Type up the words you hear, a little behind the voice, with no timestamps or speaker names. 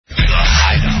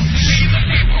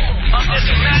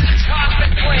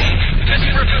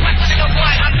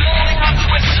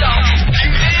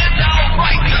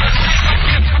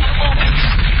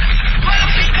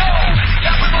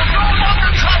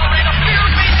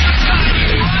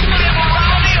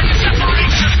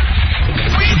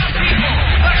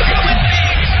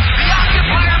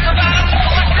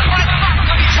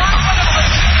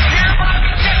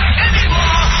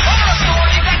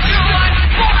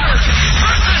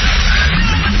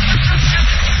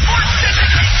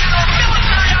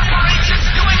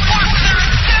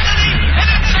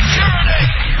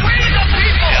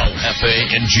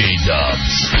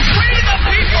J-Dubs. We the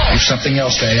people! There's something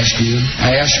else I ask you.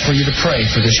 I ask for you to pray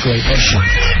for this great nation. We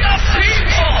the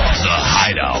people! The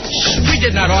Hideout. We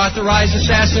did not authorize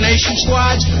assassination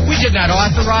squads. We did not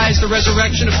authorize the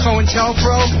resurrection of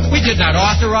COINTELPRO. We did not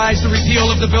authorize the repeal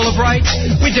of the Bill of Rights.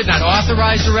 We did not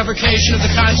authorize the revocation of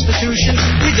the Constitution.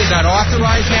 We did not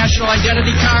authorize national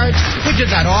identity cards. We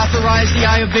did not authorize the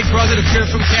eye of Big Brother to peer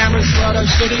from cameras throughout our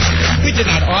cities. We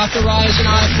did not authorize an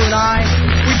eye for an eye.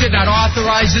 We did not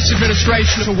authorize this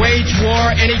administration to wage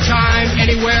war anytime,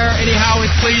 anywhere, anyhow it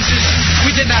pleases.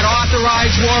 We did not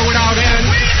authorize war without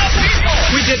end. We the people!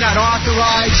 We did not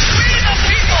authorize. We the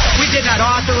people! We did not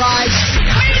authorize.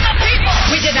 We the people!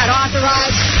 We did not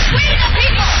authorize. We the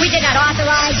people! We did not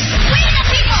authorize. We the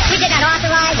people! We did not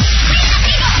authorize. We the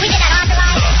people! We did not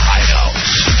authorize. The Hideout.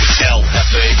 El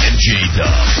Jefe and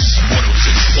J-Dubs.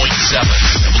 106.7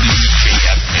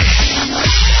 WJFA.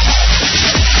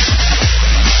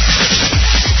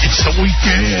 It's the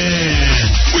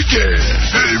weekend.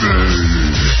 Baby.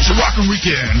 It's a rockin'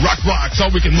 weekend. Rock's all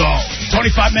weekend long.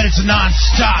 25 minutes of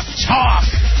non-stop talk.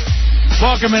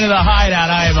 Welcome into the Hideout.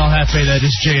 I am El Jefe. That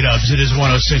is J-Dubs. It is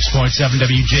 106.7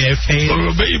 WJFK.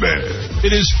 Oh, baby.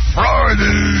 It is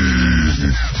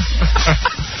Friday.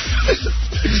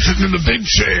 Sitting in the big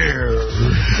chair.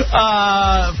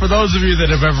 For those of you that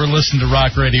have ever listened to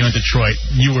rock radio in Detroit,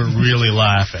 you were really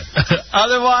laughing.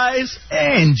 Otherwise,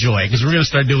 enjoy, because we're going to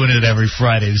start doing it every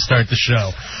Friday to start the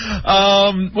show.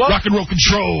 Rock and roll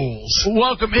controls.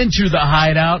 Welcome into the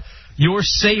Hideout, your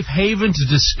safe haven to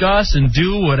discuss and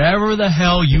do whatever the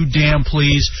hell you damn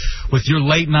please with your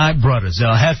late night brothers,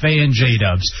 El Jefe and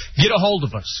J-Dubs. Get a hold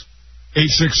of us.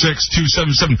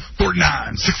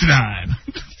 866-277-4969.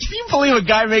 Can you believe a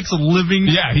guy makes a living?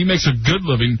 Yeah, he makes a good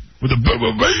living with a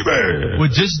baby.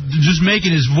 With just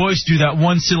making his voice do that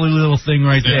one silly little thing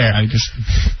right there. I just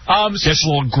gets a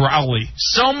little growly.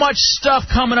 So much stuff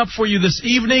coming up for you this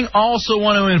evening. Also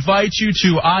want to invite you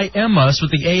to I Am Us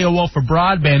with the AOL for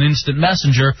Broadband Instant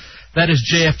Messenger. That is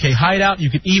JFK Hideout. You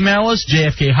can email us,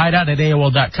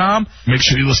 jfkhideout@AOL.com. Make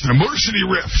sure you listen to Motor City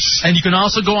Riffs. And you can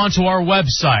also go onto our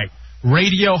website,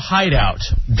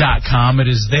 RadioHideout.com. It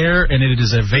is there, and it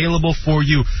is available for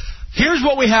you. Here's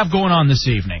what we have going on this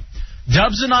evening.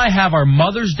 Dubs and I have our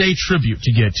Mother's Day tribute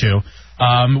to get to.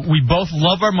 We both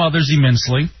love our mothers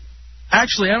immensely.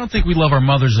 Actually, I don't think we love our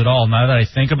mothers at all, now that I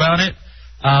think about it.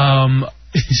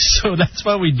 So that's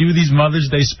why we do these Mother's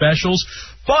Day specials.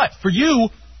 But for you,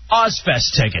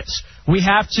 Ozfest tickets. We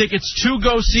have tickets to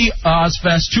go see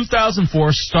Ozfest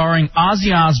 2004 starring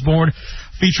Ozzy Osbourne,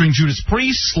 featuring Judas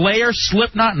Priest, Slayer,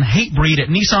 Slipknot, and Hatebreed at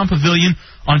Nissan Pavilion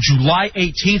on July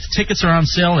 18th. Tickets are on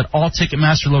sale at all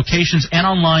Ticketmaster locations and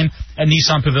online at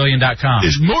NissanPavilion.com.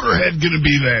 Is Motorhead going to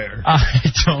be there? I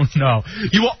don't know.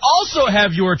 You will also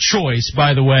have your choice,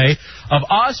 by the way, of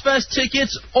Ozfest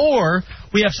tickets, or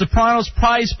we have Sopranos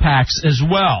prize packs as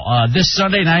well. This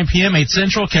Sunday, 9 p.m., 8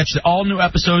 Central, catch the all-new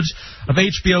episodes of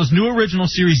HBO's new original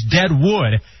series, Dead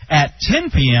Wood, at 10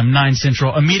 p.m., 9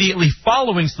 Central, immediately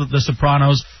following The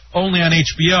Sopranos, only on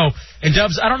HBO. And,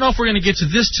 Dubs, I don't know if we're going to get to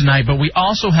this tonight, but we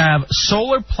also have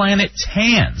Solar Planet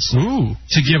Tans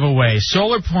to give away.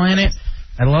 Solar Planet,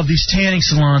 I love these tanning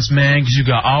salons, man, because you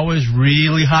got always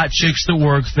really hot chicks that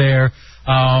work there.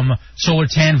 Solar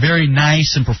Tan, very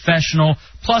nice and professional.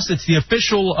 Plus, it's the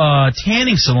official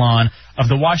tanning salon of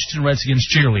the Washington Redskins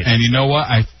cheerleaders. And you know what?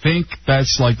 I think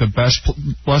that's like the best,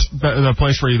 the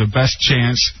place where you have the best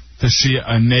chance to see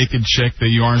a naked chick that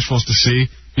you aren't supposed to see.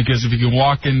 Because if you can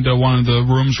walk into one of the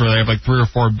rooms where they have like 3 or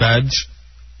 4 beds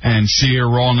and see her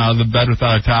rolling out of the bed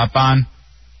without a top on,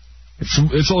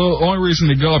 it's the only reason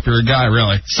to go if you're a guy,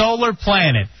 really. Solar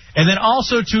Planet. And then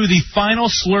also to the final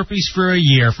Slurpees for a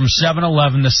year from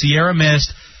 7-Eleven, the Sierra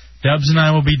Mist. Dubs and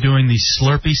I will be doing the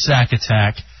Slurpee Sack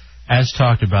Attack, as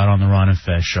talked about on the Ron and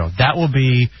Fez show. That will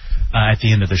be at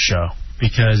the end of the show.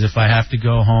 Because if I have to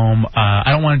go home, I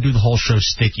don't want to do the whole show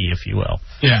sticky, if you will.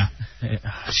 Yeah.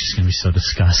 It's just going to be so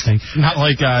disgusting. Not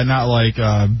like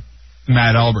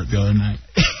Matt Albert the other night.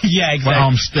 Yeah, exactly. Well,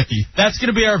 I'm sticky. That's going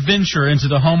to be our venture into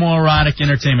the homoerotic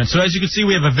entertainment. So as you can see,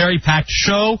 we have a very packed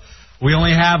show. We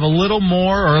only have a little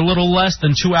more or a little less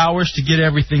than 2 hours to get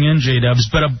everything in, J-Dubs.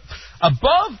 But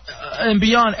above and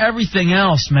beyond everything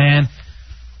else, man,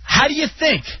 how do you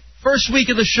think? First week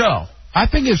of the show. I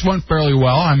think it's went fairly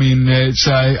well. I mean, it's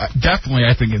definitely,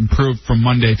 I think, improved from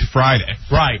Monday to Friday.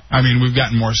 Right. I mean, we've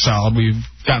gotten more solid. We've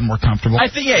gotten more comfortable. I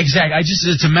think, yeah, exactly.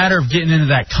 It's a matter of getting into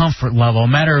that comfort level, a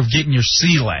matter of getting your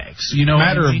sea legs. You know, a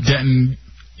matter of getting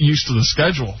used to the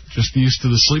schedule, just used to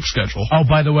the sleep schedule. Oh,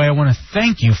 by the way, I want to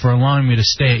thank you for allowing me to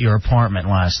stay at your apartment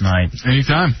last night.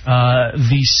 Anytime.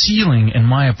 The ceiling in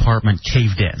my apartment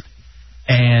caved in.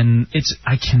 and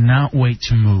I cannot wait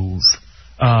to move.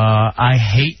 I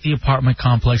hate the apartment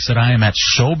complex that I am at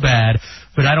so bad,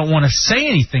 but I don't want to say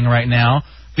anything right now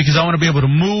because I want to be able to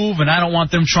move, and I don't want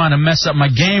them trying to mess up my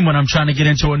game when I'm trying to get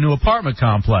into a new apartment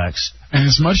complex. And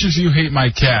as much as you hate my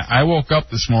cat, I woke up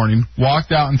this morning,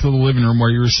 walked out into the living room where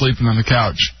you were sleeping on the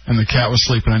couch, and the cat was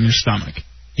sleeping on your stomach.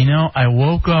 You know, I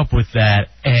woke up with that,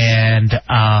 and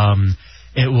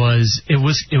it was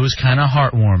kind of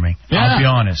heartwarming. Yeah. I'll be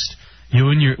honest. You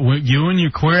and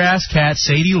your queer ass cat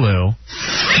Sadie Lou,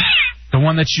 the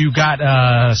one that you got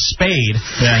spayed.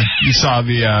 Yeah, you saw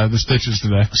the stitches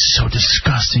today. So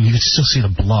disgusting. You could still see the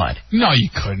blood. No, you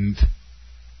couldn't.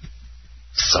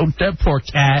 So that poor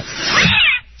cat.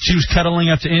 She was cuddling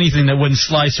up to anything that wouldn't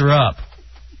slice her up.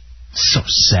 So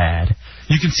sad.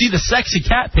 You can see the sexy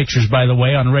cat pictures, by the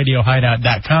way, on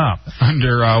RadioHideout.com.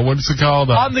 Under, what's it called?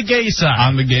 On the gay side.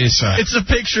 On the gay side. It's a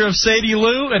picture of Sadie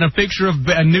Lou and a picture of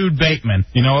a nude Bateman.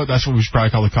 You know what? That's what we should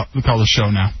probably call the show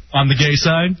now. On the gay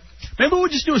side? Maybe we'll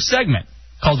just do a segment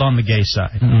called On the Gay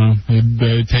Side.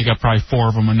 They'd take up probably 4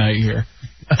 of them a night here.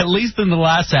 At least in the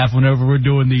last half, whenever we're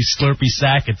doing the Slurpee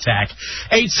Sack Attack.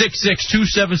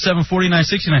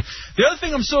 866-277-4969. The other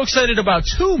thing I'm so excited about,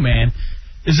 too, man,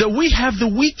 is that we have the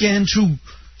weekend to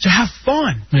have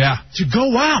fun. Yeah. To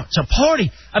go out, to party.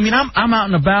 I mean, I'm out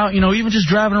and about, even just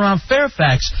driving around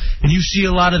Fairfax, and you see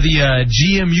a lot of the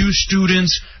GMU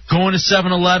students going to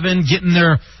 7-Eleven, getting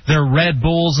their Red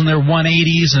Bulls and their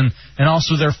 180s and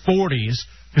also their 40s,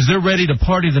 because they're ready to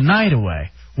party the night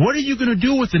away. What are you going to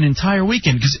do with an entire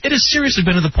weekend? Because it has seriously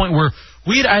been to the point where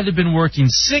we had either been working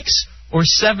 6 or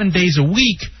 7 days a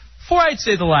week for, I'd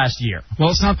say, the last year. Well,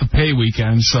 it's not the pay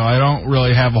weekend, so I don't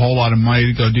really have a whole lot of money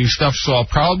to go do stuff, so I'll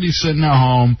probably be sitting at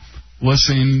home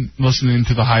listening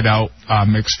to the Hideout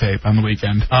mixtape on the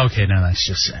weekend. Okay, now that's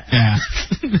just sad. Yeah.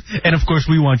 And, of course,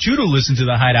 we want you to listen to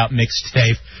the Hideout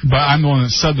mixtape. But I'm the one that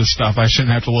said this stuff. I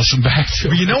shouldn't have to listen back to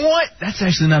it. But you know what? That's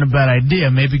actually not a bad idea.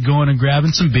 Maybe going and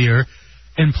grabbing some beer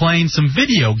and playing some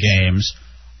video games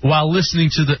while listening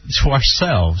to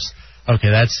ourselves.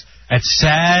 Okay, that's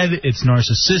sad. It's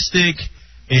narcissistic.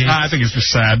 I think it's just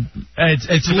sad.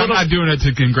 It's a little. I'm not doing it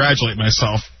to congratulate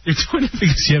myself. You're doing it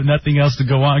because you have nothing else to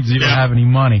go on because you don't have any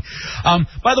money.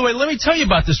 By the way, let me tell you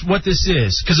about what this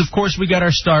is, because of course we got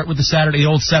our start with the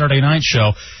old Saturday night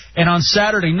show, and on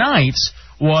Saturday nights,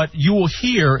 what you will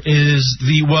hear is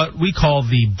what we call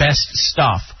the best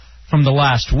stuff from the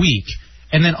last week.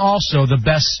 And then also the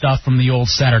best stuff from the old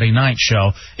Saturday night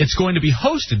show. It's going to be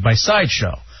hosted by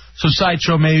Sideshow. So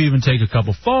Sideshow may even take a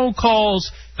couple phone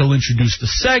calls. He'll introduce the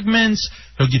segments.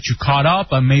 He'll get you caught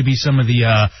up on maybe some of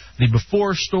the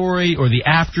before story or the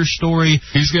after story.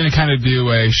 He's going to kind of do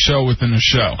a show within a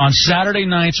show. On Saturday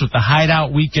nights with the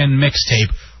Hideout Weekend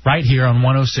Mixtape right here on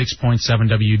 106.7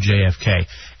 WJFK.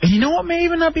 And you know what may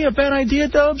even not be a bad idea,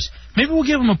 Dubs? Maybe we'll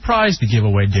give him a prize to give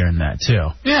away during that, too.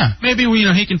 Yeah. Maybe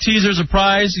he can tease there's a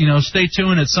prize. Stay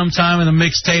tuned. At some time in the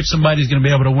mixtape, somebody's going to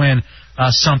be able to win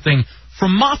something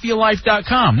from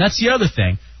MafiaLife.com. That's the other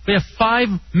thing. We have 5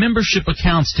 membership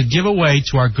accounts to give away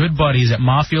to our good buddies at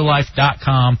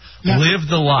MafiaLife.com. Yeah. Live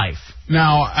the life.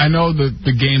 Now, I know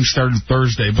the game started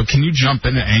Thursday, but can you jump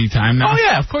in at any time now? Oh,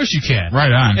 yeah, of course you can.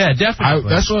 Right on. Yeah, definitely.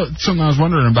 That's something I was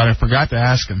wondering about. I forgot to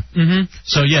ask him. Mm-hmm.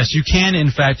 So, yes, you can,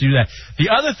 in fact, do that. The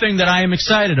other thing that I am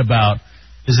excited about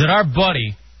is that our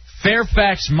buddy,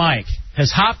 Fairfax Mike, has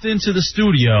hopped into the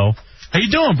studio. How you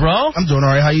doing, bro? I'm doing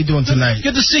all right. How you doing tonight?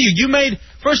 Good to see you.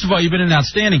 First of all, you've been an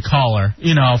outstanding caller,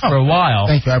 for a while.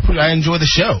 Thank you. I enjoy the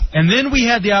show. And then we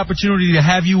had the opportunity to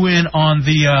have you in on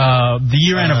the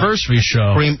year anniversary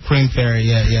show. Cream Fairy,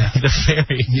 yeah. The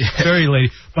fairy. Yeah. Fairy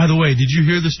lady. By the way, did you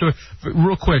hear the story?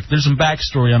 Real quick, there's some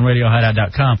backstory on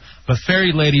RadioHideout.com. But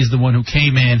Fairy Lady is the one who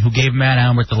came in, who gave Matt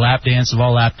Albert the lap dance of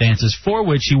all lap dances, for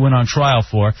which he went on trial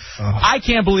for. I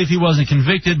can't believe he wasn't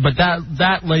convicted, but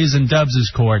that lays in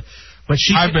Dubs' court. But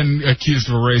I've been accused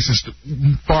of a racist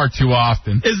far too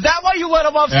often. Is that why you let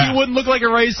him off so you wouldn't look like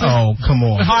a racist? Oh, come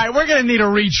on. All right, we're going to need a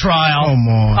retrial. Come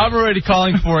on. I'm already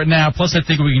calling for it now. Plus, I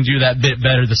think we can do that bit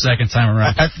better the second time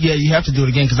around. Yeah, you have to do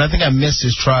it again, because I think I missed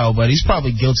his trial, but he's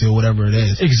probably guilty or whatever it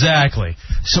is. Exactly.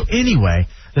 So anyway,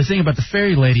 the thing about the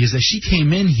Fairy Lady is that she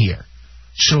came in here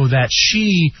so that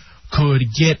she could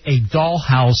get a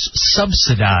dollhouse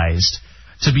subsidized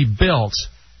to be built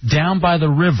down by the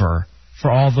river for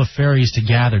all the fairies to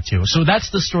gather to. So that's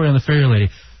the story on the Fairy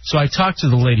Lady. So I talked to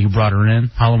the lady who brought her in.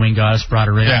 Halloween Goddess brought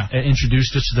her in,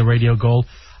 introduced us to the Radio Gold.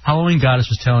 Halloween Goddess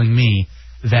was telling me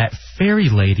that Fairy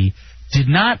Lady did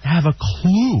not have a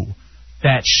clue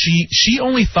that she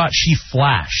only thought she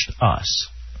flashed us.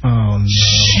 Oh, no.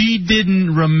 She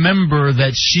didn't remember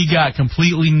that she got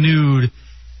completely nude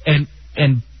and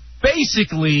and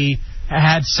basically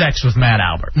had sex with Matt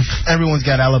Albert. Everyone's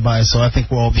got alibis, so I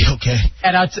think we'll all be okay.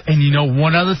 And you know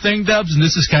one other thing, Dubs, and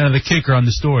this is kind of the kicker on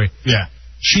the story. Yeah.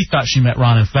 She thought she met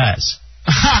Ron and Fez.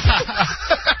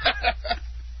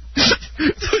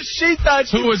 So she thought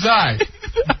Who was I?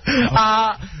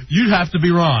 You'd have to be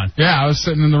Ron. Yeah, I was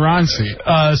sitting in the Ron seat.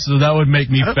 So that would make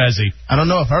me Fezzy. I don't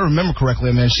know if I remember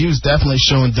correctly, man. She was definitely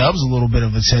showing Dubs a little bit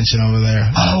of attention over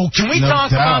there. Oh, can we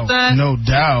talk about that? No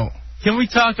doubt. Can we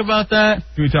talk about that?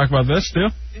 Can we talk about this,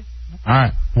 too? All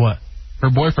right. What?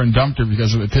 Her boyfriend dumped her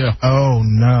because of it, too. Oh,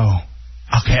 no.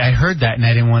 Okay, I heard that, and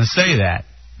I didn't want to say that.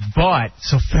 But,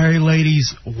 so fairy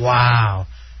ladies, wow.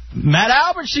 Matt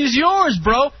Albert, she's yours,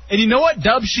 bro. And you know what?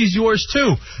 Dubs, she's yours,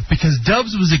 too. Because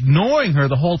Dubs was ignoring her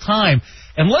the whole time.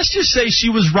 And let's just say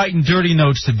she was writing dirty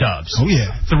notes to Dubs. Oh,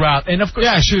 yeah. Throughout. And, of course...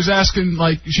 Yeah, she was asking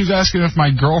if my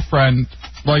girlfriend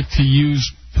liked to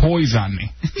use poise on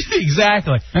me.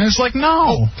 Exactly. And it's like,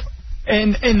 no.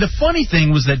 And the funny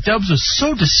thing was that Dubs was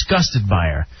so disgusted by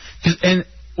her. And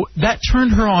that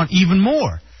turned her on even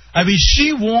more. I mean,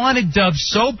 she wanted Dubs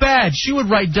so bad, she would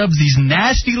write Dubs these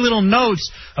nasty little notes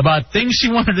about things she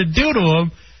wanted to do to him,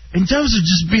 and Dubs would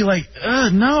just be like,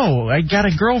 no, I got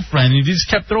a girlfriend. And he just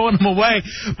kept throwing them away.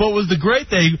 But what was the great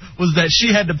thing was that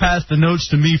she had to pass the notes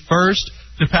to me first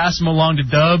to pass them along to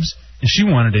Dubs, and she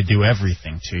wanted to do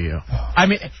everything to you. I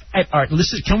mean, all right,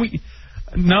 listen, can we...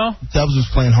 No? Dubs was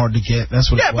playing hard to get.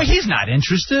 That's what it was. Yeah, but he's not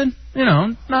interested. You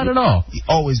know, not at all. You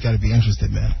always got to be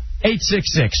interested, man.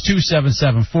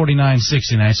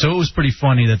 866-277-4969. So it was pretty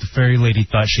funny that the fairy lady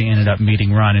thought she ended up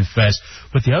meeting Ron and Fez.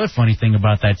 But the other funny thing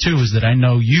about that, too, is that I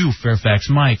know you, Fairfax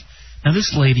Mike. Now,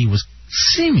 this lady was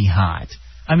semi-hot.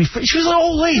 I mean, she was an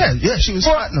old lady. Yeah, she was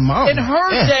hot in the mouth. In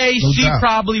her day, she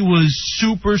probably was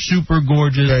super, super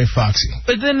gorgeous. Very foxy.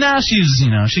 But then now she's,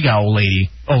 she got old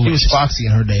lady. She was foxy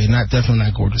in her day, definitely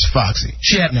not gorgeous, foxy.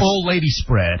 She had old lady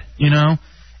spread,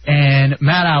 And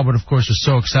Matt Albert, of course, was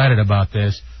so excited about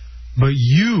this. But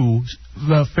you,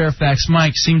 Fairfax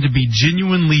Mike, seem to be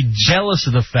genuinely jealous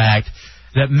of the fact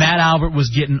that Matt Albert was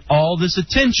getting all this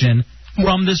attention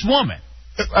from this woman.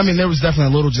 I mean, there was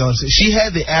definitely a little jealousy. She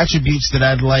had the attributes that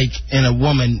I'd like in a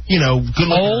woman, good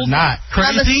looking or not.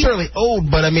 Crazy? Not necessarily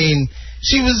old, but I mean,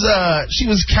 she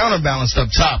was counterbalanced up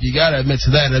top. You got to admit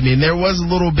to that. I mean, there was a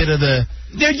little bit of the...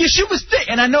 Yeah, she was thick,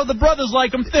 and I know the brothers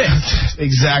like them thick.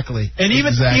 Exactly. And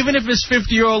even if it's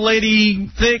 50-year-old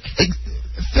lady thick...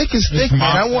 Thick is thick, man.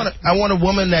 I want a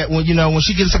woman that when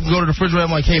she gets up and go to the refrigerator,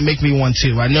 I'm like, hey, make me one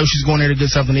too. I know she's going there to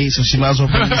get something to eat, so she might as well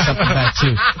bring me something back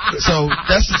too. So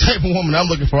that's the type of woman I'm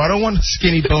looking for. I don't want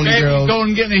skinny bony girls.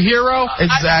 Going and getting a hero.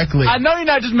 Exactly. I know you're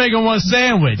not just making one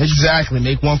sandwich. Exactly.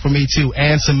 Make one for me too,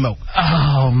 and some milk.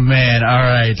 Oh man. All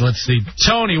right. Let's see.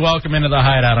 Tony, welcome into the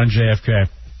Hideout on JFK.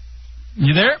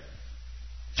 You there?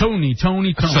 Tony.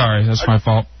 Sorry, that's my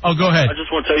fault. Oh, go ahead. I just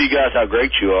want to tell you guys how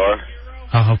great you are.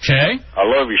 Okay. I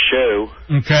love your show.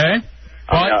 Okay.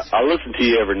 I listen to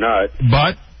you every night.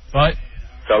 But?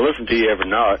 So I listen to you every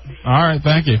night. All right,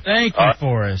 thank you. Thank you,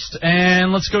 Forrest.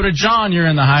 And let's go to John. You're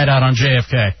in the Hideout on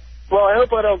JFK. Well, I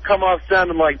hope I don't come off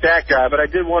sounding like that guy, but I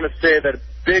did want to say that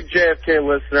big JFK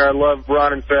listener. I love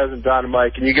Ron and Fez and Don and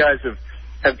Mike, and you guys have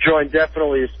joined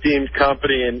definitely esteemed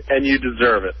company, and you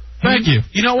deserve it. Thank you.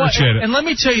 You know what? Appreciate it. And let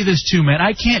me tell you this, too, man.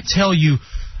 I can't tell you,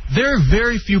 there are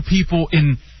very few people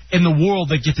in the world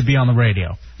that get to be on the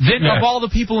radio. Then of all the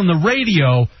people in the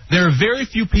radio, there are very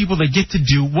few people that get to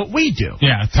do what we do.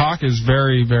 Yeah, talk is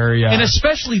very, very... and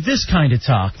especially this kind of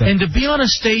talk. And to be on a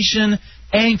station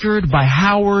anchored by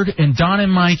Howard and Don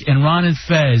and Mike and Ron and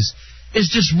Fez is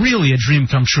just really a dream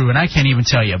come true, and I can't even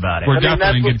tell you about it.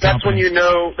 That's when you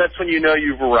know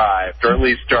you've arrived, or at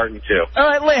least starting to. All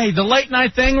right, hey, the late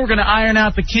night thing, we're going to iron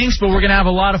out the kinks, but we're going to have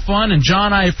a lot of fun, and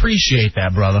John, I appreciate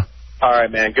that, brother. All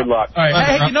right, man. Good luck. All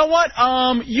right. Hey, you know what?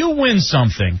 You win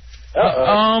something.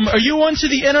 Are you onto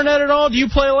the internet at all? Do you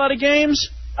play a lot of games?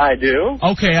 I do.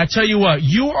 Okay, I tell you what.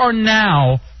 You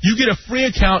get a free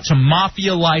account to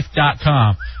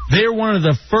MafiaLife.com. They're one of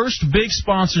the first big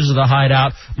sponsors of the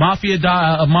Hideout.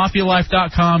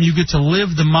 MafiaLife.com. You get to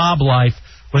live the mob life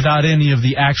without any of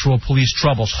the actual police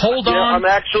troubles. Hold on. I'm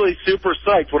actually super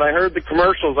psyched. When I heard the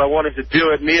commercials, I wanted to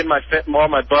do it. Me and all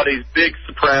my buddies, big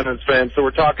Sopranos fans, so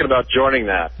we're talking about joining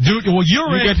that. Dude, well, you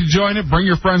get to join it. Bring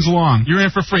your friends along. You're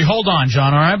in for free. Hold on,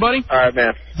 John. All right, buddy? All right,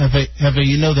 man. Hefe,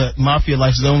 you know that Mafia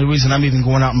Life is the only reason I'm even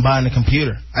going out and buying a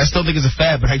computer. I still think it's a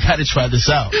fad, but I got to try this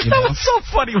out. That was so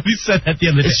funny when he said that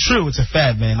the other day. It's true. It's a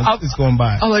fad, man. It's going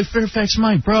by. Oh, like Fairfax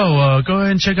Mike, bro, go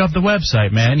ahead and check out the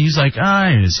website, man. He's like,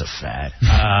 it's a fad.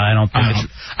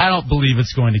 I don't believe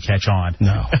it's going to catch on.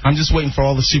 No. I'm just waiting for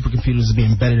all the supercomputers to be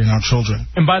embedded in our children.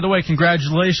 And by the way,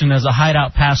 congratulations, as a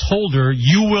Hideout Pass holder,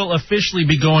 you will officially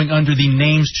be going under the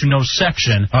Names to Know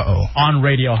section on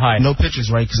Radio Hideout. No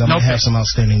pictures, right? Because I'm going to have some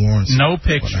outstanding warrants. No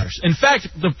pictures. In fact,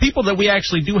 the people that we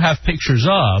actually do have pictures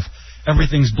of,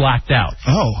 everything's blacked out.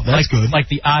 Oh, that's good. Like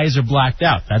the eyes are blacked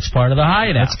out. That's part of the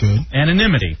Hideout. That's good.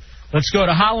 Anonymity. Let's go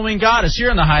to Halloween Goddess here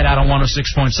in the Hideout on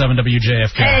 106.7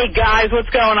 WJFK. Hey, guys, what's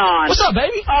going on? What's up,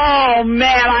 baby? Oh,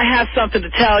 man, I have something to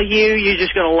tell you. You're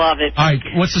just going to love it. All right,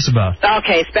 what's this about?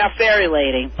 Okay, it's about Fairy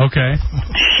Lady. Okay.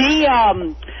 She,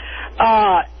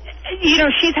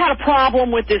 she's had a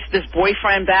problem with this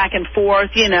boyfriend back and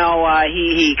forth. He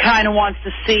kind of wants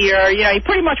to see her. He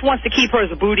pretty much wants to keep her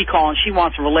as a booty call, and she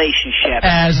wants a relationship.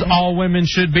 As all women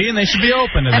should be, and they should be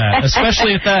open to that,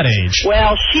 especially at that age.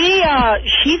 Well,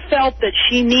 she felt that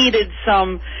she needed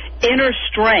some inner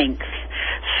strength,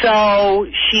 so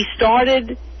she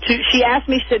started she asked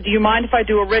me, she said, do you mind if I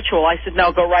do a ritual? I said,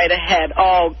 no, go right ahead.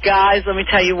 Oh, guys, let me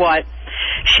tell you what.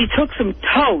 She took some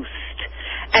toast,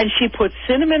 and she put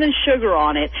cinnamon and sugar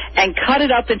on it and cut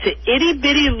it up into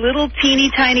itty-bitty little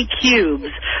teeny-tiny cubes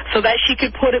so that she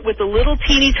could put it with the little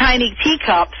teeny-tiny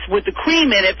teacups with the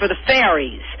cream in it for the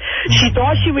fairies. She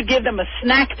thought she would give them a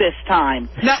snack this time.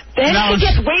 Then she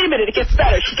gets, wait a minute, it gets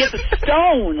better. She gets a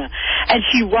stone, and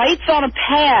she writes on a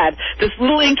pad this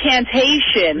little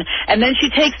incantation, and then she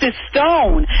takes this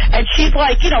stone, and she's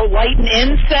like, lighting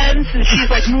incense, and she's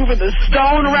like moving the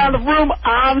stone around the room.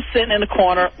 I'm sitting in the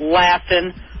corner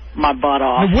laughing my butt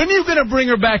off. Now, when are you going to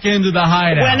bring her back into the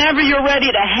Hideout? Whenever you're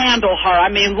ready to handle her. I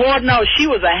mean, Lord knows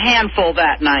she was a handful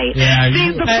that night. Yeah,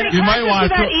 see, the you might want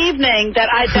to that evening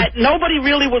that nobody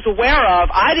really was aware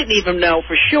of, I didn't even know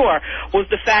for sure,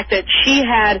 was the fact that she'd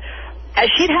had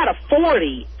a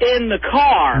 40 in the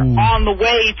car on the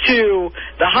way to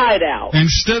the Hideout.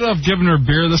 Instead of giving her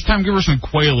beer, this time give her some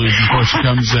Quaaludes before she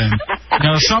comes in.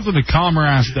 Something to calm her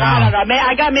ass down. I don't know. May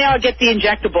I get the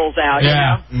injectables out?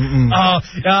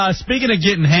 Yeah. Speaking of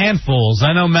getting handfuls,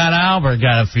 I know Matt Albert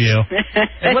got a few.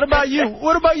 Hey, what about you?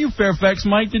 What about you, Fairfax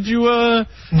Mike? Did you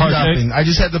Nothing. I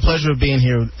just had the pleasure of being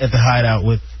here at the Hideout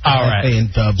with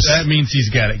and Dubs. That means he's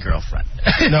got a girlfriend.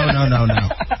 No.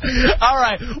 All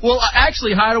right. Well,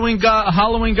 actually, Halloween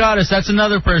Goddess, that's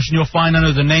another person you'll find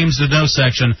under the Names to Know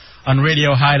section on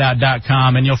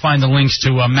RadioHideout.com, and you'll find the links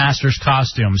to Masters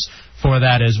costumes for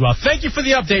that as well. Thank you for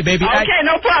the update, baby. Okay,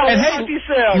 no problem. And hey, talk to you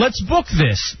soon. Let's book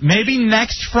this. Maybe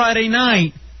next Friday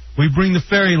night we bring the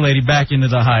Fairy Lady back into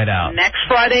the Hideout. Next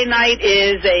Friday night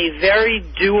is a very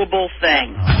doable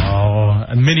thing. Oh,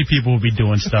 and many people will be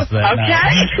doing stuff that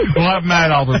night. Okay. We'll have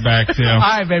Matt Albert back, too. All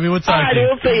right, baby. We'll talk to you.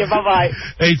 All right, we'll see you. Bye-bye.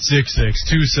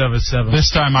 866-277. This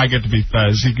time I get to be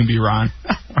Fez. He can be Ron.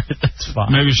 That's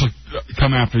fine. Maybe she'll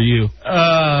come after you.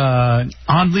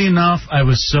 Oddly enough, I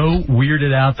was so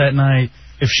weirded out that night.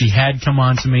 If she had come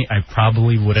on to me, I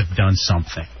probably would have done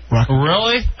something.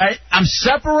 Really? I'm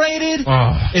separated.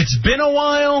 Oh. It's been a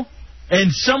while.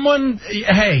 And someone,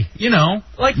 hey,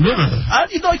 like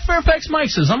Fairfax Mike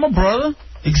says, I'm a brother.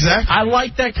 Exactly. I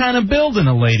like that kind of build in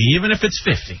a lady, even if it's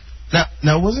 50.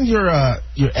 Now wasn't your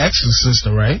ex's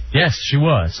sister, right? Yes, she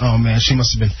was. Oh, man, she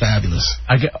must have been fabulous.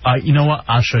 You know what?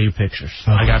 I'll show you pictures.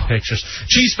 I got pictures.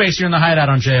 Cheese Face, you're in the Hideout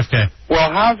on JFK.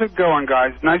 Well, how's it going,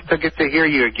 guys? Nice to get to hear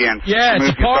you again. Yeah,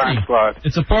 it's a party.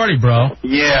 It's a party, bro.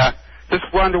 Yeah.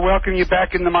 Just wanted to welcome you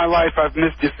back into my life. I've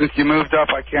missed you since you moved up.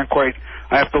 I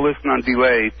have to listen on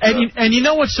delay. So. And you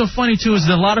know what's so funny, too, is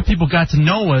that a lot of people got to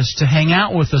know us to hang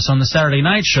out with us on the Saturday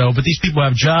night show, but these people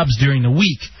have jobs during the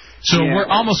week. So we're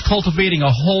almost cultivating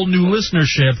a whole new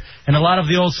listenership, and a lot of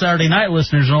the old Saturday night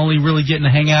listeners are only really getting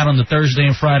to hang out on the Thursday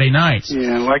and Friday nights.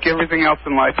 Yeah, like everything else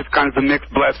in life, it's kind of a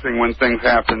mixed blessing when things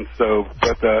happen. So,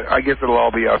 but I guess it'll all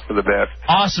be out for the best.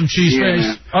 Awesome,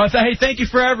 Cheeseface. Hey, thank you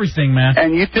for everything, man.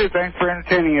 And you too. Thanks for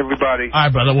entertaining everybody. All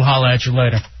right, brother. We'll holler at you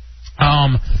later.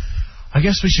 I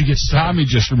guess we should get started. Tommy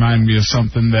just reminded me of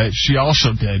something that she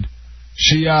also did.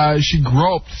 She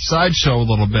groped Sideshow a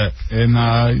little bit and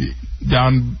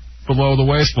down below the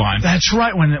waistline. That's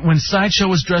right. When Sideshow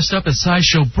was dressed up as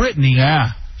Sideshow Brittany,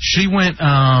 she went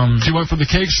for the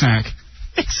cake snack.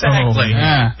 Exactly.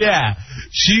 Oh, yeah.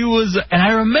 She was, and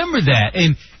I remember that,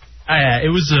 and it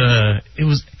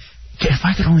was. If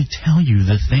I could only tell you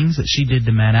the things that she did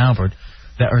to Matt Albert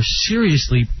that are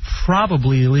seriously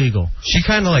probably illegal. She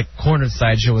kind of cornered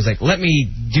Sideshow, was like, let me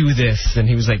do this, and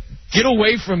he was like, get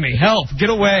away from me, help, get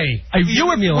away.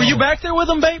 Were you back there with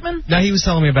him, Bateman? No, he was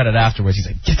telling me about it afterwards. He's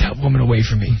like, get that woman away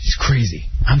from me. She's crazy.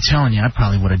 I'm telling you, I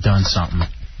probably would have done something.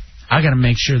 I got to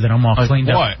make sure that I'm all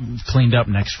cleaned up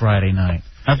next Friday night.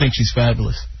 I think she's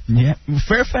fabulous. Yeah,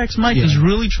 Fairfax Mike is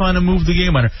really trying to move the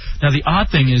game on her. Now, the odd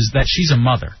thing is that she's a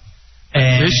mother.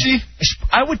 And is she?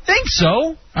 I would think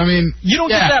so. I mean, you don't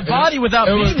get that body without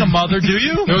being a mother, do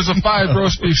you? It was a 5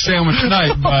 roast beef sandwich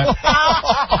night, but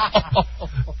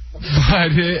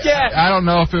I don't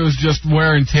know if it was just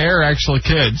wear and tear or actually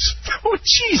kids. Oh,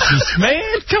 Jesus,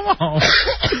 man. Come on.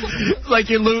 It's like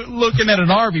you're looking at an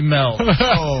Arby melt.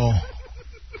 Oh.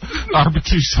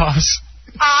 Barbecue sauce.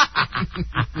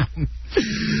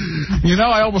 You know,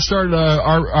 I almost started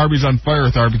Arby's on fire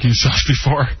with barbecue sauce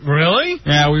before. Really?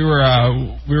 Yeah, we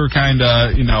were kind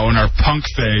of, in our punk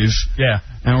phase. Yeah.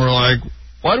 And we're like,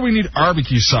 why do we need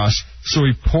barbecue sauce? So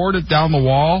we poured it down the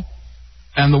wall,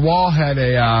 and the wall had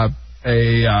a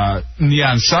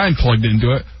neon sign plugged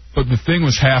into it, but the thing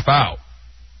was half out.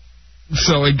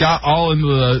 So it got all into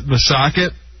the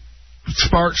socket.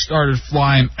 Sparks started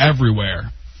flying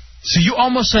everywhere. So you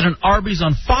almost set an Arby's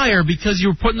on fire because you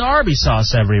were putting the Arby's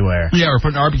sauce everywhere. Yeah, we're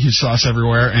putting barbecue sauce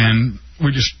everywhere, and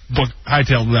we just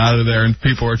hightailed it out of there, and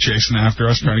people were chasing after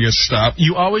us, trying to get us to stop.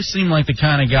 You always seem like the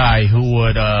kind of guy who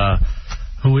would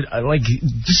like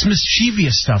just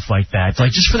mischievous stuff like that, like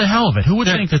just for the hell of it. Who would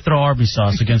think to throw Arby's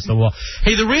sauce against the wall?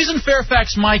 Hey, the reason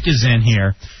Fairfax Mike is in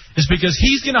here is because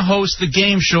he's going to host the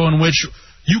game show in which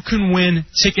you can win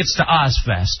tickets to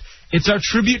Ozfest. It's our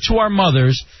tribute to our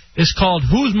mothers. It's called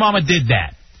Whose Mama Did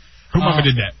That? Who Mama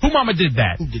Did That? Who Mama Did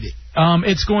That? Who did it?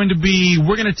 It's going to be,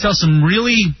 we're going to tell some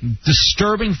really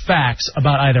disturbing facts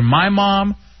about either my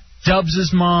mom,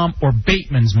 Dubs' mom, or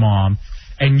Bateman's mom,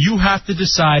 and you have to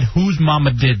decide whose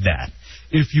mama did that.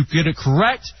 If you get it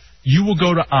correct, you will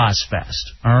go to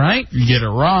Ozfest. All right? You get it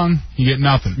wrong, you get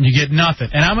nothing. You get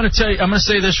nothing. And I'm going to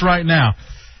say this right now.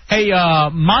 Hey,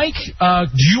 Mike,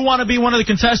 do you want to be one of the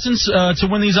contestants to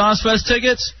win these Ozfest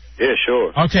tickets? Yeah,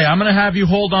 sure. Okay, I'm going to have you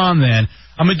hold on then.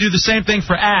 I'm going to do the same thing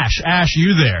for Ash. Ash,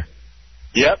 you there?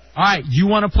 Yep. All right, you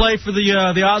want to play for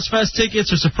the Ozfest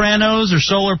tickets or Sopranos or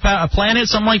Solar Planet,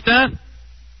 something like that?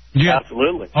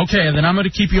 Absolutely. Okay, then I'm going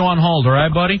to keep you on hold, all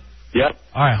right, buddy? Yep.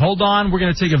 All right, hold on. We're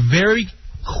going to take a very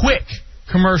quick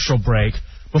commercial break.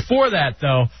 Before that,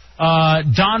 though,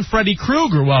 Don Freddy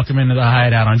Krueger, welcome into the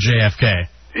Hideout on JFK.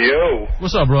 Yo.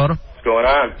 What's up, brother? What's going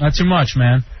on? Not too much,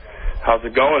 man. How's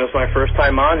it going? It's my first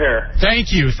time on here.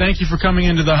 Thank you. Thank you for coming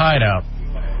into the Hideout.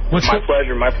 My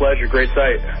pleasure. Great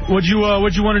site. What'd you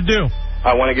want to do?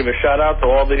 I want to give a shout out to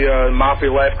all the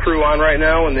Mafia Life crew on right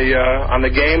now in the on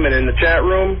the game and in the chat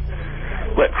room.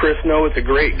 Let Chris know it's a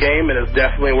great game and it's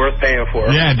definitely worth paying for.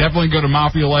 Yeah, definitely go to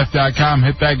MafiaLife.com,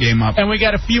 hit that game up. And we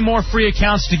got a few more free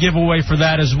accounts to give away for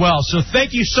that as well. So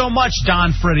thank you so much,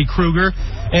 Don Freddy Krueger.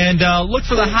 And look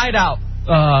for the Hideout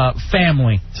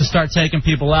family to start taking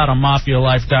people out on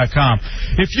MafiaLife.com.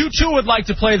 If you, too, would like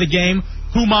to play the game,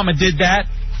 Who Mama Did That,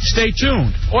 stay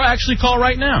tuned. Or actually call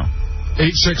right now.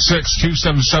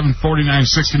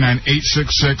 866-277-4969,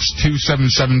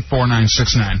 866-277-4969. All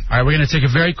right, we're going to take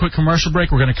a very quick commercial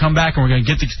break. We're going to come back and we're going to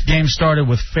get the game started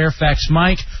with Fairfax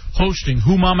Mike hosting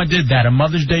Who Mama Did That, a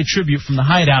Mother's Day tribute from the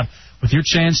Hideout with your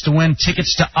chance to win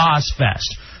tickets to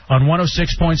Ozfest on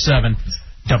 106.7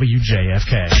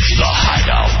 WJFK. The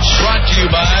Hideout. Brought to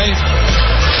you by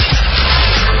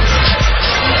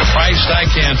a price I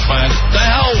can't find. The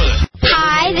hell with it.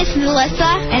 Hi, this is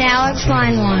Alyssa and Alex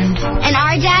Linewand. And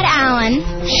our dad, Alan,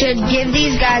 should give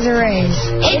these guys a raise.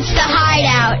 It's the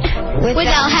Hideout with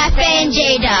El Jefe and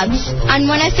J-Dubs on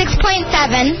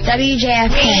 106.7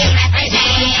 WJFK.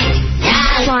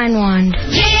 Linewand.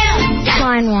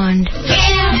 Linewand.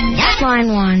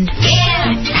 Linewand.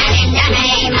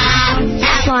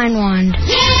 Linewand.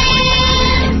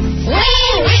 We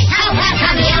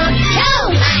welcome you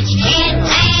so much in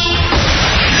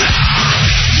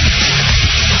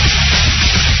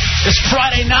It's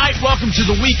Friday night. Welcome to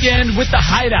the weekend with the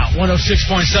Hideout,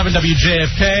 106.7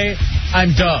 WJFK.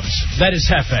 I'm Dubs. That is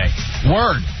Jefe.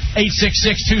 Word.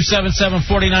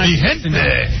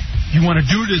 866-277-4969. You want to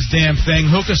do this damn thing,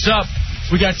 hook us up.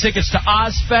 We got tickets to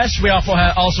Ozfest. We also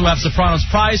have Sopranos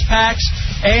prize packs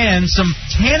and some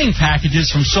tanning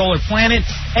packages from Solar Planet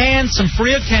and some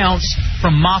free accounts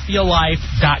from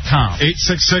MafiaLife.com.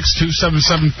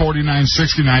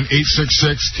 866-277-4969,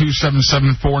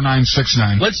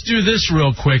 866-277-4969. Let's do this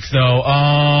real quick, though.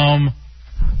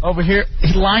 Over here,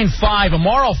 line 5, a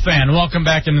Morrow fan. Welcome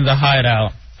back into the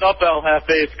Hideout. What's up, El Jefe?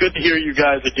 It's good to hear you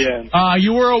guys again.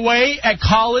 You were away at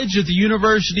college at the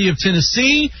University of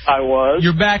Tennessee. I was.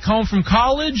 You're back home from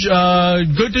college.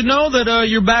 Good to know that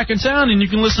you're back in town and you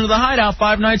can listen to the Hideout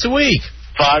 5 nights a week.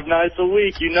 5 nights a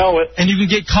week, you know it. And you can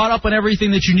get caught up on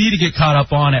everything that you need to get caught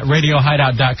up on at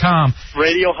RadioHideout.com.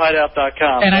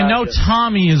 RadioHideout.com. And I know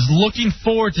Tommy is looking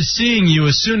forward to seeing you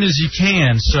as soon as you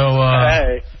can. So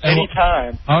hey,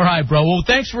 anytime. All right, bro. Well,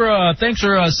 thanks for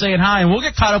saying hi, and we'll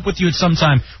get caught up with you at some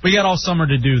time. We got all summer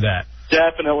to do that.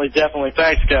 Definitely.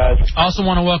 Thanks, guys. I also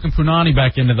want to welcome Punani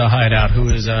back into the Hideout, who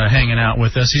is hanging out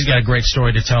with us. He's got a great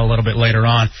story to tell a little bit later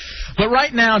on. But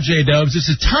right now, J-Dubs, it's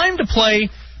a time to play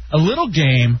a little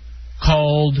game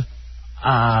called,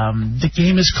 the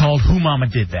game is called Who Mama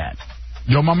Did That?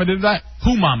 Your mama did that?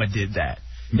 Who Mama Did That?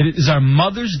 It is our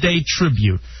Mother's Day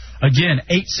tribute. Again,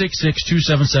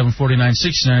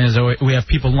 866-277-4969 as we have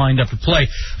people lined up to play.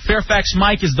 Fairfax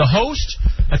Mike is the host.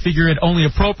 I figure it only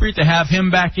appropriate to have him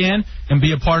back in and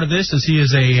be a part of this, as he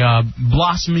is a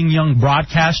blossoming young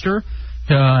broadcaster.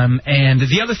 And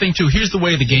the other thing, too, here's the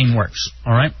way the game works,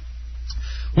 all right?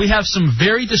 We have some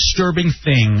very disturbing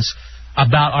things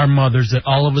about our mothers that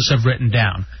all of us have written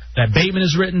down. That Bateman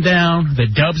has written down,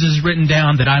 that Dubs has written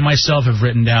down, that I myself have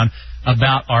written down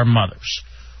about our mothers.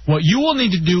 What you will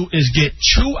need to do is get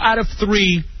 2 out of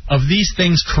 3 of these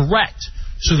things correct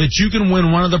so that you can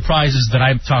win one of the prizes that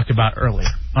I talked about earlier.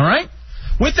 All right?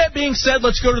 With that being said,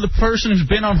 let's go to the person who's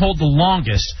been on hold the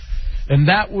longest, and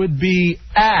that would be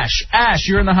Ash. Ash,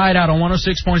 you're in the Hideout on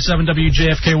 106.7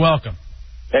 WJFK. Welcome.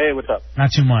 Hey, what's up?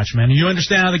 Not too much, man. You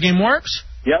understand how the game works?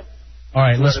 Yep. All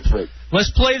right, let's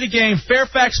play the game.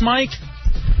 Fairfax Mike,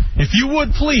 if you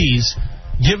would please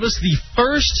give us the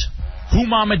first Who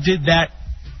Mama Did That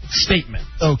statement.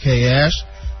 Okay, Ash.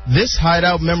 This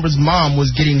Hideout member's mom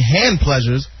was getting hand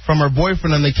pleasures from her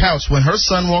boyfriend on the couch when her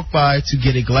son walked by to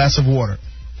get a glass of water.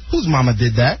 Whose mama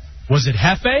did that? Was it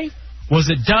Hefe? Was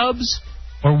it Dubs?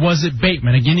 Or was it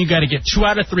Bateman? Again, you got to get 2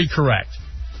 out of 3 correct.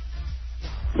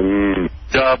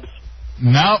 Dubs.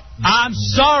 No. I'm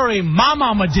sorry, my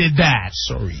mama did that.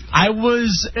 Sorry. I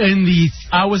was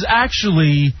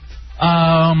actually,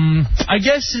 I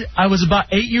guess I was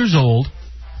about 8 years old.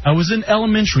 I was in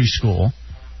elementary school,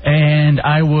 and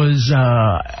I was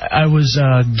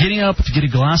getting up to get a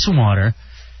glass of water,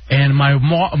 and my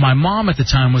mom at the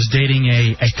time was dating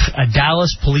a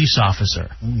Dallas police officer.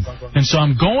 And so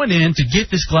I'm going in to get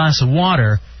this glass of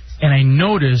water, and I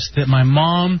noticed that my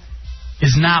mom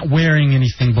is not wearing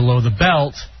anything below the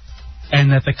belt,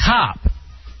 and that the cop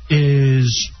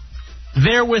is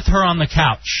there with her on the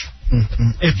couch,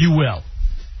 if you will.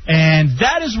 And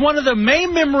that is one of the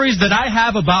main memories that I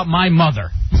have about my mother,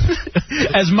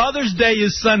 as Mother's Day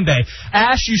is Sunday.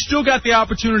 Ash, you still got the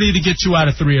opportunity to get 2 out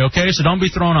of 3, okay? So don't be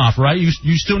thrown off, right?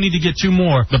 You still need to get 2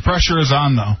 more. The pressure is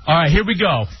on, though. All right, here we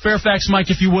go. Fairfax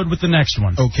Mike, if you would, with the next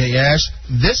one. Okay, Ash.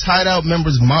 This Hideout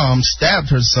member's mom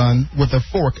stabbed her son with a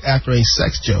fork after a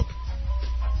sex joke.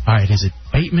 All right, is it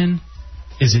Bateman?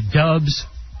 Is it Dubs?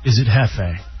 Is it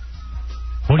Hefe?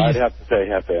 I'd have to say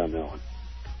Hefe on that one.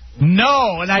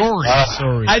 No, and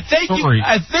sorry. I think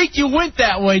you went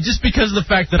that way just because of the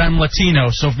fact that I'm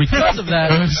Latino. So because of that,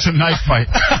 it's a knife fight.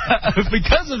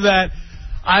 Because of that,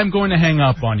 I'm going to hang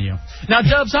up on you. Now,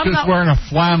 Dubs, I'm just not wearing a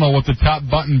flannel with the top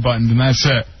button buttoned, and that's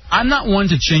it. I'm not one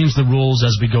to change the rules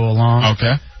as we go along.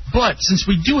 Okay. But since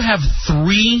we do have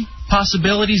 3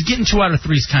 possibilities, getting 2 out of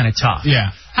 3 is kind of tough.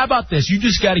 Yeah. How about this? You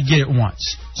just got to get it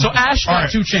once. So Ash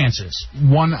got 2 chances.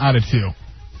 1 out of 2.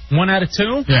 1 out of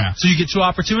 2? Yeah. So you get 2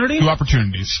 opportunities? 2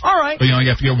 opportunities. All right. But you only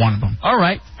have to get 1 of them. All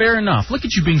right. Fair enough. Look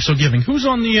at you being so giving. Who's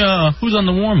on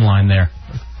the warm line there?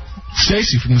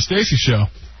 Stacy from the Stacy Show.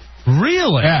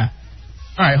 Really? Yeah.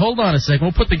 All right. Hold on a second.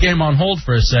 We'll put the game on hold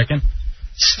for a second.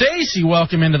 Stacy,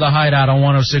 welcome into the Hideout on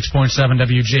 106.7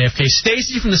 WJFK.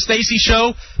 Stacy from the Stacy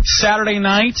Show, Saturday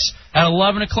nights at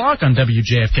 11 o'clock on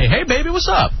WJFK. Hey, baby, what's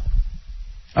up?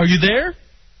 Are you there?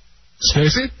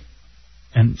 Stacy?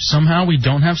 And somehow we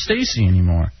don't have Stacy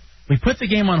anymore. We put the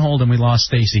game on hold and we lost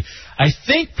Stacy. I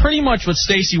think pretty much what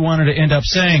Stacy wanted to end up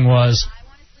saying was,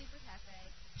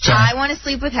 I want to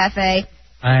sleep with Hefe.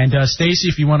 And Stacy,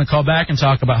 if you want to call back and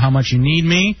talk about how much you need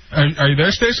me. Are you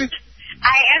there, Stacy?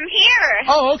 I am here.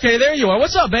 Oh, okay, there you are.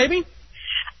 What's up, baby?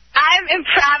 I'm in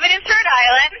Providence, Rhode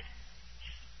Island.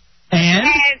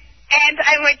 And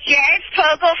I'm with Jared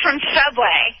Fogle from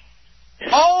Subway.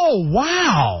 Oh,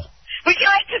 wow. Would you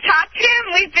like to talk to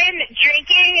him? We've been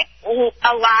drinking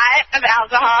a lot of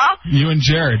alcohol. You and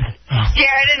Jared.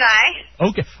 Jared and I.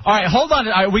 Okay. All right, hold on.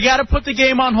 All right, we got to put the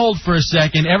game on hold for a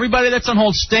second. Everybody that's on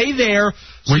hold, stay there.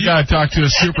 We got to talk to a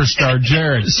superstar,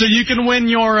 Jared. So you can win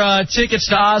your tickets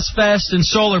to Ozfest and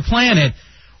Solar Planet.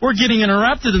 We're getting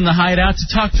interrupted in the Hideout to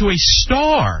talk to a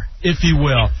star, if you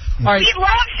will. All right. We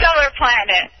love Solar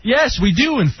Planet. Yes, we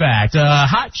do, in fact.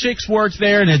 Hot chicks work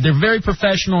there, and they're very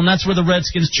professional, and that's where the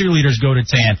Redskins cheerleaders go to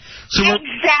tan. So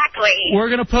exactly. We're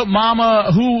going to put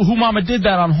Mama, who Mama did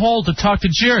that, on hold to talk to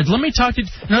Jared. Let me talk to...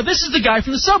 Now, this is the guy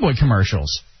from the Subway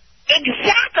commercials.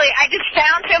 Exactly. I just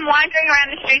found him wandering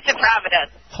around the streets of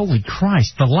Providence. Holy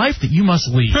Christ, the life that you must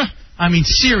lead. I mean,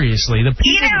 seriously. The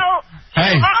people...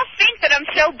 You all think that I'm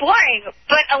so boring,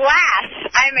 but alas,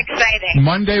 I'm exciting.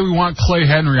 Monday we want Clay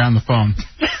Henry on the phone.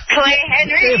 Clay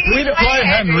Henry? Clay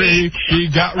Henry.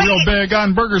 He got real big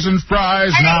on burgers and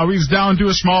fries. Now he's down to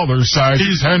a smaller size.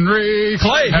 He's Henry.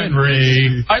 Clay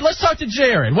Henry. All right, let's talk to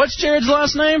Jared. What's Jared's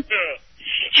last name?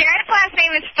 Jared's last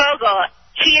name is Fogel.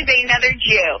 He is another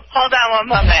Jew. Hold on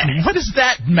one moment. What does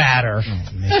that matter?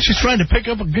 Yeah, she's trying to pick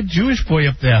up a good Jewish boy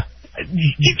up there.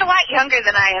 He's a lot younger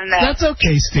than I am, though. That's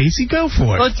okay, Stacy. Go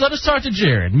for it. Let us talk to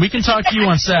Jared. We can talk to you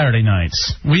on Saturday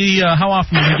nights. How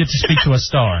often do we get to speak to a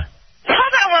star?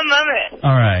 Hold on one moment.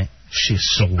 All right. She's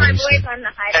so wasted.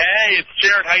 Hey, it's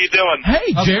Jared. How you doing?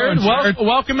 Hey, Jared.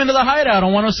 Welcome into the Hideout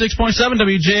on 106.7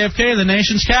 WJFK, the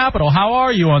nation's capital. How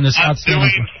are you on this outstanding?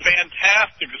 I'm doing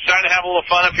fantastic. Just trying to have a little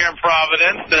fun up here in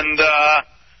Providence and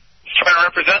trying to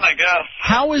represent, I guess.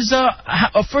 How is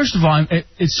first of all,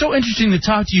 it's so interesting to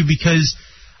talk to you because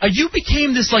you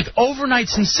became this like overnight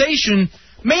sensation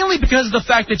mainly because of the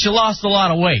fact that you lost a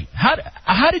lot of weight.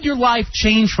 How did your life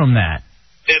change from that?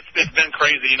 It's been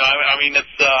crazy, you know. I mean, it's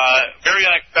very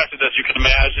unexpected, as you can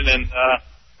imagine. And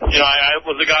you know, I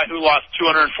was a guy who lost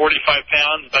 245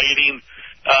 pounds by eating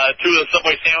 2 of the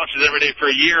Subway sandwiches every day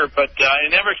for a year. But I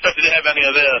never expected to have any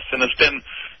of this. And it's been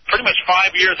pretty much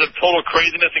 5 years of total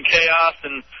craziness and chaos,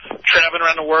 and traveling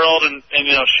around the world, and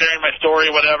you know, sharing my story,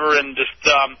 whatever, and just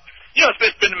you know,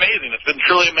 it's been amazing. It's been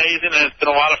truly amazing, and it's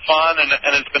been a lot of fun, and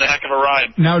it's been a heck of a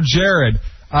ride. Now, Jared.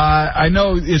 I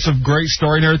know it's a great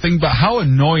story and everything, but how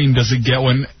annoying does it get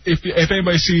when, if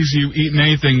anybody sees you eating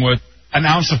anything with an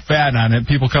ounce of fat on it,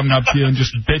 people coming up to you and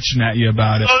just bitching at you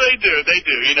about it? Oh, they do.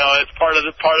 You know, it's part of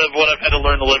what I've had to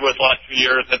learn to live with the last few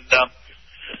years. And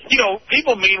you know,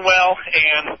 people mean well,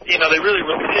 and you know, they really,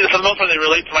 for the most part, they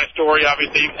relate to my story.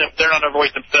 Obviously, even if they're not their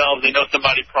voice themselves, they know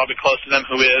somebody probably close to them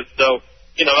who is. So,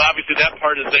 you know, obviously that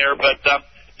part is there, but.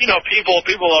 You know, people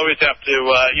always have to,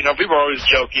 you know, people are always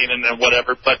joking and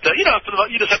whatever. But, you know,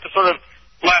 you just have to sort of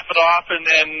laugh it off and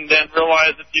then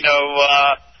realize that, you know,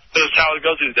 this is how it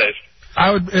goes these days.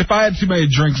 If I had too many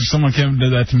drinks and someone came and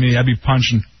did that to me, I'd be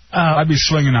punching. I'd be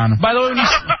swinging on them. By the way, well,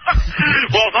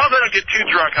 as long as I don't get too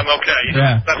drunk, I'm okay. You know?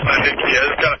 Yeah. That's my big key. I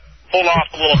just got to hold off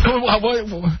a little bit.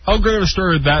 How great of a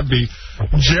story would that be?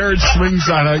 Jared swings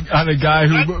on a guy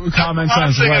who comments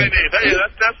on his weight.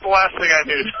 That's the last thing I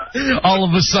need. All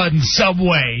of a sudden,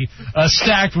 Subway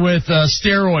stacked with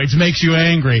steroids makes you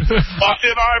angry. Well,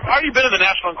 I've already been in the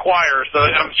National Enquirer, so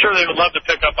I'm sure they would love to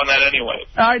pick up on that anyway.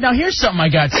 All right, now here's something I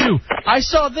got, too. I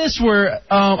saw this where,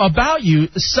 about you,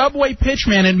 Subway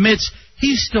pitchman admits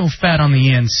he's still fat on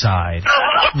the inside.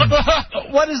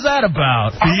 What is that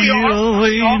about?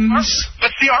 Feelings.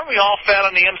 But see, aren't we all fat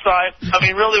on the inside? I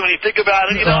mean, really, when you think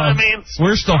about it, you know what I mean?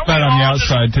 We're still fat on the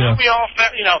outside, too. Aren't we all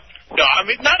fat, you know? No, I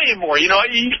mean, not anymore. You know,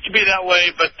 it used to be that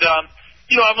way, but,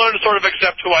 you know, I've learned to sort of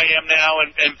accept who I am now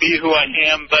and be who I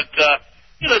am, but,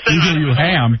 you know,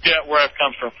 forget where I've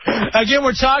come from. Again,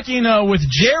 we're talking with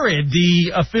Jared,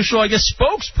 the official, I guess,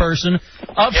 spokesperson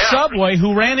of Subway,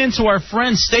 who ran into our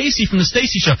friend Stacy from the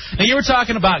Stacy Show. Now, you were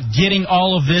talking about getting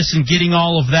all of this and getting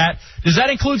all of that. Does that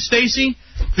include Stacy?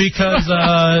 Because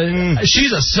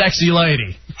she's a sexy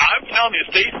lady. I'm telling you,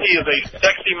 Stacy is a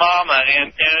sexy mama,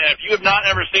 and if you have not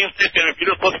ever seen Stacy, and if you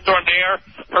just listen to her on the air,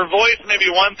 her voice may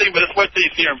be one thing, but it's what you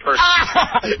see her in person.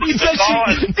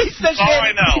 That's all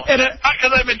I know. Not because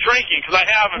I've been drinking, because I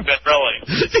haven't been, really.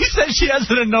 He says she has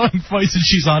an annoying voice and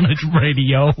she's on the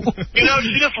radio. You know,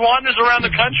 she just wanders around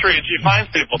the country and she finds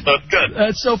people, so it's good.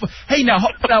 That's so fun. Hey, now,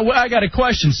 I got to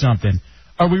question something.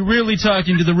 Are we really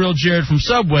talking to the real Jared from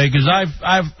Subway? Because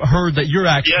I've heard that you're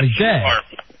actually dead. Are.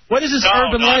 What is this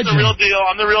urban legend? I'm the real deal.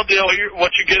 I'm the real deal.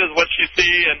 What you get is what you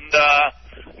see, and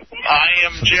I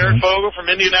am Jared Fogle from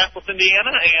Indianapolis,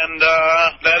 Indiana, and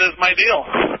that is my deal.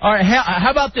 All right,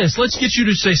 how about this? Let's get you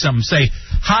to say something. Say,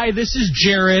 hi, this is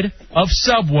Jared of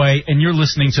Subway, and you're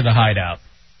listening to The Hideout.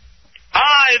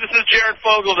 Hi, this is Jared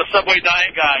Fogle, the Subway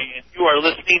Diet Guy, and you are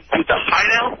listening to The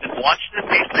Hideout in Washington,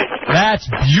 D.C. That's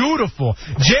beautiful.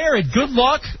 Jared, good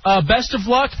luck. Best of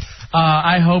luck.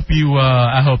 I hope you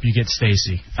get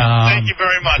Stacy. Thank you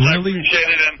very much. Really? I appreciate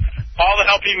it, and all the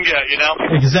help you can get, you know?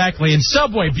 Exactly. And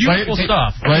Subway, beautiful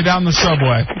stuff. Lay down the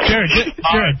Subway.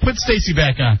 Jared, put Stacy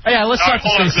back on. Oh, yeah, let's talk to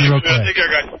Stacy real quick. Take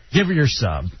care, guys. Give her your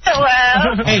sub. Hello.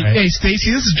 Hey, Stacy,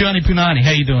 this is Johnny Punani.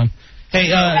 How you doing? Hey,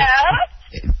 Hello.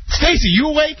 Stacy, you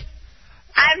awake?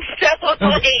 I'm so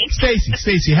late.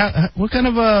 Stacy, what kind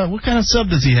of sub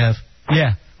does he have?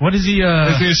 Yeah. What is he?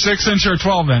 Is he a 6-inch or a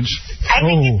 12-inch? I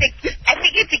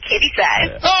think it's a kitty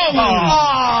size.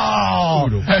 Oh,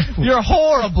 you're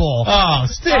horrible. Oh,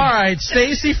 Steve. All right,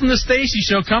 Stacy from the Stacy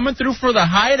Show coming through for the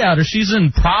Hideout. She's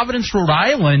in Providence, Rhode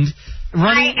Island,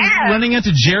 running into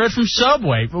Jared from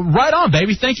Subway. Right on,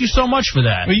 baby. Thank you so much for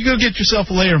that. Well, you go get yourself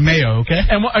a layer of mayo, okay?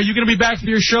 And are you going to be back for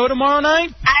your show tomorrow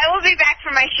night? I will be back for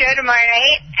my show tomorrow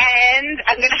night, and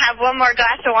I'm going to have one more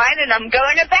glass of wine, and I'm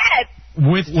going to bed.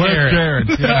 With Jared.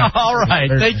 Yeah. All right.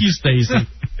 Thank you, Stacy.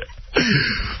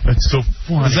 That's so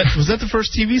funny. Was that the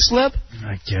first TV celeb?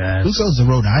 I guess. Who goes to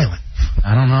Rhode Island?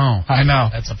 I don't know. I know.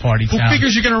 That's a party Who town.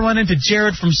 figures you're going to run into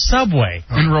Jared from Subway?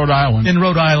 In Rhode Island. In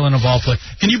Rhode Island, of all places.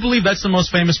 Can you believe that's the most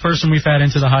famous person we've had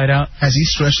into the Hideout? Has he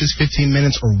stretched his 15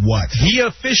 minutes or what? He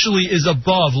officially is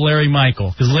above Larry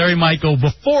Michael, because Larry Michael,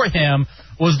 before him,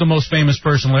 was the most famous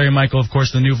person. Larry Michael, of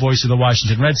course, the new voice of the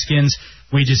Washington Redskins.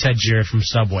 We just had Jared from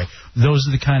Subway. Those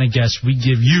are the kind of guests we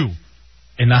give you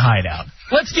in the Hideout.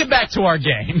 Let's get back to our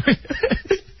game.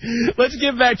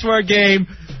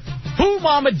 Who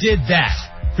Mama Did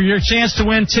That? For your chance to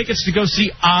win tickets to go see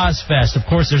Ozfest. Of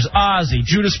course, there's Ozzy,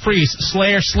 Judas Priest,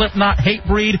 Slayer, Slipknot,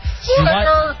 Hatebreed.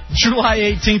 July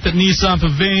 18th at Nissan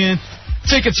Pavilion.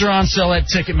 Tickets are on sale at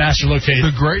Ticketmaster located.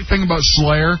 The great thing about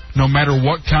Slayer, no matter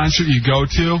what concert you go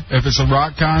to, if it's a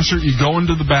rock concert, you go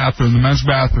into the bathroom, the men's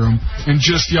bathroom, and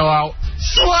just yell out,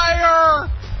 Slayer!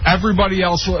 Everybody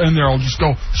else in there will just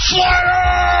go,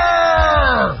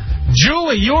 Slayer!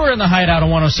 Julie, you were in the Hideout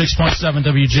on 106.7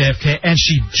 WJFK, and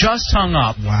she just hung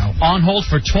up. Wow. On hold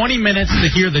for 20 minutes to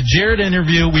hear the Jared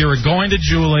interview. We were going to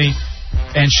Julie,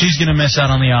 and she's going to miss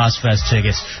out on the Ozfest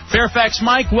tickets. Fairfax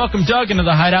Mike, welcome Doug into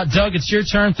the Hideout. Doug, it's your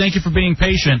turn. Thank you for being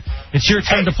patient. It's your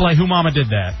turn to play Who Mama Did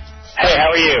That. Hey,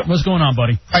 how are you? What's going on,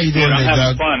 buddy? How you doing, I'm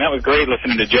having Doug? fun. That was great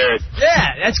listening to Jared.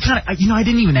 Yeah, that's kind of, I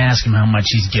didn't even ask him how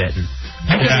much he's getting.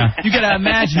 Yeah. You got to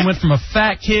imagine, he went from a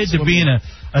fat kid to being a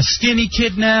skinny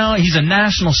kid now. He's a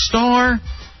national star.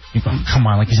 Come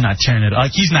on, like he's not tearing it.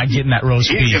 Like he's not getting that roast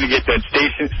beef. He's going to get that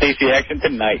Stacey accent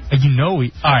tonight. You know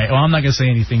he. All right, well, I'm not going to say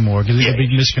anything more because it'll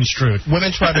be misconstrued.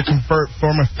 Women try to convert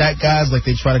former fat guys like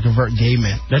they try to convert gay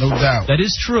men. No doubt. That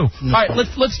is true. All right,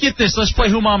 let's get this. Let's play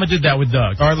Who Mama Did That with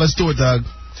Doug. All right, let's do it, Doug.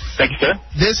 Thank you, sir.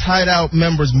 This Hideout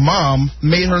member's mom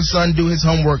made her son do his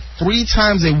homework 3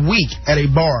 times a week at a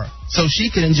bar so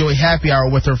she could enjoy happy hour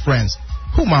with her friends.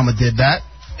 Who Mama did that?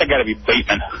 That got to be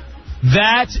Bateman.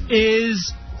 That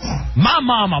is my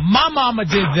mama. My mama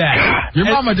did that. Your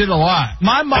mama did a lot.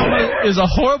 My mama is a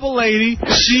horrible lady.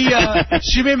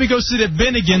 She made me go sit at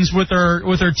Bennigan's with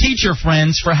her teacher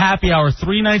friends for happy hour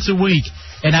 3 nights a week.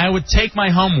 And I would take my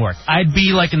homework. I'd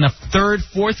be like in the 3rd,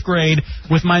 4th grade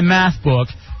with my math book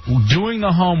doing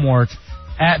the homework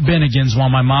at Bennigan's while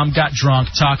my mom got drunk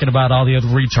talking about all the other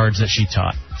retards that she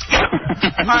taught.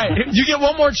 All right, you get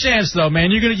one more chance though, man.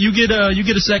 You get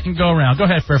a second go around. Go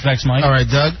ahead, Fairfax Mike. All right,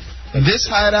 Doug. This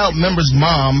Hideout member's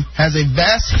mom has a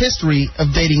vast history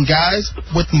of dating guys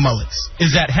with mullets.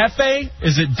 Is that Hefe?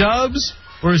 Is it Dubs?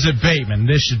 Or is it Bateman?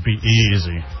 This should be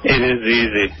easy. It is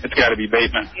easy. It's got to be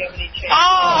Bateman.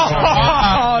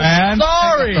 Oh, man.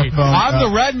 Sorry. I'm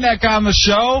the redneck on the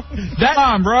show. Come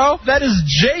on, bro. That is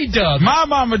J-Dub. My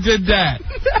mama did that.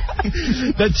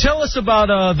 Tell us about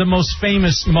the most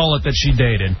famous mullet that she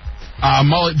dated.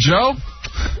 Mullet Joe.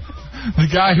 The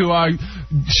guy who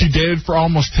she dated for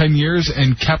almost 10 years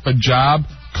and kept a job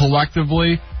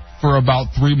collectively for about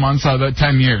 3 months out of that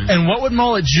 10 years. And what would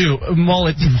Mullet Jew?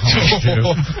 What?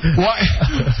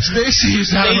 Stacey's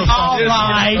not all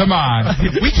right. Come on.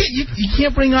 You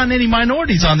can't bring on any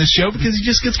minorities on this show because he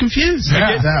just gets confused.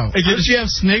 Yeah. Did you have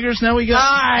Sniggers? Now we got...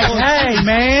 Hey,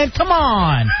 man, come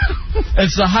on.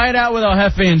 It's the Hideout with El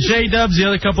Jefe and J-Dubs. The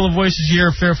other couple of voices here,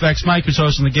 Fairfax Mike, who's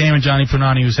hosting the game, and Johnny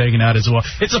Punani, who's hanging out as well.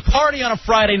 It's a party on a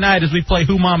Friday night as we play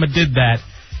Who Mama Did That.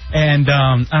 And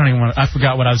I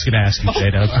forgot what I was going to ask you,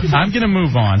 J-Dub. I'm going to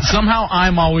move on. Somehow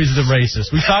I'm always the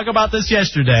racist. We talked about this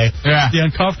yesterday. Yeah. The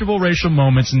uncomfortable racial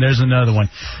moments, and there's another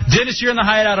one. Dennis, you're in the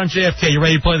Hideout on JFK. You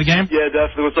ready to play the game? Yeah,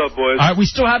 definitely. What's up, boys? All right, we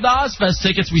still have the Ozfest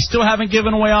tickets. We still haven't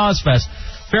given away Ozfest.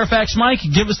 Fairfax Mike,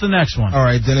 give us the next one. All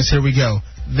right, Dennis, here we go.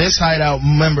 This Hideout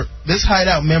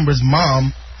member's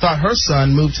mom thought her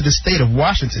son moved to the state of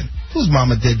Washington. Whose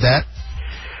mama did that?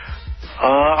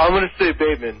 I'm going to say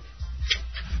Bateman.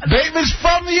 Bateman's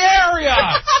from the area.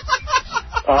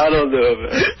 I don't know,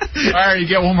 man. All right, you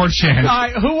get one more chance. All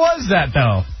right, who was that,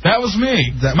 though? That was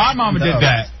me. My mama did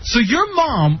that. So your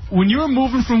mom, when you were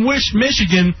moving from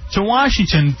Michigan to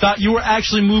Washington, thought you were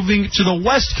actually moving to the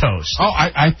West Coast. Oh,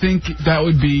 I think that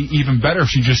would be even better if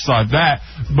she just thought that.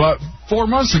 But 4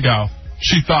 months ago,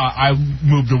 she thought I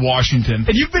moved to Washington.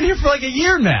 And you've been here for like a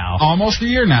year now. Almost a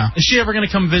year now. Is she ever going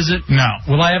to come visit? No.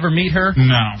 Will I ever meet her?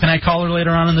 No. Can I call her later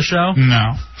on in the show?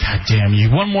 No. God damn you.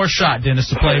 One more shot,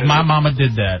 Dennis, to play My Mama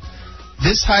Did That.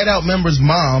 This Hideout member's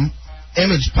mom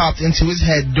image popped into his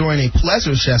head during a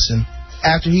pleasure session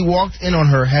after he walked in on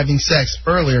her having sex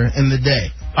earlier in the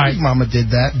day. All right. Mama did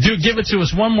that. Dude, give it to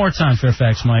us one more time,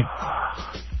 Fairfax Mike.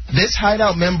 This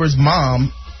Hideout member's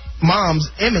mom's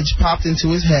image popped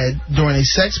into his head during a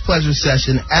sex pleasure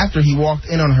session after he walked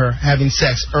in on her having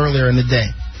sex earlier in the day.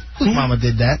 Whose mama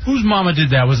did that? Whose mama did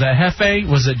that? Was that Hefe,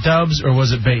 was it Dubs, or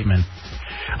was it Bateman?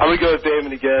 I'm going to go with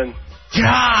Bateman again.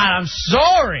 God, I'm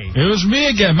sorry. It was me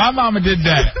again. My mama did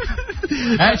that.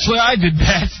 Actually, I did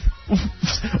that.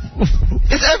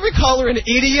 Is every caller an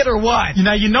idiot or what?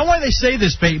 Now, you know why they say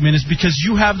this, Bateman, is because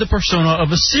you have the persona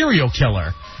of a serial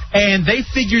killer. And they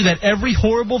figure that every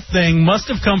horrible thing must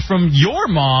have come from your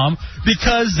mom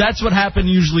because that's what happened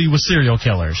usually with serial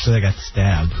killers. So they got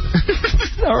stabbed.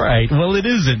 All right. Well, it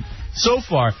isn't. So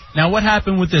far. Now, what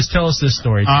happened with this? Tell us this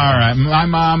story. All right. My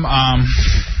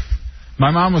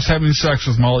mom was having sex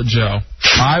with Mullet Joe.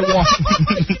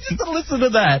 Just to listen to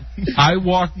that. I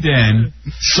walked in,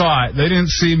 saw it. They didn't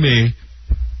see me.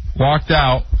 Walked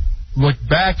out, looked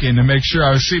back in to make sure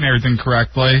I was seeing everything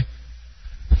correctly.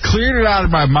 Cleared it out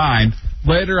of my mind.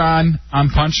 Later on, I'm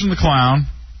punching the clown,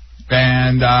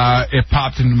 and it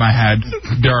popped into my head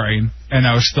during, and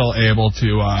I was still able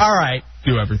to all right.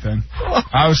 do everything.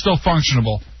 I was still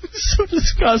functionable. So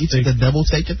disgusting. You took a double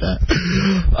take at that?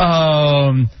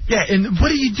 Yeah, and what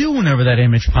do you do whenever that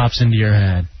image pops into your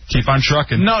head? Keep on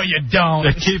trucking. No, you don't.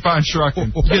 Yeah, keep on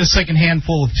trucking. Get a second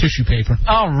handful of tissue paper.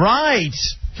 All right.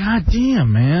 God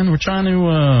damn, man. We're trying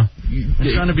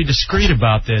to be discreet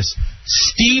about this.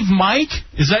 Steve Mike?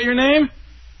 Is that your name?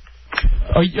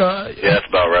 Yeah, that's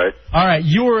about right. All right,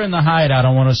 you were in the Hideout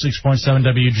on 106.7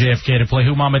 WJFK to play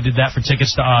Who Mama Did That for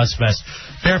tickets to Ozfest.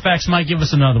 Fairfax Mike, give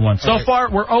us another one. So far,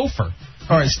 we're over.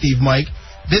 All right, Steve Mike.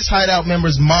 This Hideout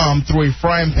member's mom threw a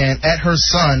frying pan at her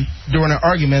son during an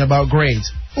argument about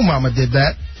grades. Who mama did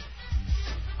that?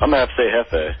 I'm going to have to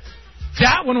say Hefe.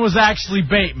 That one was actually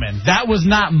Bateman. That was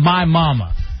not my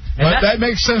mama. But that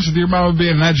makes sense with your mama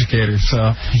being an educator,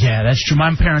 so. Yeah, that's true.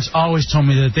 My parents always told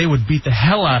me that they would beat the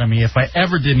hell out of me if I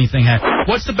ever did anything.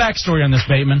 What's the backstory on this,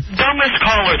 Bateman? Dumbest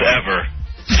callers ever.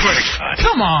 Swear to God.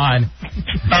 Come on.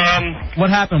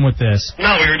 What happened with this?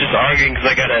 No, we were just arguing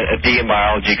because I got a D in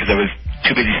biology because I was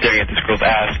too busy staring at this girl's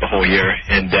ass the whole year.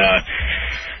 And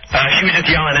she was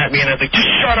just yelling at me, and I was like,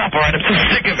 just shut up, all right? I'm so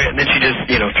sick of it. And then she just,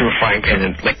 threw a frying pan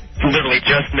and, literally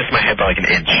just missed my head by, an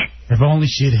inch. If only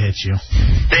she'd hit you.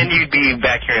 Then you'd be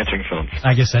back here answering phones.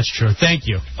 I guess that's true. Thank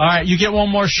you. All right, you get one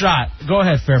more shot. Go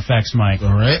ahead, Fairfax Mike.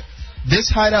 All right. This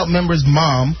Hideout member's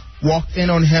mom walked in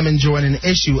on him enjoying an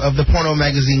issue of the porno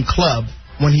magazine Club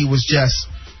when he was just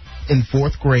in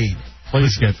 4th grade.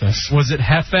 Please get this. Was it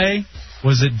Hefe?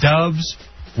 Was it Dubs?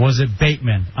 Was it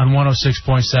Bateman on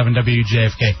 106.7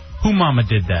 WJFK? Who mama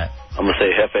did that? I'm going to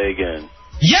say Hefe again.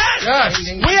 Yes!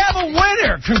 We have a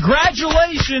winner!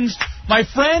 Congratulations! My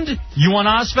friend, you want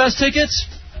Ozfest tickets?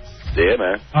 Yeah,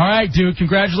 man. All right, dude,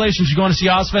 congratulations. You're going to see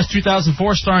Ozfest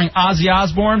 2004 starring Ozzy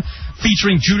Osbourne,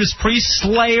 featuring Judas Priest,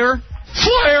 Slayer,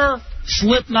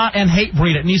 Slipknot, and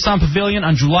Hatebreed at Nissan Pavilion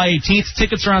on July 18th.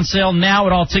 Tickets are on sale now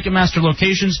at all Ticketmaster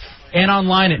locations and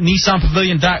online at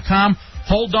NissanPavilion.com.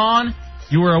 Hold on.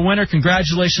 You were a winner.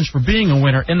 Congratulations for being a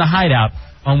winner in the Hideout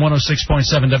on 106.7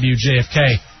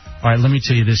 WJFK. All right, let me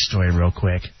tell you this story real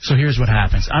quick. So here's what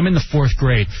happens. I'm in the 4th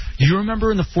grade. Do you remember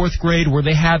in the 4th grade where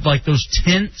they had, those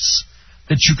tents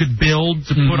that you could build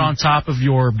to put on top of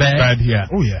your bed? Yeah.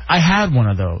 Oh, yeah. I had one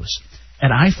of those.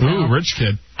 And I found... Ooh, rich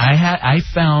kid. I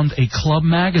found a club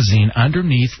magazine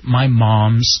underneath my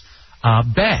mom's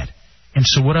bed. And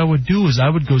so what I would do is I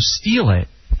would go steal it.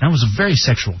 And I was a very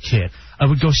sexual kid. I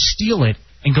would go steal it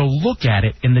and go look at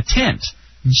it in the tent.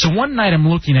 So one night I'm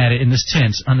looking at it in this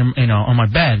tent on my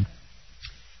bed,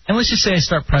 and let's just say I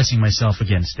start pressing myself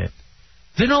against it.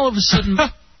 Then all of a sudden, all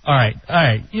right,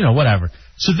 whatever.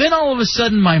 So then all of a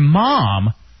sudden my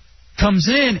mom comes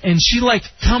in, and she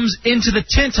comes into the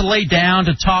tent to lay down,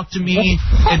 to talk to me,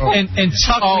 and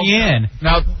tuck me in.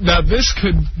 Now this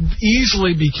could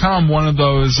easily become one of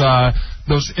those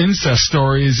incest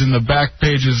stories in the back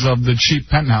pages of the cheap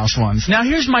penthouse ones. Now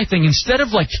here's my thing. Instead of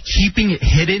keeping it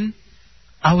hidden,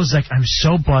 I was like, I'm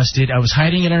so busted. I was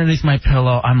hiding it underneath my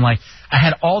pillow. I'm like, I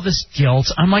had all this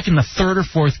guilt. I'm like in the 3rd or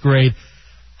 4th grade.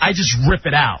 I just rip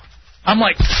it out. I'm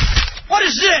like, what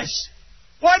is this?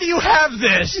 Why do you have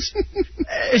this?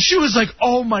 And she was like,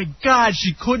 oh, my God.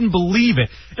 She couldn't believe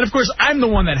it. And, of course, I'm the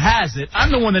one that has it.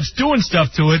 I'm the one that's doing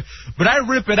stuff to it. But I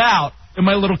rip it out in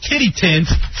my little kitty tent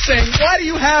saying, why do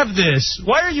you have this?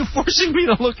 Why are you forcing me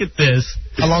to look at this?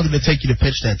 How long did it take you to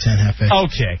pitch that tent, Hefe?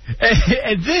 Okay.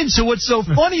 And then, so what's so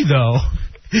funny, though,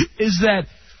 is that,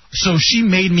 so she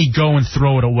made me go and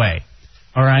throw it away.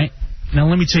 All right? Now,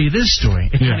 let me tell you this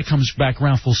story. It kind of comes back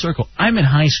around full circle. I'm in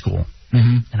high school,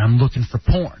 and I'm looking for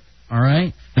porn. All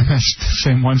right? And that's the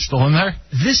same one still in there?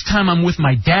 This time I'm with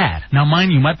my dad. Now,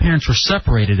 mind you, my parents were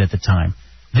separated at the time.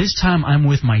 This time I'm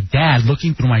with my dad,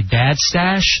 looking through my dad's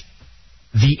stash.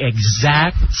 The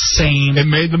exact same. It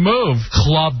made the move.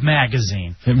 Club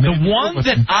magazine. The one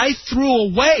that I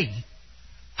threw away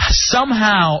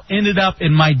somehow ended up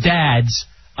in my dad's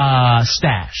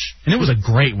stash. And it was a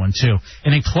great one, too.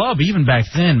 And in Club, even back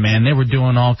then, man, they were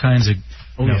doing all kinds of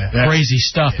crazy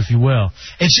stuff, if you will.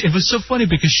 And it was so funny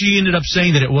because she ended up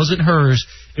saying that it wasn't hers,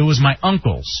 it was my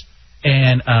uncle's.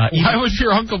 And why would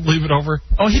your uncle leave it over?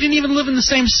 Oh, he didn't even live in the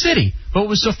same city. But what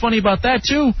was so funny about that,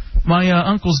 too, my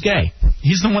uncle's gay.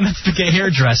 He's the one that's the gay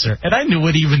hairdresser. And I knew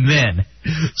it even then.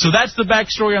 So that's the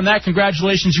backstory on that.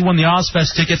 Congratulations, you won the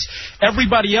Ozfest tickets.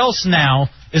 Everybody else now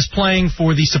is playing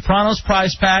for the Sopranos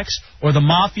prize packs or the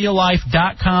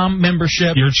MafiaLife.com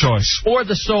membership. Your choice. Or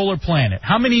the Solar Planet.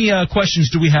 How many questions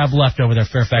do we have left over there,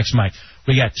 Fairfax Mike?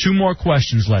 We got 2 more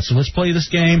questions left, so let's play this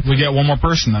game. We get one more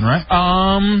person then, right?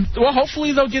 Well,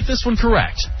 hopefully they'll get this one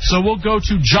correct. So we'll go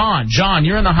to John. John,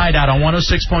 you're in the Hideout on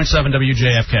 106.7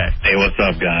 WJFK. Hey, what's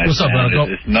up, guys? What's up,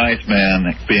 brother? It's nice,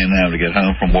 man, being able to get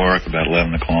home from work about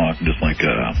 11 o'clock and just,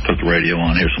 put the radio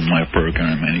on, hear some live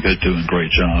program, man. You guys are doing a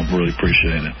great job. Really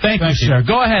appreciate it. Thank you, sir.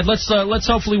 Go ahead. Let's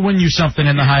hopefully win you something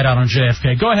in the Hideout on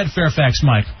JFK. Go ahead, Fairfax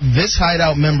Mike. This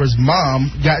Hideout member's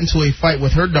mom got into a fight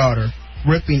with her daughter,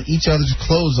 ripping each other's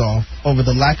clothes off over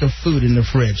the lack of food in the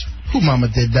fridge. Who mama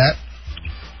did that?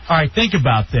 All right, think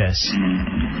about this.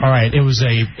 All right, it was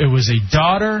a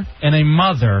daughter and a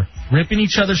mother ripping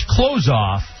each other's clothes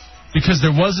off because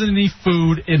there wasn't any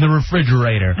food in the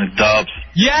refrigerator. Dubs.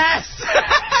 Yes!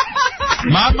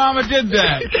 My mama did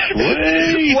that.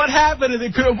 Sweet. What happened?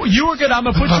 You were good. I'm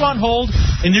going to put you on hold,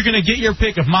 and you're going to get your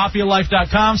pick of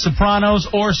MafiaLife.com, Sopranos,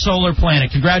 or Solar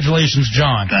Planet. Congratulations,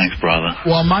 John. Thanks, brother.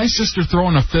 Well, my sister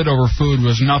throwing a fit over food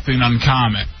was nothing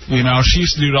uncommon. You know, she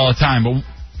used to do it all the time. But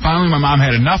finally, my mom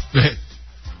had enough of it.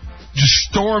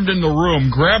 Just stormed in the room,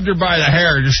 grabbed her by the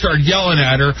hair, and just started yelling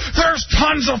at her, "There's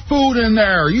tons of food in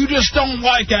there. You just don't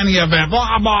like any of it.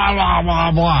 Blah, blah, blah,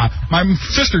 blah, blah." My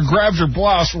sister grabs her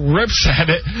blouse, rips at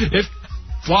it. It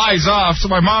flies off. So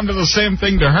my mom did the same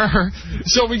thing to her.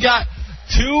 So we got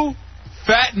 2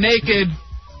 fat, naked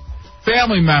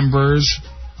family members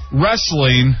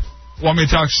wrestling. Want me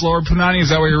to talk slower, Punani? Is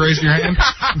that why you're raising your hand?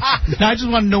 No, I just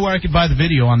want to know where I could buy the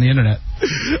video on the internet.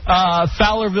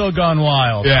 Fowlerville gone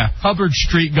wild. Yeah. Hubbard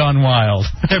Street gone wild.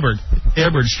 Hibbard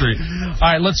Street. All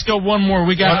right, let's go one more.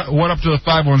 We got what up to the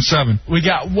 517? We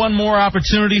got one more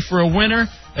opportunity for a winner.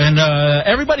 And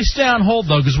everybody stay on hold,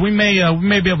 though, because we may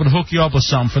be able to hook you up with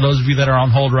something for those of you that are on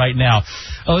hold right now.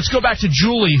 Let's go back to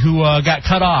Julie, who got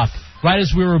cut off right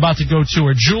as we were about to go to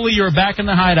her. Julie, you're back in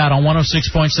the Hideout on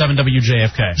 106.7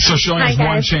 WJFK. So she only has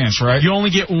one chance, right? You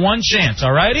only get one chance,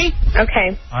 all righty?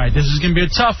 Okay. All right, this is going to be a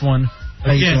tough one.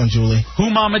 How you doing, Julie? Who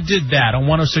mama did that on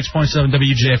 106.7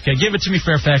 WJFK? Give it to me,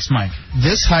 Fairfax Mike.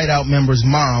 This Hideout member's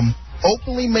mom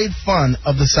openly made fun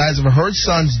of the size of her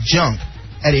son's junk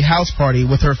at a house party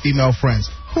with her female friends.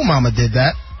 Who mama did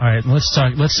that? All right, let's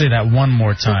say that one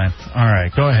more time. All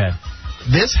right, go ahead.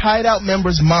 This Hideout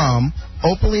member's mom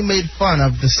openly made fun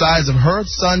of the size of her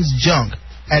son's junk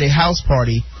at a house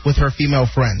party with her female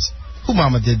friends. Who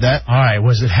mama did that? All right,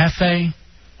 was it Hefe,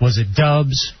 was it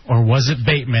Dubs, or was it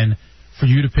Bateman for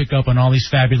you to pick up on all these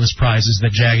fabulous prizes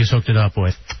that Jag has hooked it up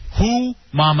with? Who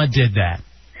mama did that?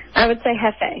 I would say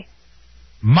Hefe.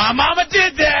 My mama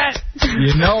did that!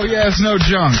 You know he has no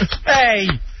junk. Hey!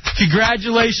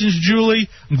 Congratulations, Julie.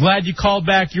 I'm glad you called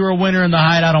back. You're a winner in the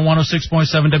Hideout on 106.7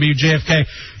 WJFK.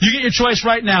 You get your choice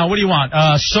right now. What do you want?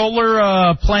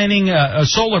 Solar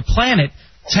Planet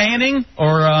tanning,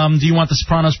 or do you want the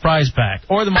Sopranos prize pack?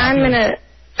 Or the I'm going to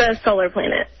the Solar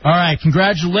Planet. All right,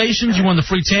 congratulations. You won the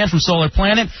free tan from Solar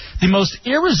Planet, the most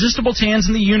irresistible tans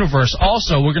in the universe.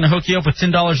 Also, we're going to hook you up with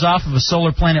 $10 off of a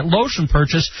Solar Planet lotion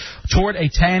purchase toward a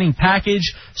tanning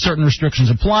package. Certain restrictions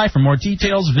apply. For more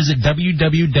details, visit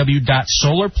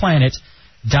www.solarplanet.com.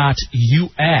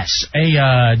 Hey,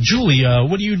 Julie,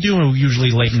 what do you do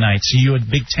usually late nights? Are you a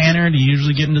big tanner? Do you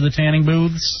usually get into the tanning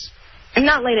booths? I'm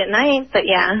not late at night, but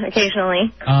yeah,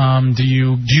 occasionally. Do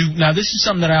you now this is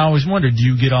something that I always wonder, do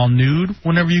you get all nude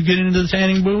whenever you get into the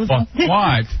tanning booth?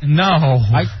 What?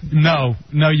 No,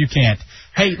 you can't.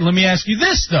 Hey, let me ask you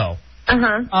this though.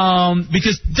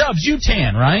 Because Dubs, you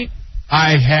tan, right?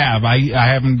 I have. I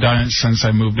haven't done it since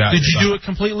I moved out. Did you do it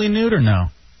completely nude or no?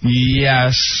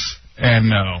 Yes and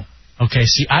no. Okay,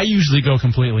 see, I usually go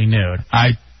completely nude.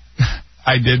 I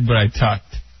did, but I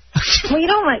tucked. Well, you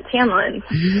don't like tan lines.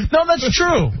 No, that's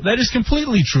true. That is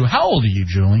completely true. How old are you,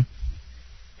 Julie?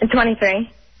 I'm 23.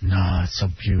 No, that's so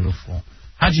beautiful.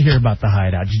 How'd you hear about the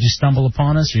Hideout? Did you just stumble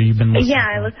upon us, or you've been listening? Yeah,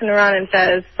 I listened to Ron and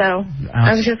Fez, so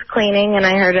I was just cleaning and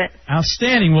I heard it.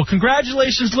 Outstanding. Well,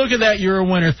 congratulations. Look at that. You're a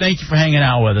winner. Thank you for hanging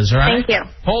out with us, all right? Thank you.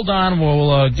 Hold on.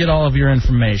 We'll get all of your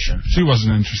information. She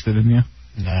wasn't interested in you.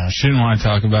 No. She didn't want to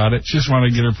talk about it. She just wanted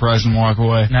to get her prize and walk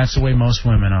away. And that's the way most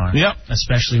women are. Yep.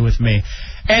 Especially with me.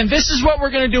 And this is what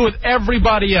we're going to do with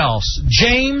everybody else.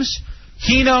 James,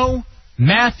 Keno,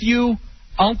 Matthew,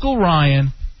 Uncle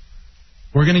Ryan.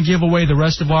 We're going to give away the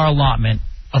rest of our allotment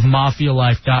of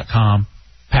MafiaLife.com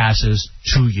passes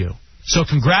to you. So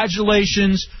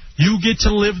congratulations. You get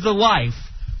to live the life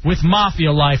with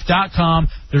MafiaLife.com.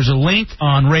 There's a link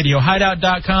on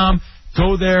RadioHideout.com.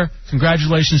 Go there.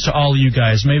 Congratulations to all of you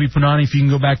guys. Maybe, Panani, if you can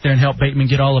go back there and help Bateman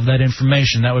get all of that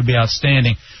information, that would be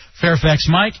outstanding. Fairfax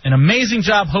Mike, an amazing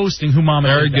job hosting Who Mama.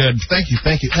 Very good. Thank you.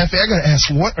 Hefe, I got to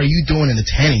ask, what are you doing in the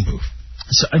tanning booth?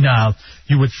 So, now,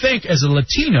 you would think as a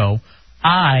Latino,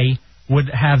 I would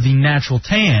have the natural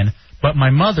tan, but my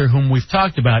mother, whom we've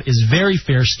talked about, is very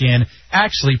fair-skinned,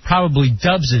 actually probably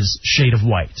Dubs' shade of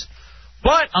white.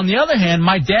 But, on the other hand,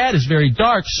 my dad is very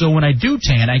dark, so when I do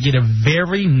tan, I get a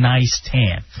very nice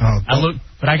tan.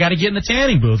 But I got to get in the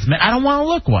tanning booth. Man, I don't want to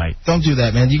look white. Don't do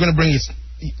that, man. You're going to bring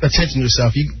attention to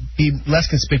yourself. You be less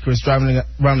conspicuous driving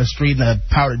around the street in a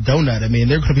powdered donut. I mean,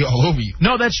 they're going to be all over you.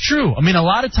 No, that's true. I mean, a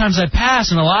lot of times I pass,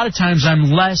 and a lot of times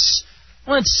I'm less,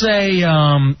 let's say,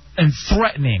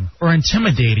 threatening or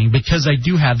intimidating because I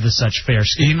do have such fair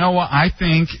skin. You know what? I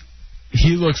think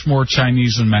he looks more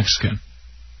Chinese than Mexican.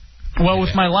 Well,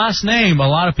 with my last name, a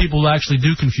lot of people actually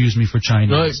do confuse me for Chinese.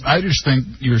 Really? I just think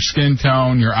your skin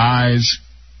tone, your eyes.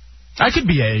 I could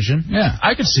be Asian. Yeah.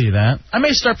 I could see that. I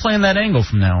may start playing that angle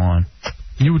from now on.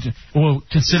 Well,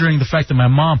 considering the fact that my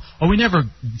mom... Oh, we never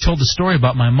told the story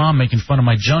about my mom making fun of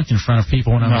my junk in front of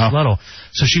people when I was little.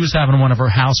 So she was having one of her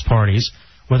house parties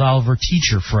with all of her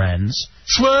teacher friends.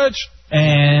 Switch!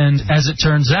 And as it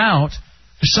turns out,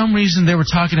 for some reason they were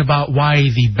talking about why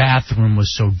the bathroom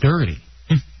was so dirty.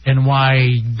 And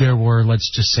why there were, let's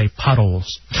just say,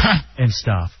 puddles and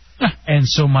stuff. And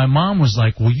so my mom was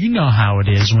like, well, you know how it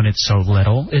is when it's so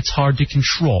little. It's hard to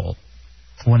control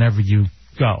whenever you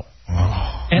go.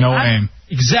 Oh, and no aim.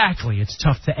 Exactly. It's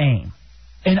tough to aim.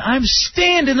 And I'm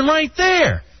standing right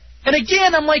there. And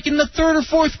again, I'm like in the 3rd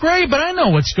or 4th grade, but I know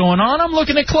what's going on. I'm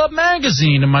looking at Club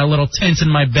Magazine in my little tent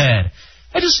in my bed.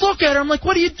 I just look at her. I'm like,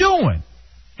 what are you doing?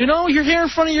 You know, you're here in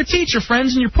front of your teacher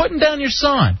friends and you're putting down your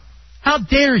son. How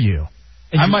dare you?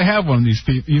 I might have one of these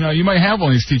people. You know, you might have one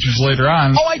of these teachers later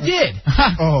on. Oh, I did.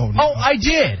 Oh, no. Oh, I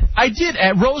did. I did.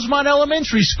 At Rosemont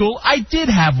Elementary School, I did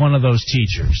have one of those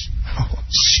teachers.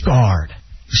 Scarred.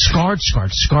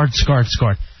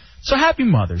 So happy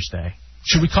Mother's Day.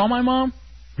 Should we call my mom?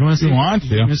 You want to see? You want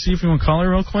to see if we want to call her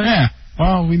real quick? Yeah.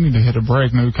 Well, we need to hit a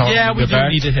break. Maybe call her. Yeah, we do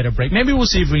need to hit a break. Maybe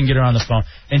we'll see if we can get her on the phone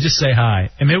and just say hi.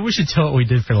 And maybe we should tell what we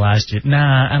did for last year.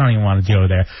 Nah, I don't even want to go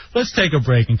there. Let's take a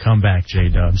break and come back,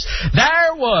 J-Dubs.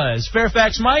 There was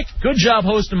Fairfax Mike. Good job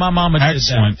hosting my mama.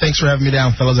 Excellent. Thanks for having me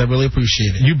down, fellas. I really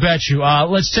appreciate it. You bet you.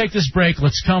 Let's take this break.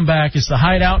 Let's come back. It's The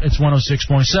Hideout. It's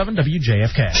 106.7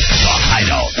 WJFK. The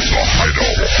Hideout.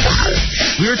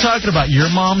 We were talking about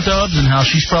your mom, Dubs, and how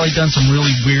she's probably done some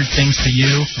really weird things to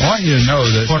you. I want you to know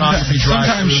that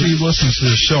sometimes she listens to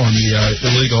the show on the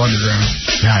illegal underground.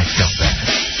 Now I feel bad.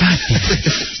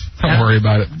 Don't worry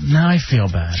about it. Now I feel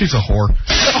bad. She's a whore. The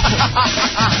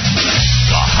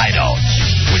Hideout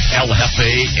with El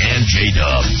Jefe and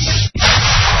J-Dubs.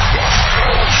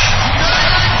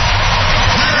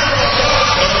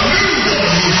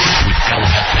 With El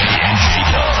Jefe and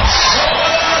J-Dubs.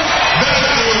 With El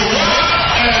Jefe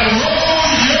and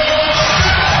J-Dubs.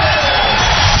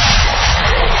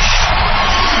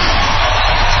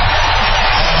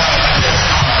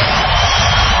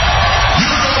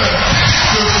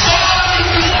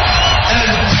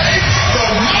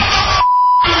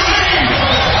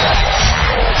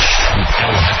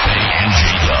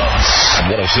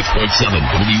 106.7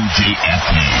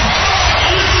 WJFK.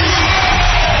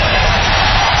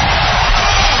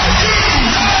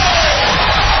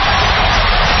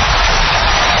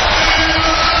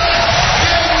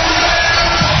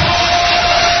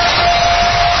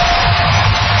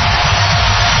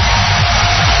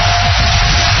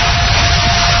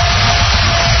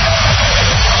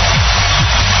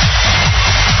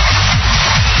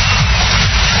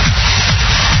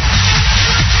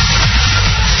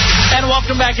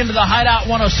 back into the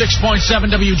Hideout 106.7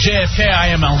 WJFK.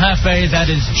 I am El Jefe. That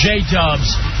is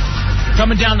J-Dubs.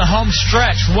 Coming down the home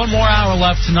stretch. 1 more hour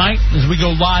left tonight as we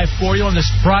go live for you on this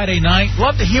Friday night.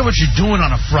 Love to hear what you're doing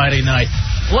on a Friday night.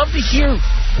 Love to hear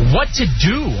what to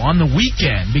do on the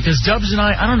weekend, because Dubs and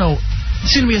I don't know,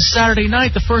 it's going to be a Saturday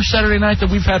night, the first Saturday night that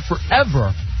we've had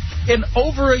forever, in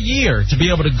over a year, to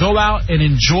be able to go out and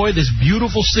enjoy this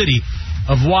beautiful city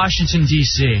of Washington,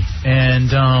 D.C., and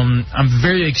I'm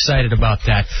very excited about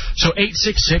that. So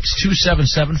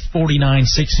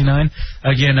 866-277-4969.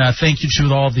 Again, thank you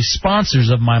to all the sponsors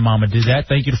of My Mama Did That.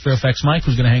 Thank you to Fairfax Mike,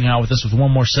 who's going to hang out with us with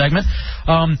one more segment.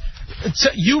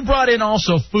 You brought in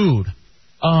also food.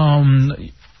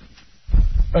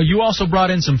 You also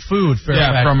brought in some food,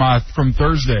 Fairfax. Yeah, from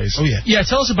Thursdays. Oh, yeah. Yeah,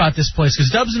 tell us about this place,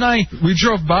 because Dubs and I... We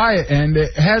drove by it, and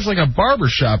it has like a barber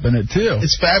shop in it, too.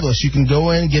 It's fabulous. You can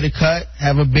go in, get a cut,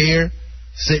 have a beer,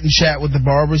 sit and chat with the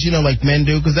barbers, like men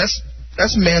do, because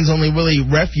that's man's only really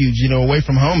refuge, away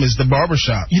from home is the barber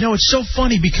shop. It's so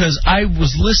funny, because I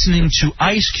was listening to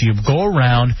Ice Cube go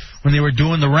around when they were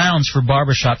doing the rounds for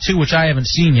Barbershop 2, which I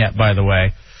haven't seen yet, by the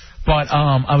way. But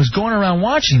I was going around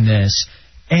watching this,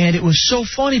 and it was so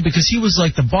funny because he was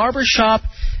like, the barbershop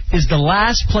is the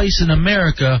last place in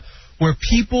America where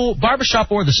people,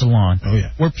 barbershop or the salon,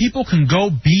 where people can go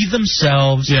be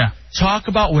themselves, talk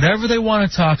about whatever they want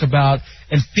to talk about,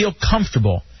 and feel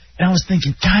comfortable. And I was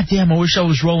thinking, God damn, I wish I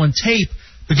was rolling tape,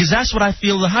 because that's what I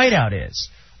feel the Hideout is.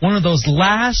 One of those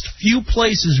last few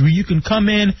places where you can come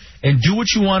in and do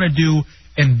what you want to do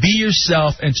and be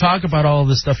yourself and talk about all of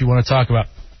the stuff you want to talk about.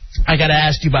 I got to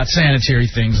ask you about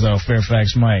sanitary things, though,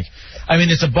 Fairfax Mike. I mean,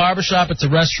 it's a barbershop, it's a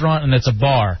restaurant, and it's a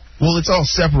bar. Well, it's all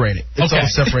separated. It's all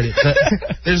separated.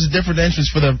 There's a different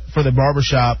entrance for the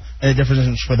barbershop and a different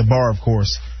entrance for the bar, of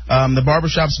course. The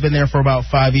barbershop's been there for about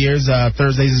 5 years.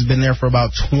 Thursdays has been there for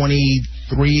about 23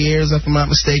 years, if I'm not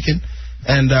mistaken.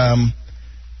 And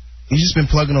he's just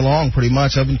been plugging along pretty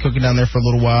much. I've been cooking down there for a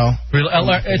little while.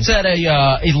 It's at a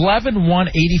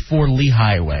 11184 Lee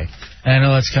Highway. And I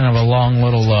know that's kind of a long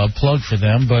little plug for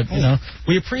them, but,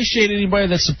 we appreciate anybody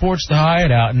that supports the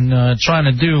Hideout and trying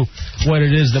to do what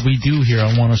it is that we do here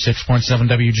on 106.7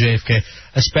 WJFK,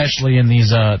 especially in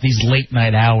these late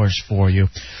night hours for you.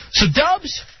 So,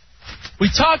 Dubs, we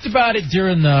talked about it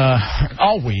during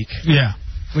all week. Yeah.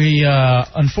 We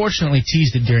unfortunately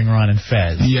teased it during Ron and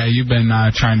Fez. Yeah, you've been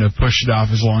trying to push it off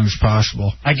as long as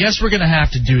possible. I guess we're going to have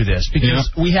to do this, because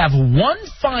we have one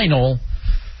final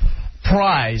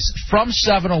prize from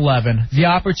 7-Eleven, the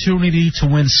opportunity to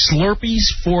win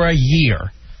Slurpees for a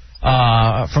year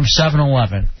from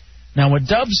 7-Eleven. Now,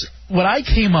 what I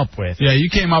came up with... Yeah,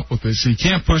 you came up with this, so you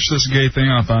can't push this gay thing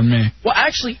off on me. Well,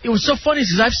 actually, it was so funny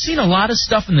because I've seen a lot of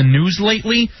stuff in the news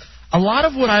lately, a lot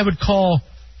of what I would call,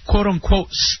 quote-unquote,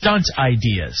 stunt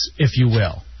ideas, if you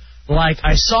will. Like,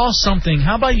 I saw something...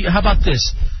 How about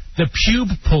this? The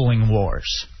pube pulling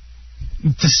wars.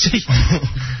 To see...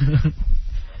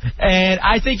 And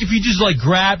I think if you just,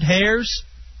 grabbed hairs,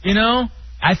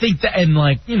 I think that, and,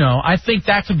 I think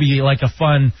that could be, a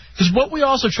fun, because what we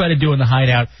also try to do in the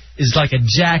Hideout is, a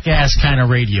jackass kind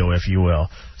of radio, if you will.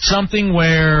 Something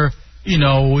where,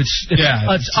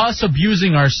 it's us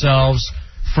abusing ourselves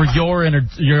for your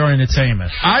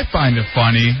entertainment. I find it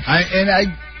funny.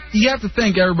 You have to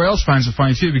think everybody else finds it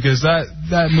funny, too, because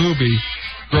that movie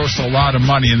grossed a lot of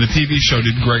money, and the TV show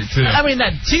did great, too. I mean,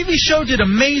 that TV show did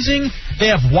amazing. They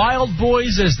have Wild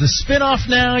Boys as the spinoff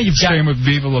now. Same with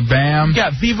Viva La Bam. You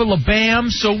got Viva La Bam.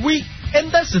 So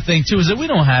and that's the thing, too, is that we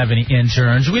don't have any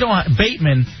interns.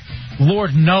 Bateman,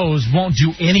 Lord knows, won't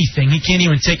do anything. He can't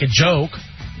even take a joke.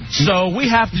 So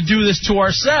we have to do this to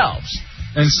ourselves.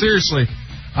 And seriously,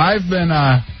 I've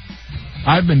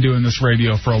been doing this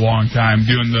radio for a long time,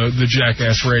 doing the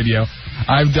Jackass radio.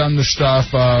 I've done the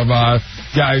stuff of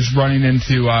guys running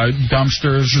into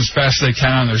dumpsters as fast as they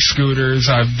can on their scooters.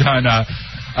 I've done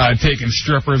taking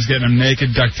strippers, getting them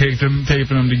naked, duct taping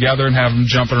them together, and having them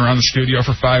jumping around the studio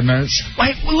for 5 minutes.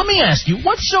 Wait, well, let me ask you,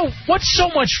 what's so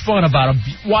much fun about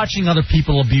watching other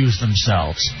people abuse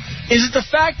themselves? Is it the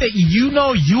fact that you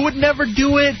would never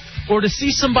do it, or to see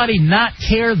somebody not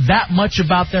care that much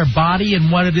about their body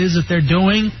and what it is that they're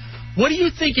doing? What do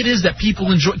you think it is that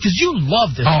people enjoy? Because you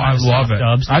love this. Oh, I love it.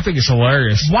 Dubs. I think it's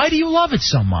hilarious. Why do you love it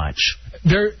so much?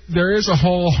 There is a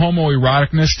whole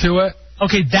homoeroticness to it.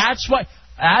 Okay, that's why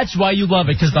you love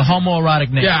it, because the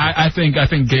homoerotic nature. Yeah, I think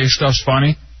gay stuff's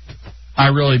funny. I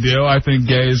really do. I think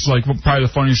gay is probably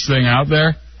the funniest thing out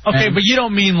there. Okay, but you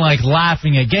don't mean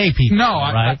laughing at gay people. No,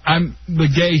 right? I'm the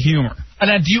gay humor. And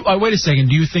wait a second.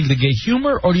 Do you think the gay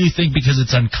humor, or do you think because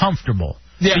it's uncomfortable?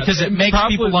 Yeah, because it makes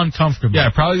people uncomfortable. Yeah,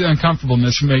 probably the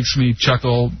uncomfortableness makes me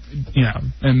chuckle,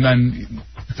 and then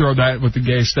throw that with the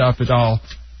gay stuff at all.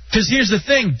 Because here's the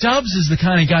thing, Dubs is the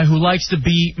kind of guy who likes to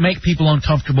make people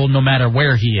uncomfortable no matter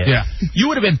where he is. Yeah. You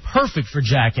would have been perfect for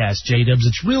Jackass, J-Dubs.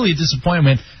 It's really a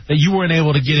disappointment that you weren't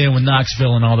able to get in with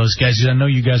Knoxville and all those guys, because I know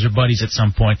you guys are buddies at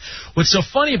some point. What's so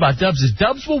funny about Dubs is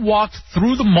Dubs will walk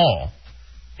through the mall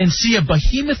and see a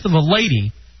behemoth of a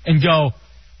lady and go,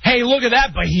 hey, look at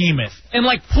that behemoth, and,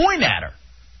 point at her.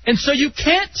 And so you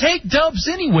can't take Dubs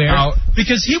anywhere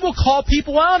because he will call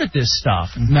people out at this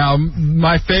stuff. Now,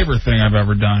 my favorite thing I've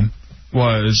ever done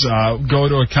was go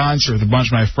to a concert with a bunch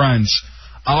of my friends.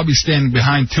 I'll be standing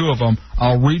behind two of them.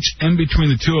 I'll reach in between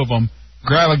the two of them,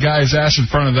 grab a guy's ass in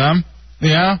front of them,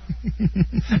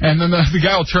 and then the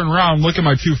guy will turn around and look at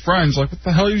my two friends like, what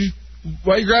the hell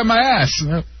why you grab my ass?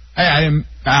 I don't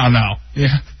know.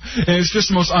 Yeah. And it's just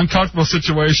the most uncomfortable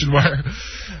situation where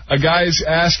a guy's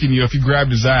asking you if you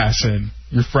grabbed his ass and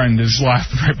your friend is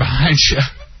laughing right behind you.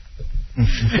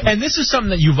 And this is something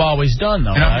that you've always done,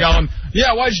 though. And I'm yelling,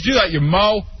 yeah, why'd you do that, you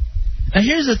mo? Now,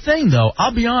 here's the thing, though.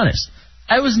 I'll be honest.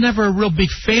 I was never a real big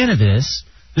fan of this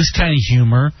kind of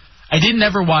humor. I didn't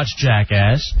ever watch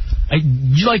Jackass.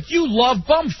 You love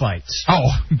bum fights.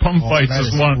 Oh, bum fights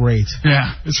is one. Great.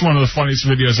 Yeah, it's one of the funniest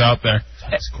videos out there.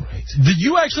 That's great. Did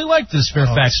you actually like this,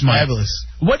 Fairfax Mike? Fabulous.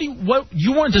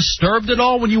 You weren't disturbed at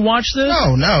all when you watched this?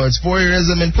 No, it's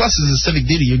voyeurism, and plus it's a civic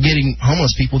duty. You're getting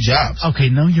homeless people jobs. Okay,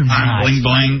 no, you're not. Bling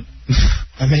bling.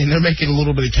 I mean, they're making a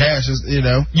little bit of cash,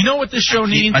 You know what this show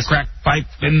needs? A crack pipe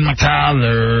in my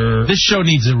collar. This show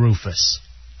needs a Rufus.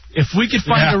 If we could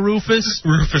find a Rufus.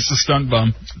 Rufus the stunt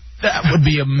bum. That would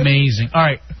be amazing. All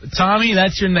right, Tommy,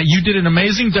 you did an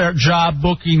amazing job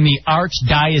booking the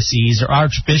Archdiocese or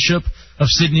Archbishop of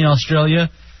Sydney, Australia.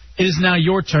 It is now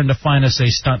your turn to find us a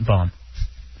stunt bum.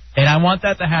 And I want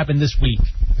that to happen this week.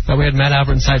 Thought we had Matt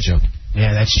Albert and Sideshow.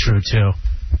 Yeah, that's true, too.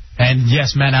 And,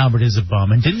 yes, Matt Albert is a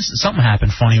bum. And didn't something happen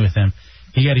funny with him?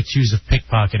 He got accused of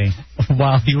pickpocketing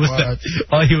while he was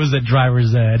at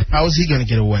driver's ed. How is he going to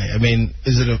get away? I mean,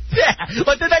 is it a... Yeah,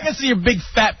 but then I can see your big,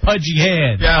 fat, pudgy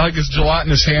hand. Yeah, like his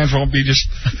gelatinous hands won't be just...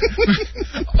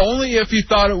 Only if you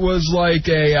thought it was like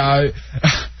a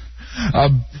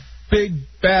big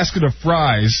basket of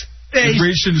fries. He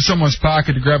reached into someone's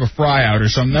pocket to grab a fry out or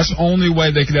something. That's the only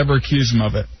way they could ever accuse him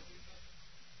of it.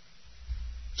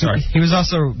 Sorry. He was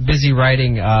also busy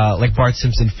writing, like Bart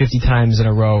Simpson, 50 times in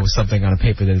a row, something on a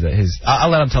paper that I'll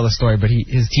let him tell the story, but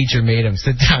his teacher made him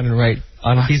sit down and write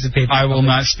on a piece of paper. I will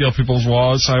not steal people's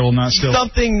wallets. I will not steal...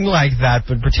 Something like that,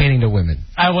 but pertaining to women.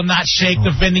 I will not shake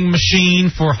the vending machine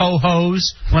for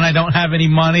ho-hos when I don't have any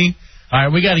money.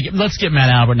 All right, let's get Matt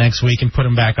Albert next week and put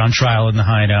him back on trial in the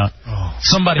Hideout. Oh.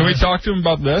 Can we talk to him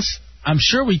about this? I'm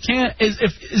sure we can. Is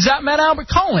that Matt Albert?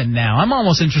 Call in now. I'm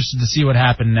almost interested to see what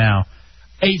happened now.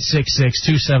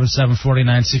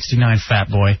 866-277-4969, fat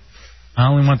boy. I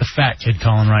only want the fat kid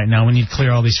calling right now. We need to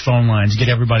clear all these phone lines, get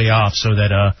everybody off so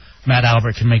that Matt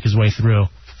Albert can make his way through.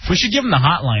 We should give him the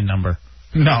hotline number.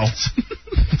 No.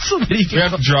 So that he can we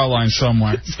have to draw a line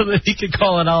somewhere. So that he can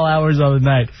call at all hours of the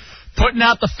night. Putting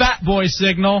out the fat boy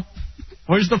signal.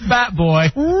 Where's the fat boy?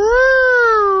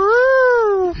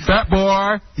 Fat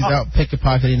boy. He's out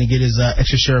pickpocketing to get his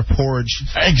extra share of porridge.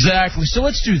 Exactly. So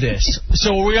let's do this.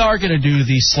 So we are going to do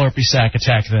the Slurpee Sack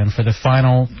Attack then for the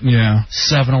final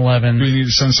 7-Eleven. Do we need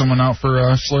to send someone out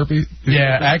for Slurpee?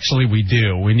 Yeah, actually we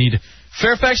do. We need...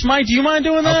 Fairfax Mike, do you mind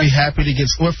doing that? I'll be happy to get...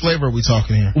 What flavor are we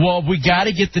talking here? Well, we got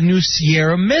to get the new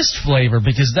Sierra Mist flavor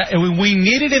because we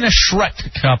need it in a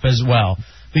Shrek cup as well.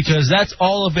 Because that's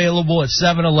all available at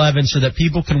 7-Eleven so that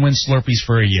people can win Slurpees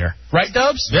for a year. Right,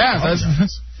 Dubs? Yeah,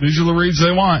 these are the reads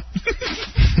they want.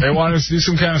 They want us to do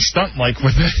some kind of stunt like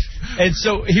with it. And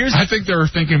so I think they were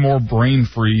thinking more brain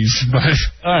freeze, but...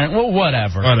 All right, well,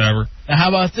 whatever. Whatever. Now, how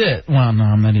about this? Well, no,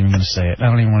 I'm not even going to say it. I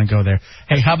don't even want to go there.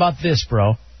 Hey, how about this,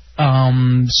 bro?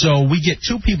 So we get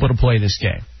two people to play this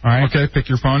game. All right? Okay, pick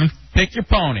your pony. Pick your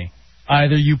pony.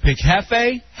 Either you pick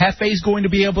Hefe. Hefe's going to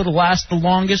be able to last the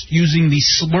longest using the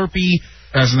Slurpee...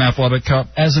 As an athletic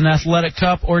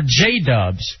cup. Or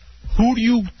J-Dubs. Who do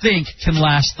you think can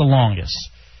last the longest?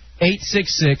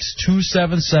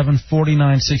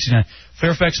 866-277-4969.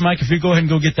 Fairfax Mike, if you go ahead and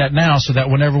go get that now so that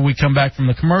whenever we come back from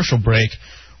the commercial break,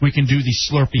 we can do the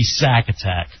Slurpee Sack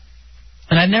Attack.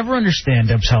 And I never understand,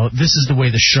 Dubs, how this is the way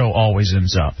the show always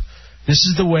ends up. This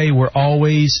is the way we're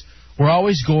always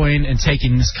going and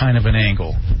taking this kind of an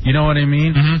angle. You know what I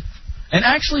mean? Mm-hmm. And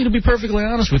actually, to be perfectly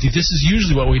honest with you, this is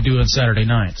usually what we do on Saturday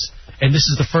nights. And this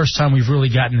is the first time we've really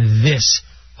gotten this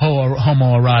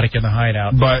homoerotic in the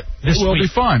Hideout. But this will be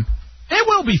fun. It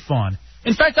will be fun.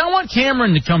 In fact, I want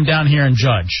Cameron to come down here and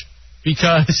judge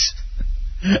because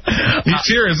he's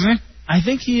here, isn't he? I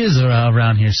think he is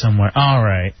around here somewhere. All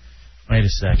right. Wait a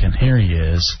second. Here he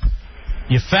is.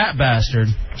 You fat bastard.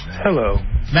 Hello.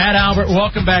 Matt Albert,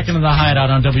 welcome back into the Hideout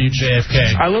on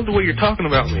WJFK. I love the way you're talking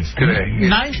about me today.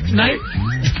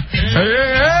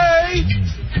 Hey!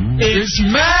 It's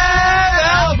Matt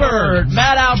Albert!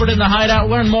 Matt Albert in the Hideout.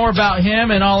 Learn more about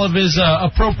him and all of his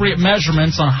appropriate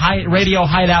measurements on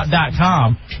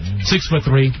RadioHideout.com.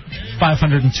 6'3",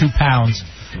 502 pounds.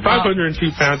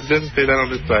 502 pounds. It doesn't say that on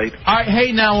this site. All right,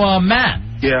 hey, now, Matt.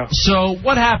 Yeah. So,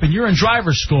 what happened? You're in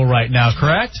driver's school right now,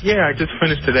 correct? Yeah, I just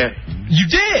finished today. You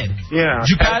did? Yeah.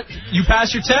 You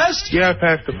passed your test? Yeah, I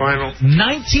passed the final.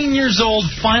 19 years old,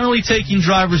 finally taking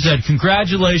driver's ed.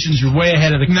 Congratulations, you're way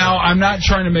ahead of the curve. Now, I'm not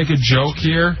trying to make a joke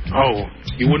here. Oh,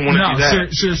 you wouldn't want to do that. No,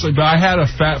 seriously, but I had a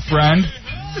fat friend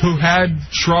who had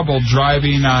trouble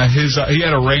driving he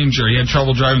had a Ranger. He had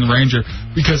trouble driving the Ranger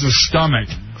because his stomach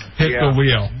hit the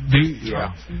wheel. Do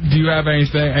you have any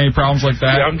problems like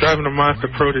that? Yeah, I'm driving a Monster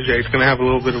Protege. It's going to have a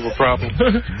little bit of a problem.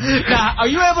 Now, are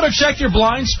you able to check your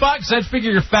blind spot? Because I'd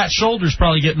figure your fat shoulders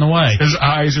probably get in the way. His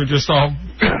eyes are just all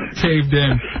caved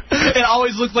in. It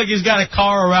always looks like he's got a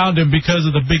car around him because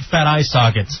of the big fat eye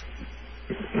sockets.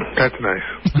 That's nice.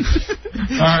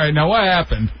 All right, now what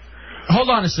happened? Hold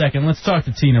on a second. Let's talk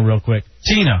to Tina real quick.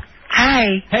 Tina.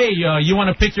 Hi. Hey, you want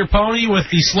to pick your pony with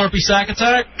the Slurpee Sack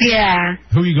Attack? Yeah.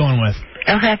 Who are you going with?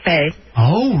 El Jefe.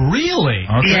 Oh, really?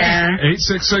 Okay. Yeah.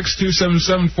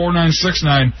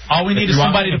 866-277-4969. All we need is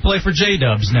somebody to play for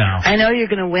J-Dubs now. I know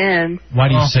you're going to win. Why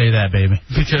do you say that, baby?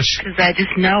 Because I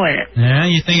just know it.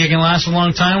 Yeah, you think I can last a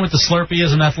long time with the Slurpee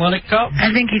as an athletic cup?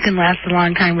 I think you can last a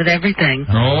long time with everything.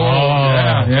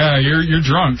 Yeah, you're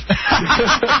drunk.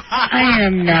 I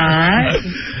am not.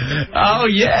 Oh,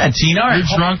 yeah, Tina.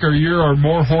 You're drunk or you are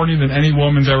more horny than any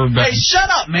woman's ever been. Hey, shut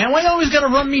up, man. Why you always got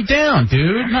to run me down,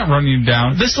 dude? I'm not running you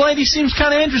down. This lady seems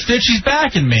kind of interested. She's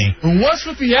backing me. What's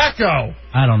with the echo?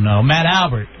 I don't know. Matt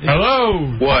Albert.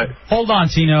 Hello. What? Hold on,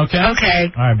 Tina, okay?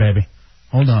 Okay. All right, baby.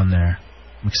 Hold on there.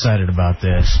 I'm excited about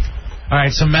this. All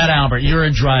right, so Matt Albert, you're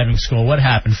in driving school. What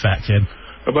happened, fat kid?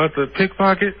 About the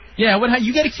pickpocket? Yeah,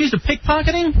 you got accused of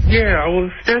pickpocketing? Yeah, I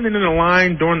was standing in a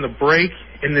line during the break,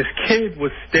 and this kid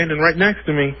was standing right next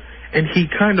to me, and he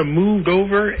kind of moved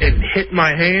over and hit my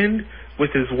hand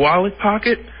with his wallet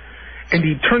pocket, and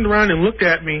he turned around and looked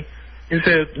at me and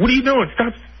said, "What are you doing?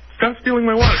 Stop stealing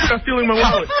my wallet. Stop stealing my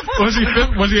wallet." Was he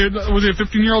a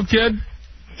 15-year-old kid?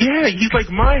 Yeah, he's like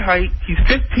my height. He's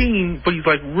 15, but he's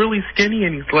like really skinny,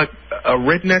 and he's like a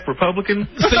redneck Republican.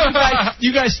 So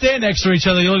you guys stand next to each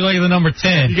other. You look like the number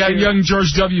 10. You got young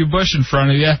George W. Bush in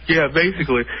front of you. Yeah,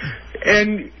 basically.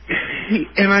 And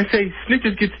I say,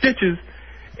 "Snitches get stitches."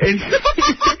 And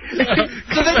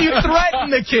so then you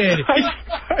threatened the kid.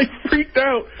 I freaked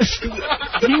out.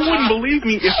 He wouldn't believe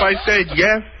me if I said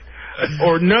yes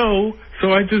or no,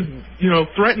 so I just,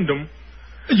 threatened him.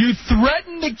 You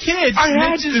threatened the kid. I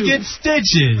had to get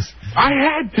stitches. I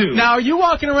had to. Now, are you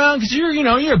walking around because you're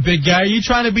a big guy? Are you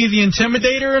trying to be the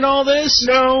intimidator in all this?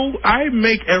 No, I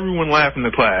make everyone laugh in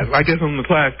the class. I guess I'm the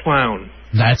class clown.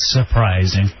 That's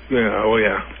surprising. Yeah, oh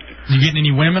yeah. You getting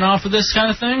any women off of this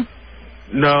kind of thing?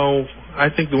 No, I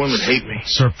think the women hate me.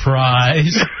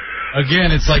 Surprise.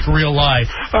 Again, it's like real life.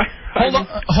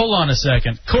 Hold on a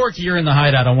second. Corky, you're in the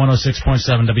Hideout on 106.7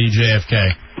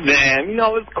 WJFK. Damn,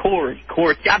 it's Corey.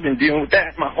 I've been dealing with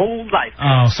that my whole life.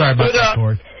 Oh, sorry about that,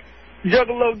 Corey.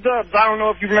 Juggalo Dubs, I don't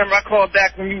know if you remember, I called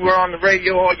back when you were on the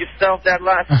radio all yourself that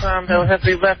last time. Have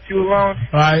they left you alone?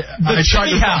 I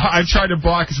tried to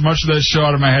block as much of that show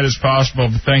out of my head as possible,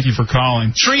 but thank you for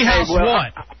calling. Treehouse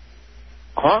what?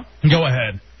 Huh? Go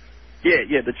ahead.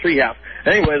 Yeah, the Treehouse.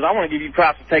 Anyways, I want to give you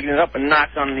props for taking it up a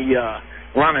notch on the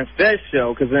Ron and Fez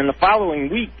show, because in the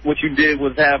following week, what you did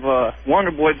was have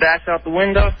Wonder Boy bash out the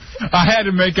window. I had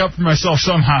to make up for myself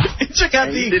somehow. Check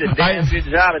out you did a damn good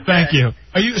job at Thank that.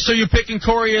 you. So you're picking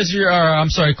Corey as your,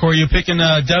 Corey, you're picking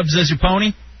Dubs as your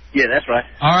pony? Yeah, that's right.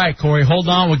 All right, Corey, hold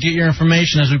on. We'll get your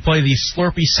information as we play the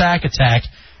Slurpee Sack Attack.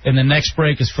 In the next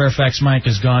break, as Fairfax Mike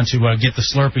has gone to get the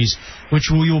Slurpees, which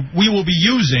we will be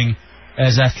using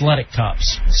as athletic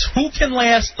cups. So who can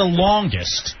last the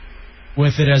longest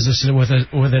with it as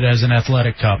an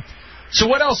athletic cup? So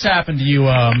what else happened to you,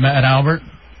 Matt Albert?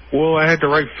 Well, I had to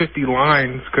write 50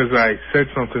 lines because I said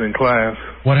something in class.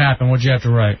 What happened? What'd you have to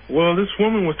write? Well, this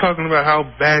woman was talking about how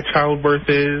bad childbirth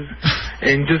is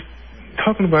and just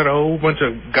talking about a whole bunch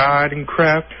of God and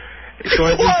crap. So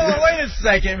wait a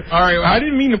second. All right, I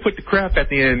didn't mean to put the crap at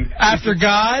the end. After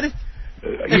God?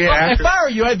 If I were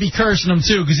you, I'd be cursing him,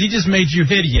 too, because he just made you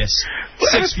hideous.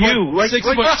 Like 6'2". Like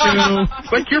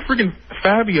you're freaking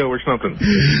Fabio or something.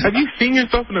 Have you seen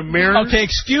yourself in the mirror? Okay,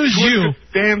 excuse you.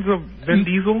 Stands of Vin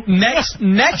Diesel?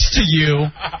 Next to you,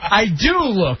 I do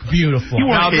look beautiful. You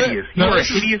are hideous. You are a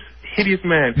hideous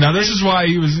man. Now, this is why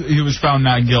he was found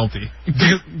not guilty.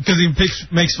 Because he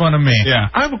makes fun of me. Yeah.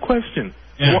 I have a question.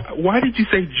 Yeah. Why did you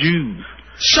say Jews?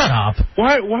 Shut up.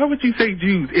 Why would you say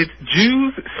Jews? It's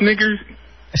Jews, Snickers,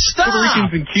 Puerto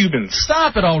Ricans, and Cubans.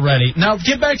 Stop it already. Now,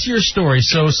 get back to your story.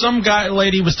 So some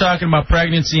lady was talking about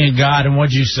pregnancy and God, and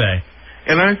what'd you say?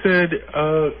 And I said,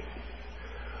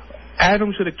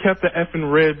 Adam should have kept the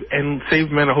effing rib and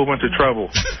saved men a whole bunch of trouble.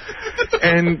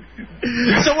 And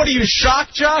so what are you, shock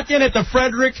jocking at the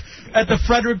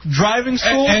Frederick driving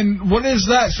school? And what is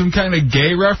that? Some kind of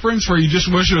gay reference where you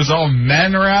just wish it was all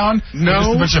men around? No.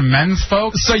 Just a bunch of men's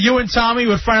folks? So you and Tommy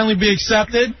would finally be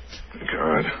accepted?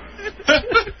 God.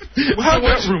 How'd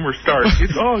that rumor start?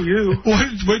 It's all you.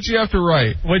 What'd you have to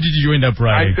write? What did you end up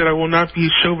writing? I said I will not be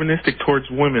chauvinistic towards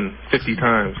women 50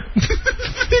 times.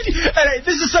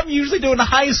 This is something you usually do in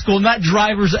high school, not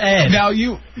driver's ed. Now,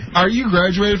 are you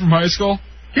graduated from high school?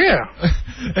 Yeah.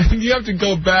 And you have to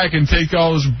go back and take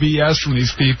all this BS from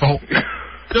these people.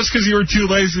 Just because you were too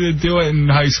lazy to do it in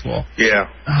high school. Yeah.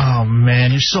 Oh,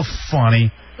 man, you're so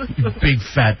funny. You big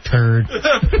fat turd.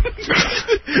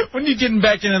 When are you getting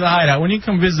back into the Hideout? When you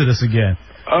come visit us again?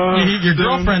 Your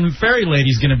girlfriend, Fairy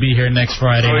Lady's going to be here next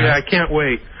Friday. Oh, yeah, I can't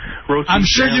wait. I'm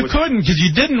sure you couldn't, because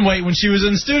you didn't wait when she was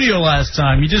in the studio last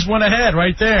time. You just went ahead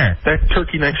right there. That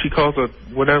turkey neck she calls a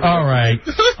whatever. All right.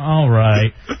 All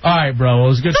right, bro. Well, it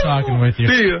was good talking with you.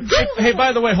 See ya. Hey,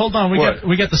 by the way, hold on. We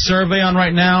got the survey on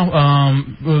right now.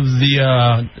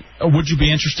 Would you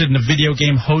be interested in a video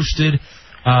game hosted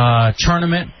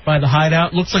tournament by the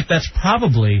Hideout? Looks like it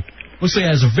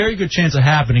has a very good chance of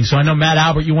happening. So I know, Matt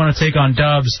Albert, you want to take on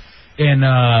Dubs in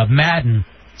Madden.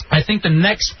 I think the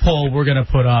next poll we're going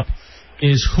to put up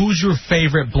is who's your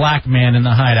favorite black man in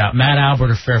the Hideout, Matt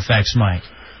Albert or Fairfax Mike?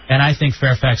 And I think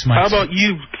Fairfax Mike. How about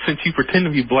you, since you pretend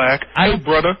to be black? Hey,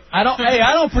 brother. I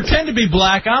don't pretend to be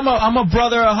black. I'm a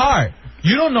brother at heart.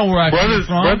 You don't know where I came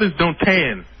from. Brothers don't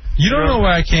tan. You don't know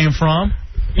where I came from.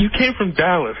 You came from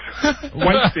Dallas,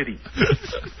 White City.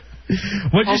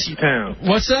 Town.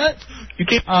 What's that?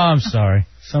 Oh, I'm sorry.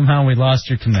 Somehow we lost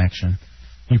your connection.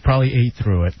 You probably ate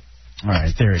through it. All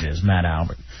right, there it is, Matt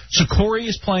Albert. So Corey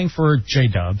is playing for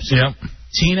J-Dubs. Yep.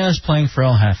 Tina is playing for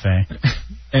El Jefe.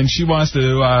 And she wants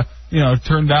to,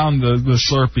 turn down the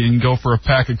Slurpee and go for a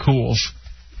pack of Cools.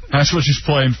 That's what she's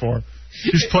playing for.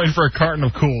 She's playing for a carton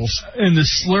of Cools. In the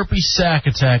Slurpee Sack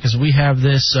Attack, as we have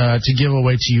this to give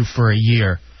away to you for a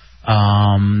year.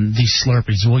 These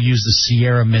Slurpees, we'll use the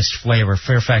Sierra Mist flavor.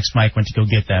 Fairfax Mike went to go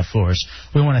get that for us.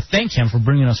 We want to thank him for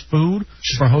bringing us food,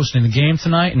 for hosting the game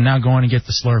tonight, and now going to get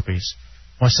the Slurpees.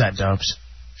 What's that, Dubs?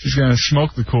 She's going to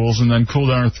smoke the Cools and then cool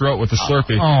down her throat with the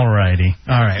Slurpee. All righty.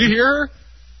 All right. You hear her?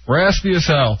 Raspy as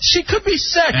hell. She could be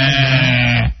sexy.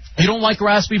 You don't like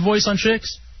raspy voice on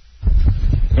chicks?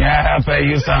 Yeah, Hefe,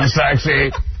 you sound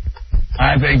sexy.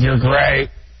 I think you're great.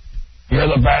 You're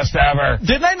the best ever.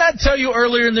 Didn't I not tell you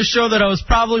earlier in the show that I was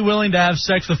probably willing to have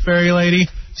sex with Fairy Lady?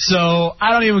 So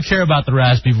I don't even care about the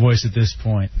raspy voice at this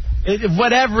point.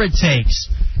 Whatever it takes.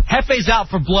 Hefe's out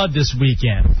for blood this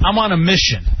weekend. I'm on a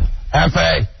mission.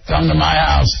 Hefe, come to my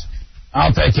house.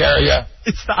 I'll take care of you.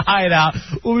 It's the Hideout.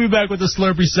 We'll be back with the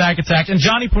Slurpee Sack Attack. And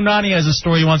Johnny Punani has a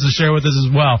story he wants to share with us as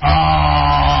well.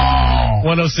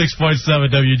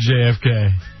 106.7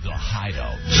 WJFK. The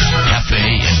Hideout. Hefe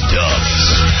and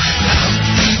Dubs.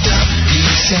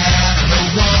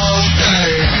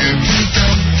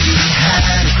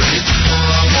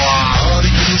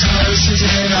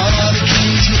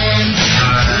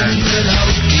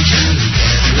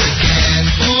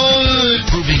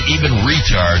 Proving even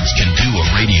retards can do a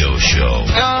radio show.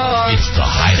 It's the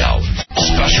Hideout,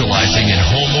 specializing in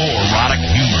homoerotic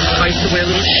humor. I used to wear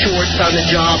little shorts on the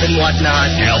job and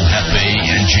whatnot. El Jefe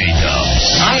and J-Dubs.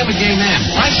 I am a gay man.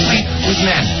 I sleep with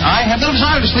men. I have no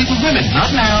desire to sleep with women.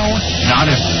 Not now. Not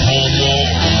as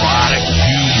homoerotic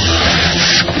humor.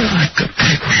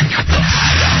 The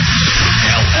Hideout,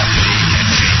 El Jefe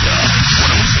and J-Dubs.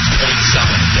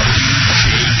 106.7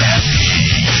 WJFK.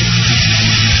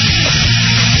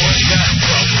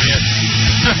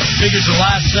 Figures the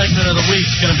last segment of the week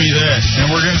is going to be this. And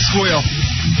we're going to squeal.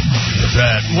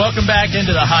 Welcome back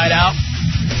into the Hideout.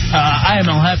 I am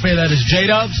El Jefe, that is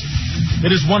J-Dubs.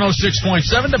 It is 106.7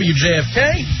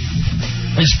 WJFK.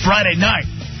 It's Friday night.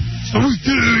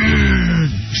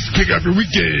 It's kick out your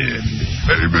weekend.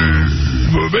 Baby.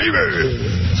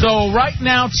 So right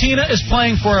now, Tina is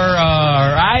playing for,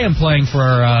 I am playing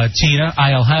for Tina,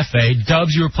 El Jefe.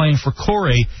 Dubs, you are playing for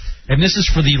Corey. And this is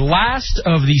for the last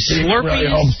of the Slurpees. Really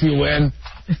hopes you win.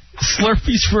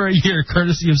 Slurpees for a year,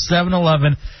 courtesy of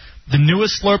 7-Eleven. The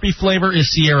newest Slurpee flavor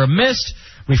is Sierra Mist,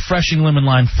 refreshing lemon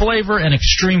lime flavor, and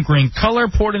extreme green color,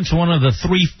 poured into one of the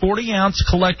 3 40-ounce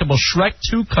collectible Shrek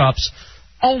 2 cups,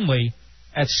 only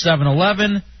at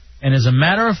 7-Eleven. And as a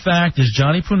matter of fact, is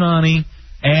Johnny Punani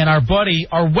and our buddy,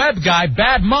 our web guy,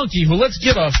 Bad Monkey, who let's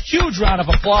give a huge round of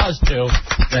applause to.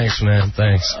 Thanks, man.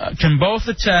 Thanks. Can both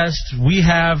attest, we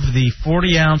have the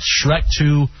 40-ounce Shrek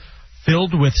 2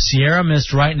 filled with Sierra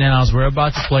Mist right now as we're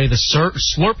about to play the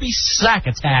Slurpee Sack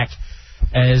Attack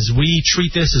as we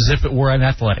treat this as if it were an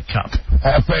athletic cup.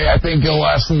 Hefe, I think you'll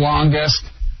last the longest.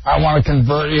 I want to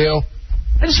convert you.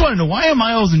 I just want to know, why am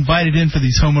I always invited in for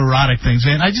these homoerotic things,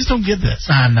 man? I just don't get this.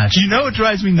 I'm not sure. You know it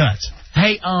drives me nuts.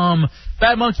 Hey,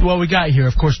 Bad Monkey, what we got here,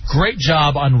 of course, great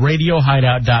job on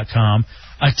RadioHideout.com.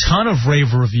 A ton of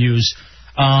rave reviews.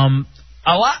 I'll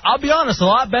be honest, a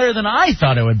lot better than I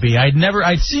thought it would be.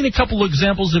 I'd seen a couple of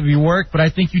examples of your work, but I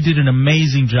think you did an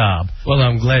amazing job. Well,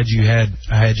 I'm glad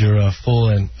I had your full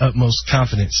and utmost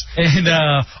confidence. And,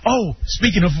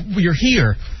 speaking of you're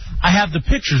here, I have the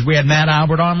pictures. We had Matt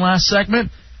Albert on last segment.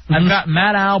 Mm-hmm. I've got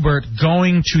Matt Albert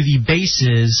going to the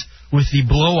bases with the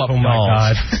blow-up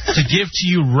dolls to give to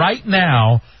you right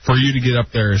now. For you to get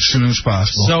up there as soon as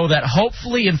possible. So that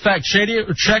hopefully, in fact,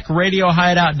 check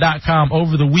RadioHideout.com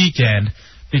over the weekend,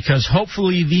 because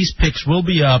hopefully these pics will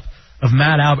be up of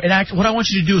Matt Albert. And actually, what I want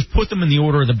you to do is put them in the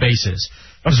order of the bases.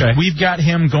 Okay. We've got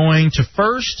him going to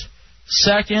first,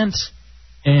 second,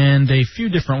 and a few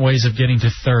different ways of getting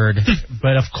to third.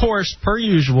 But, of course, per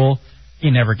usual, he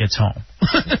never gets home.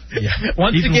 Yeah.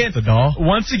 Once again,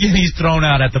 he's thrown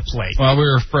out at the plate. Well, we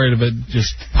were afraid of it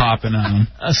just popping on him.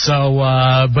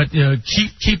 But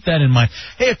keep that in mind.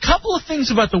 Hey, a couple of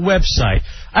things about the website.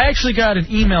 I actually got an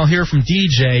email here from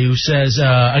DJ who says,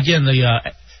 again, the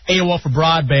AOL for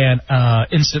broadband,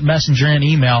 instant messenger and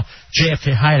email,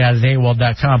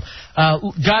 jfkhideout@AOL.com.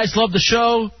 Guys, love the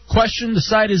show. Question, the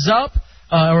site is up.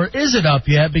 Or is it up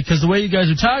yet? Because the way you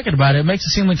guys are talking about it makes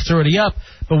it seem like it's already up.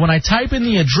 But when I type in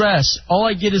the address, all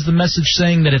I get is the message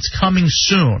saying that it's coming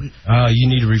soon. You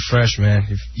need to refresh, man.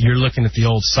 If you're looking at the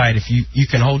old site, if you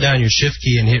can hold down your shift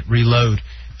key and hit reload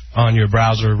on your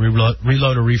browser,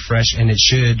 reload or refresh, and it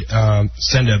should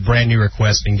send a brand new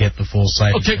request and get the full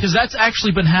site. Okay, because that's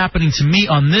actually been happening to me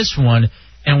on this one.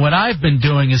 And what I've been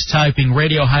doing is typing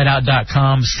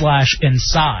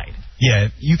RadioHideout.com/inside. Yeah,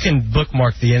 you can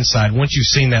bookmark the inside. Once you've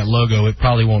seen that logo, it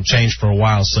probably won't change for a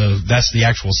while, so that's the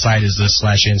actual site is the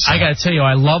 /inside. I got to tell you,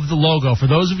 I love the logo. For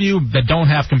those of you that don't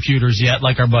have computers yet,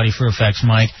 like our buddy For Effects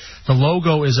Mike, the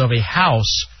logo is of a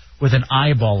house with an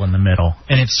eyeball in the middle,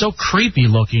 and it's so creepy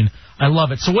looking. I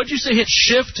love it. So what'd you say, hit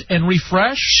shift and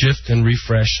refresh? Shift and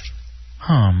refresh.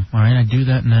 All right, I do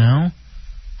that now,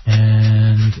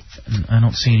 and I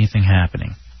don't see anything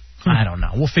happening. I don't know.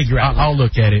 We'll figure out. I'll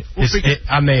look at it.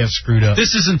 I may have screwed up.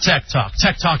 This isn't Tech Talk.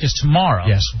 Tech Talk is tomorrow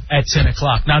at 10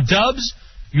 o'clock. Now, Dubs,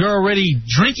 you're already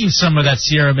drinking some of that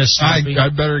Sierra Mist. I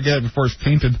better get it before it's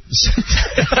painted.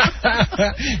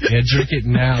 Yeah, drink it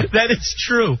now. That is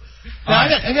true. Now,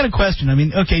 I got a question. I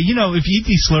mean, okay, you know, if you eat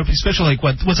these Slurpees, especially like,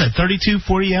 what's that, 32,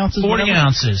 40 ounces? 40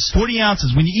 ounces. 40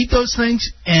 ounces. When you eat those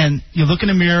things and you look in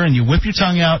the mirror and you whip your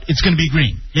tongue out, it's going to be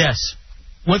green. Yes.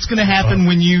 What's going to happen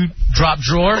when you drop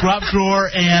drawer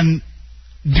and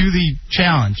do the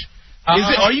challenge?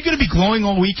 Are you going to be glowing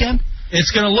all weekend?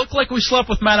 It's going to look like we slept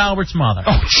with Matt Albert's mother.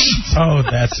 Oh,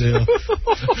 that's it.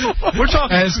 We're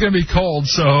talking. And it's going to be cold,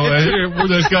 so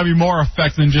there's got to be more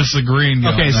effect than just the green.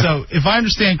 Okay, so if I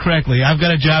understand correctly, I've got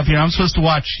a job here. I'm supposed to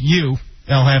watch you,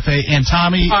 El Jefe, and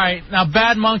Tommy. All right, now,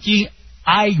 Bad Monkey,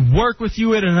 I work with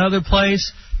you at another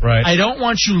place. Right. I don't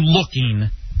want you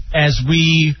looking as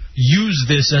we use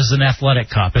this as an athletic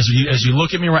cup. As you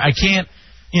look at me, I can't,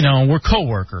 we're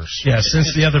coworkers. Yeah,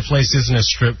 since the other place isn't a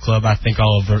strip club, I think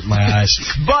I'll avert my eyes.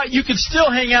 But you can still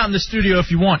hang out in the studio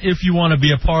if you want to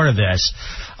be a part of this.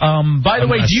 By the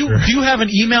way, do you have an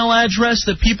email address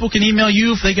that people can email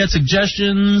you if they got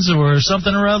suggestions or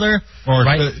something or other? Or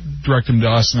direct them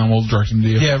to us, and then we'll direct them to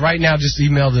you. Yeah, right now just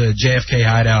email the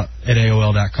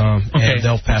jfkhideout@aol.com, and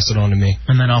they'll pass it on to me.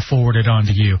 And then I'll forward it on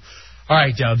to you. All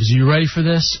right, Dubs, are you ready for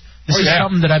this? This is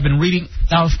something that I've been reading.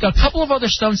 Now, a couple of other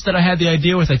stunts that I had the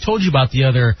idea with. I told you about the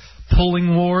other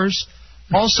pulling wars.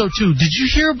 Also, too, did you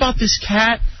hear about this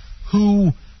cat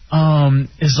who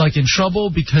is, like, in trouble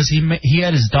because he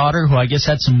had his daughter who I guess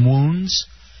had some wounds,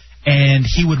 and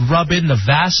he would rub in the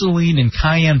Vaseline and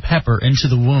cayenne pepper into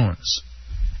the wounds.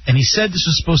 And he said this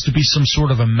was supposed to be some sort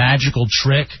of a magical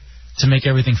trick to make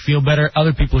everything feel better.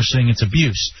 Other people are saying it's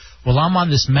abuse. Well, I'm on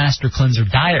this Master Cleanser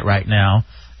diet right now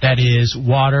that is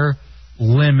water,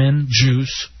 lemon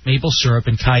juice, maple syrup,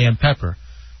 and cayenne pepper.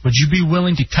 Would you be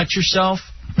willing to cut yourself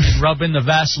and rub in the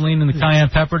Vaseline and the cayenne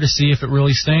pepper to see if it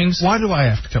really stings? Why do I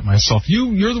have to cut myself?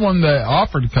 You're the one that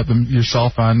offered to cut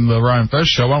yourself on the Ryan Fest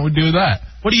show. Why don't we do that?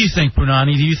 What do you think,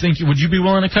 Punani? Would you be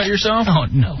willing to cut yourself? Oh,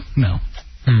 no.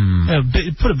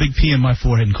 Put a big P in my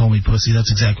forehead and call me pussy. That's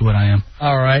exactly what I am.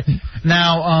 All right.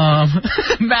 Now,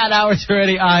 Matt Howard's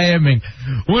already IMing.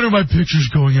 When are my pictures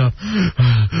going up?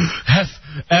 Hefe.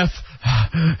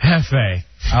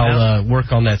 I'll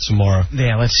work on that tomorrow.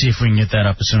 Yeah, let's see if we can get that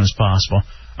up as soon as possible.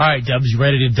 All right, Dubs, you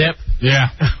ready to dip? Yeah.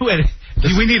 Wait, do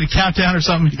we need a countdown or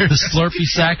something here? The Slurpee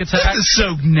sack attack? This is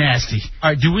so nasty.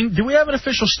 All right, do we have an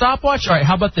official stopwatch? All right,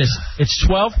 how about this? It's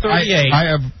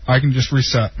 12:38. I can just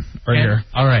reset here.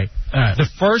 All right. The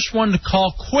first one to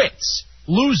call quits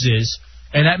loses,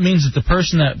 and that means that the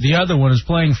person that the other one is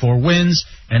playing for wins,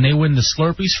 and they win the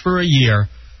Slurpees for a year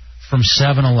from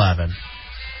 7-Eleven.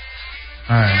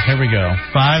 All right, here we go.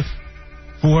 5,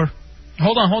 4.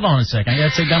 Hold on a second. I got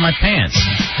to take down my pants.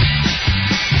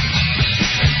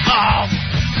 Oh!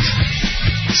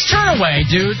 Just turn away,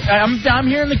 dude. I'm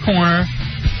here in the corner.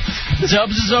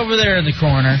 Dubs is over there in the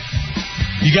corner.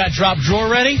 You got drop drawer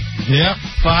ready? Yep.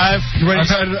 5. You ready?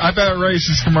 I've had it ready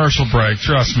since commercial break.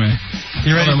 Trust me.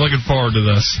 You ready? I'm looking forward to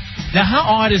this. Now, how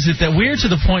odd is it that we're to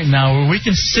the point now where we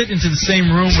can sit into the same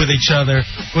room with each other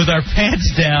with our pants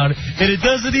down, and it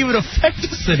doesn't even affect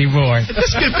us anymore?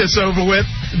 Let's get this over with.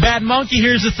 Bad Monkey,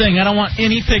 here's the thing. I don't want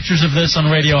any pictures of this on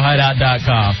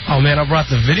RadioHideout.com. Oh, man, I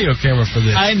brought the video camera for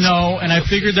this. I know, and I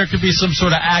figured there could be some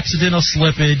sort of accidental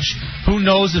slippage. Who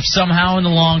knows if somehow in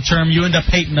the long term you end up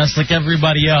hating us like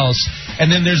everybody else, and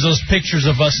then there's those pictures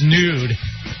of us nude.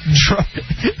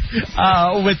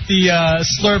 With the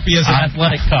Slurpee as an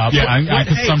athletic cup. Yeah, I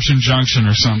Consumption Junction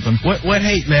or something. What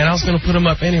hate, man? I was going to put them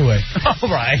up anyway. All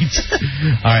right.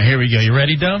 All right, here we go. You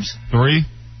ready, Dubs? 3,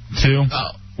 2,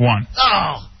 1.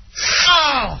 Oh!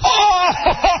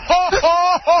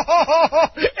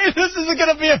 This isn't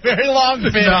going to be a very long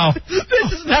bit. No.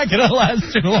 This is not going to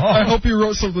last too long. I hope you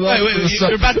wrote something up. Wait,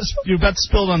 you're about to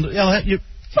spill it on the... You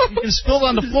spilled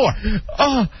on the floor.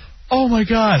 Oh, my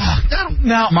God.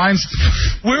 Now, mine's...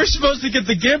 We're supposed to get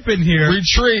the GIMP in here.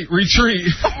 Retreat.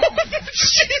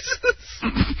 Jesus.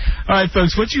 All right,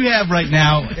 folks, what you have right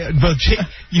now,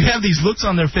 you have these looks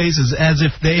on their faces as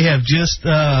if they have just...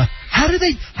 How do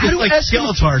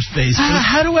Skeletor's face.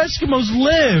 How do Eskimos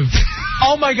live?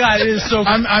 Oh, my God, it is so...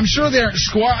 I'm sure they aren't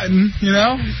squatting, you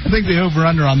know? I think the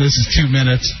over-under on this is 2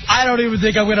 minutes. I don't even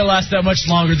think I'm going to last that much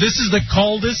longer. This is the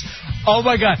coldest... Oh,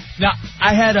 my God. Now,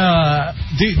 I had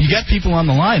Dude, you got people on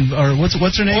the line. Or what's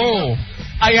her name? Oh.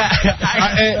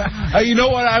 You know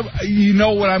what I'm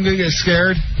going to get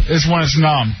scared? Is when it's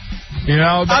numb. You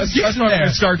know? That's when I'm going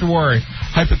to start to worry.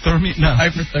 Hypothermia? No.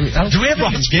 Hypothermia. Do we have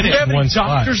any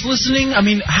doctors listening? I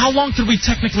mean, how long could we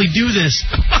technically do this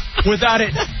without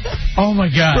it? Oh, my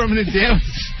God. Permanent damage.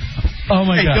 Oh,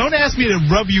 my God. Hey, don't ask me to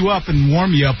rub you up and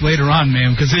warm you up later on,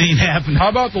 man, because it ain't happening. How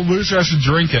about the loser has to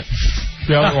drink it?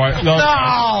 The other way.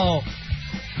 No!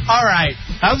 All right.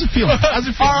 How's it feel? All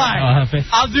right.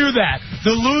 I'll do that. The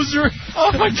loser...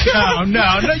 Oh, my God. No,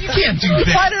 you can't do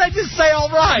that. Why did I just say all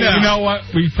right? No. You know what?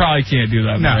 We probably can't do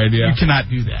that. No, idea. You cannot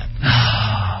do that.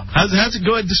 How's it?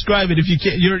 Go ahead and describe it if you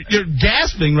can. You're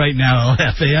gasping right now,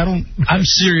 Hefe. I'm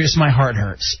serious. My heart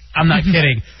hurts. I'm not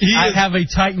kidding. I have a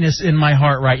tightness in my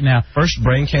heart right now. First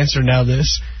brain cancer, now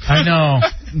this. I know.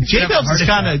 J-Dubs is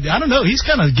kind of, I don't know, he's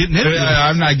kind of getting into it.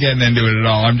 I'm not getting into it at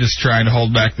all. I'm just trying to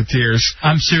hold back the tears.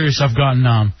 I'm serious. I've gotten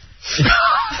numb.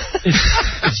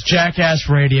 It's Jackass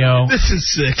Radio. This is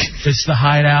sick. It's the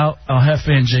Hideout. Hefe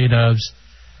and J-Dubs.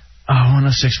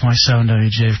 106.7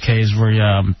 WJFK is we're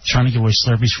trying to give away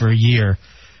Slurpees for a year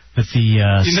with the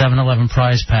 7-Eleven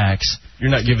prize packs. You're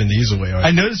not giving these away, are you?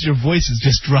 I noticed your voice has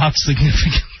just dropped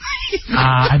significantly.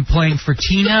 I'm playing for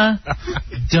Tina.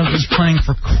 Doug is playing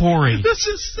for Corey. This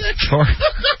is sick.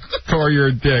 Corey, you're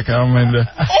a dick. I don't mean to...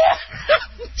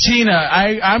 Tina,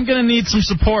 I'm going to need some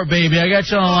support, baby. I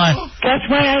got you on the line. That's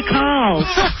why I called.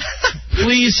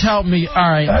 Please help me. All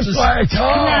right. That's why I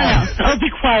called. Oh,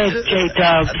 be quiet,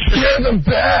 J-Dubs. You're the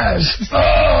best.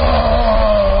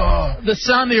 Oh. The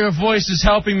sound of your voice is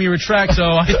helping me retract, so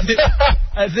I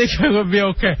think it will be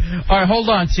okay. All right, hold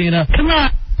on, Tina. Come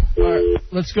on. All right,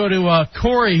 let's go to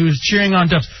Corey, who's cheering on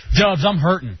Dubs. Dubs, I'm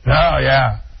hurting. Oh,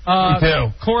 yeah. Me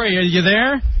too. Corey, are you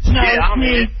there? No, I'm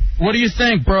me. What do you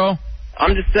think, bro?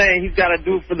 I'm just saying he's got to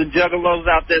do it for the juggalos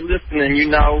out there listening, you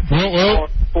know.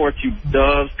 support you,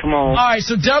 Dubs. Come on. All right,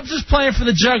 so Dubs is playing for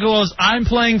the Juggalos. I'm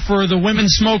playing for the Women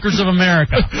Smokers of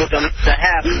America. With the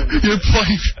half. You're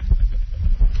playing.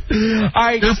 All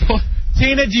right,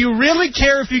 Tina, do you really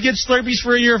care if you get Slurpees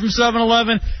for a year from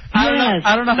 7-Eleven?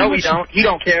 I don't know. No, he don't. He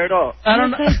don't care at all. I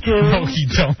don't know. Yes, I do. No, he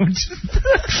don't.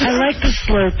 I like the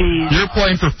Slurpees. You're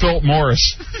playing for Philip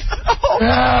Morris.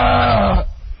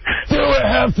 Do it,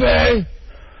 Hefe.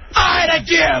 All right, I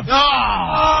give.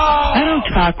 I don't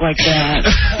talk like that.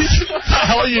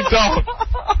 Hell, you don't.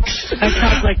 I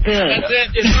talk like this. That's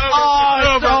it. It's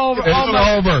over. It's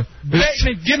over.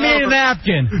 Bateman, give me a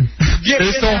napkin. Give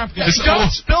me a napkin.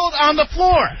 Don't spill it on the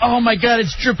floor. Oh, my God,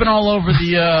 it's dripping all over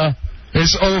the...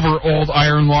 It's over, old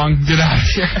iron lung. Get out of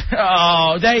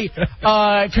here.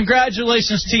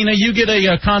 Congratulations, Tina. You get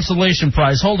a consolation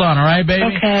prize. Hold on, all right, baby?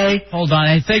 Okay. Hold on.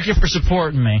 Hey, thank you for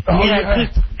supporting me. Oh, yeah.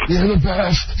 You're the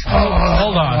best.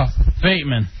 Hold on.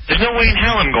 Bateman. There's no way in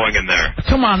hell I'm going in there.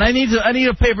 Come on, I need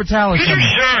a paper towel. Get your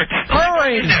shirt.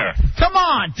 Hurry. Come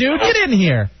on, dude, get in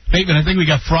here. Bateman, I think we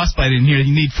got frostbite in here.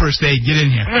 You need first aid. Get in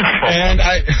here. And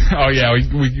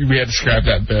we had to scrap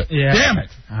that bit. Yeah. Damn it.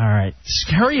 All right.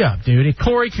 Hurry up, dude.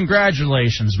 Corey,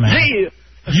 congratulations, man. Hey.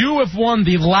 You have won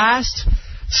the last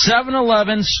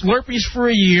 7-Eleven Slurpees for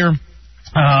a year.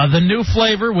 The new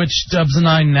flavor, which Dubs and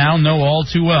I now know all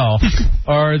too well,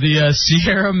 are the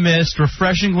Sierra Mist,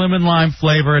 refreshing lemon lime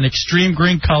flavor, and extreme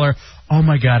green color. Oh,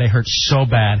 my God, it hurts so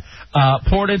bad.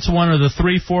 Poured into one of the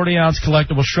 3 40-ounce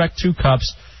collectible Shrek 2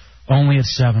 cups, only at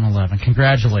 7-Eleven.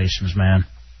 Congratulations, man.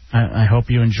 I hope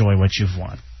you enjoy what you've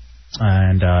won.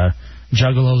 And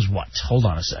Juggalos what? Hold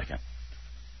on a second.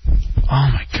 Oh,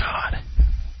 my God.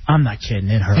 I'm not kidding.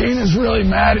 It hurts. Tina's really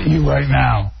mad at you right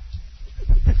now.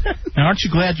 Now, aren't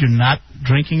you glad you're not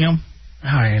drinking them?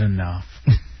 All right, enough.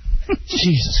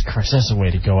 Jesus Christ, that's the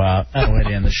way to go out. That's the way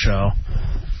to end the show.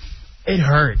 It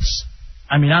hurts.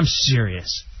 I mean, I'm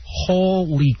serious.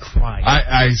 Holy Christ.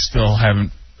 I still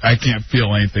haven't. I can't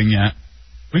feel anything yet.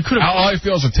 All I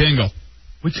feel is a tingle.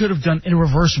 We could have done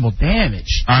irreversible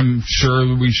damage. I'm sure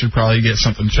we should probably get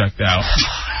something checked out.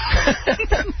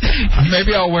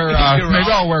 Maybe I'll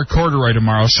wear corduroy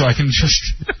tomorrow so I can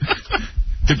just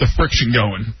get the friction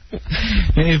going.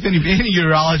 If any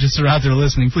urologists are out there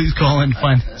listening, please call in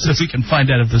so we can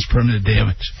find out if there's permanent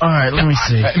damage. All right, let me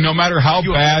see. No matter how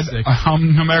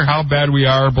bad we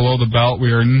are below the belt,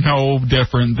 we are no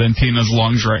different than Tina's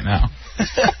lungs right now.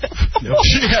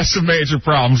 She has some major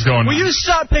problems going on. Will you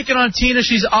stop picking on Tina?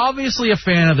 She's obviously a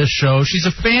fan of the show. She's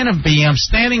a fan of me. I'm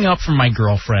standing up for my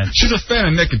girlfriend. She's a fan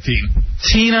of nicotine.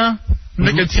 Tina?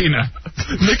 Nicotina.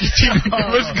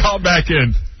 Nicotina. Let's call back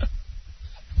in.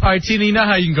 All right, Tina, you know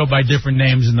how you can go by different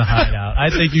names in the Hideout. I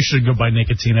think you should go by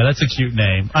Nicotina. That's a cute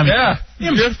name. I mean, yeah,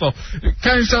 beautiful. It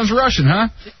kind of sounds Russian, huh?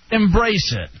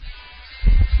 Embrace it.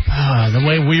 The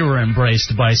way we were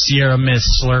embraced by Sierra Mist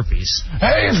Slurpees.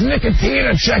 Hey, it's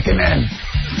Nicotina checking in.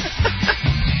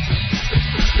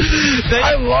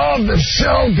 I love the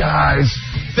show, guys.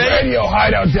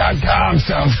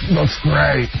 RadioHideout.com looks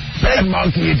great. Bad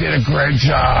Monkey, you did a great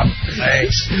job.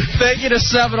 Thanks. Thank you to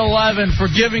 7-Eleven for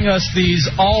giving us these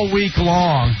all week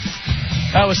long.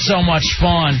 That was so much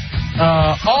fun.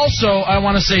 Also, I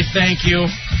want to say thank you.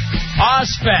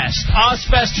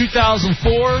 Ozfest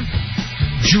 2004,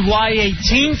 July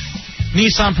 18th,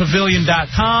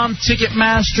 NissanPavilion.com,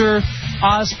 Ticketmaster,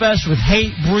 Ozfest with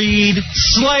Hatebreed,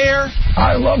 Slayer.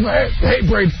 I love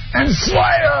Hatebreed and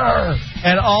Slayer.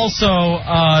 And also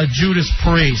Judas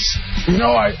Priest. You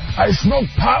know, I smoked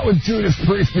pot with Judas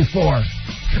Priest before.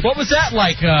 What was that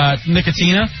like,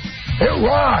 Nicotina? It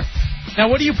rocked. Now,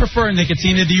 what do you prefer,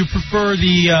 Nicotina? Do you prefer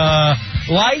the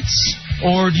lights,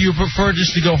 or do you prefer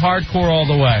just to go hardcore all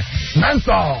the way?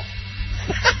 Menthol.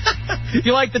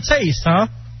 You like the taste, huh?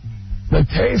 The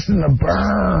taste and the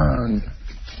burn.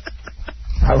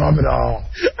 I love it all.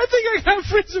 I think I got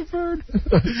freezer burn.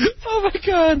 Oh, my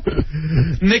God.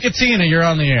 Nicotina, you're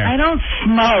on the air. I don't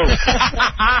smoke.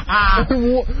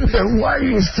 Then why do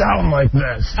you sound like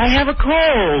this? I have a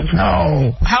cold.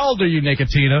 No. How old are you,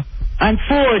 Nicotina? I'm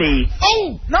 40.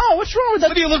 Oh, no, what's wrong with that?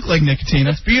 What do you look like, Nicotina?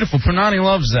 That's beautiful. Pranani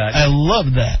loves that. I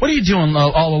love that. What are you doing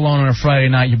all alone on a Friday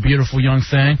night, you beautiful young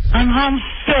thing? I'm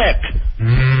homesick.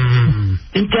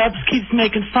 And Dubs keeps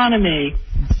making fun of me.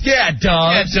 Yeah,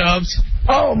 Dubs. Yeah, Dubs.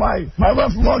 Oh, my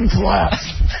left lung collapsed.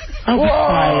 Oh, be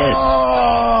quiet.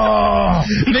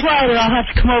 Be quiet or I'll have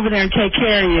to come over there and take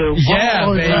care of you. Yeah,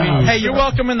 baby. Yeah. Hey, you're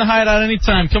welcome in the Hideout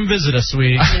anytime. Come visit us,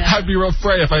 sweetie. Yeah. I'd be real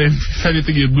afraid if I didn't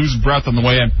think you'd lose breath on the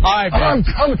way in. All right, baby. I'm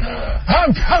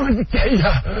coming to get you.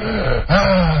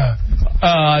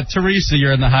 Teresa,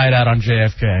 you're in the Hideout on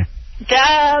JFK.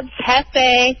 Dubs,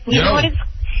 Hefe. You know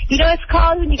You know what it's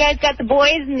called when you guys got the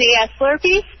boys and the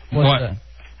Slurpees? What's that?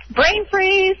 Brain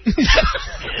freeze.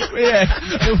 Yeah.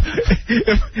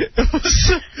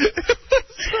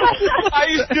 I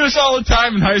used to do this all the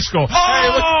time in high school.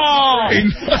 Oh! Hey,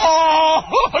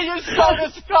 Oh, you're so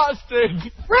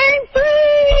disgusting. Brain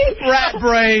freeze. Rat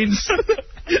brains.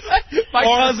 My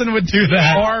cousin would do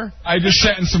that. Or I just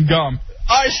sat in some gum.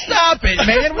 Oh, stop it,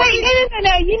 man. Wait,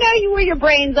 no. You know where your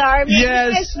brains are. Maybe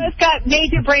Yes. You guys both got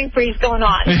major brain freeze going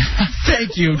on.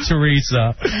 Thank you,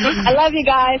 Teresa. I love you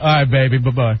guys. All right, baby.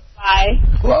 Bye-bye. Bye.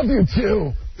 Love you,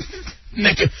 too.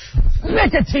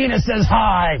 Nicotina says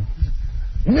hi.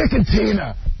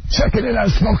 Nicotina. Check it in on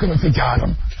Smoking if you got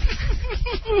him.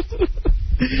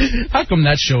 How come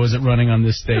that show isn't running on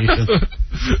this station?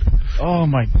 Oh,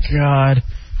 my God.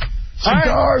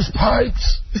 Cigars,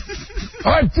 pipes.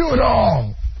 I do it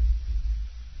all.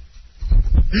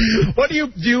 What do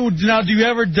you do now? Do you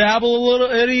ever dabble a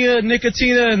little, any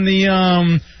Nicotina in the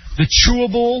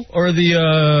chewable or the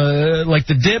like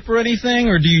the dip or anything,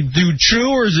 or do you do chew,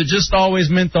 or is it just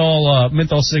always menthol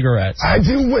cigarettes? I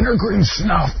do wintergreen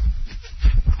snuff.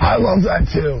 I love that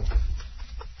too.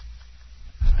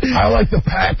 I like the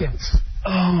packets.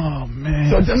 Oh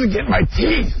man! So it doesn't get in my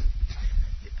teeth.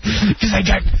 Because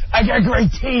I got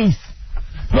great teeth.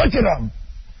 Look at them.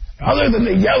 Other than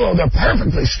the yellow, they're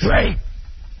perfectly straight.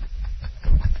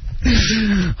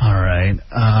 All right.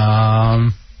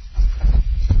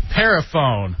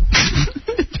 Paraphone.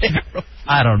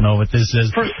 I don't know what this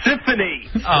is. Persephone.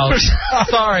 Oh,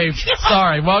 sorry.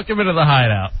 Welcome into the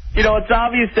Hideout. You know, it's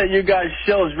obvious that you guys'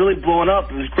 show is really blowing up.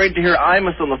 It was great to hear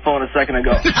Imus on the phone a second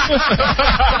ago.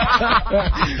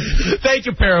 Thank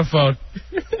you, Paraphone.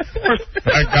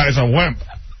 That guy's a wimp.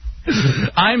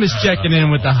 Imus checking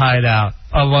in with the Hideout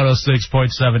on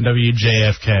 106.7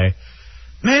 WJFK.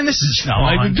 Man, this is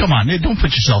fun. Come on, don't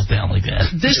put yourself down like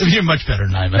that. You're much better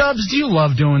than Imus. Dubs, do you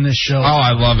love doing this show? Oh,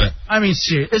 I love it. I mean,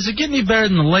 seriously, is it getting any better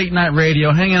than the late night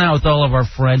radio, hanging out with all of our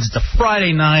friends? It's a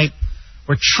Friday night.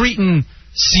 We're treating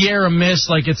Sierra Mist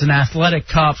like it's an athletic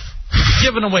cup,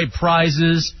 giving away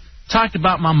prizes. Talked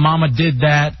about my mama did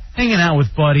that. Hanging out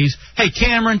with buddies. Hey,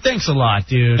 Cameron, thanks a lot,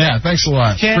 dude. Yeah, thanks a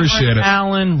lot. Cameron, Appreciate it.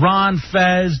 Alan, Ron,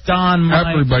 Fez, Don, Mike.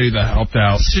 Everybody that helped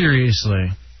out.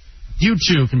 Seriously. You,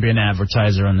 too, can be an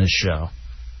advertiser on this show.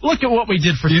 Look at what we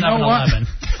did for 7-Eleven.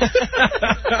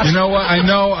 You know what? I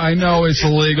know it's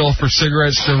illegal for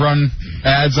cigarettes to run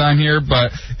ads on here,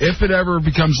 but if it ever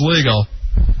becomes legal...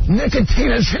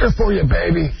 Nicotina's here for you,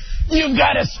 baby. You've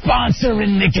got a sponsor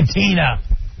in Nicotina.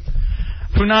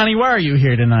 Punani, why are you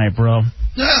here tonight, bro?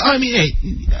 I mean, hey,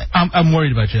 I'm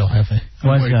worried about you, El Jefe.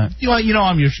 Why's that? You know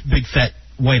I'm your big fat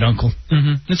white uncle.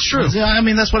 Mm-hmm. It's true. Yeah, I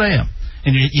mean, that's what I am.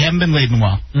 And you haven't been laid in a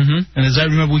while. Mm-hmm. And as I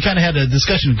remember, we kind of had a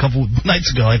discussion a couple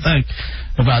nights ago, I think,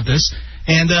 about this.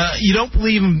 And you don't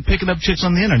believe in picking up chicks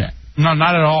on the internet. No,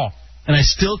 not at all. And I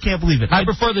still can't believe it. I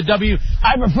prefer the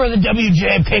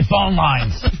WJFK phone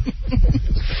lines.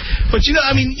 But you know,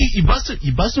 I mean, you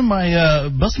busted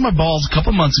my balls a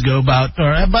couple months ago, about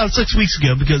 6 weeks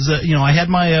ago, because you know, I had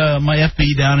my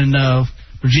FB down in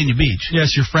Virginia Beach.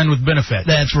 Yes, your friend with benefit.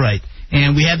 That's right.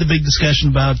 And we had the big discussion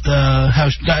about how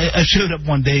I showed up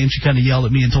one day and she kind of yelled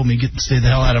at me and told me to stay the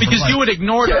hell out of her. Because you had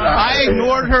ignored her. I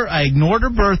ignored her. I ignored her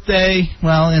birthday.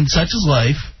 Well, and such is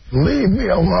life. Leave me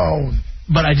alone.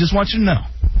 But I just want you to know,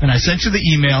 and I sent you the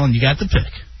email and you got the pic.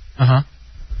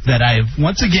 That I have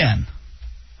once again,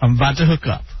 I'm about to hook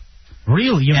up.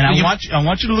 Really? And I want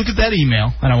you to look at that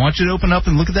email, and I want you to open up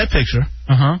and look at that picture.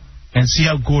 And see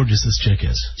how gorgeous this chick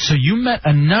is. So you met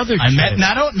another chick. I met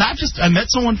I met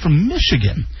someone from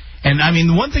Michigan. And I mean,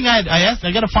 the one thing I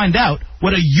got to find out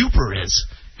what a Youper is,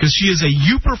 because she is a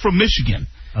Youper from Michigan.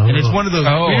 Oh. And it's one of those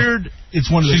weird. It's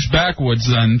one of those. She's backwoods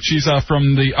then. She's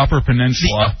from the Upper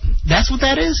Peninsula. That's what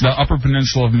that is? The Upper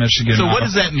Peninsula of Michigan. So what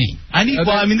does that mean? I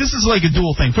mean, this is like a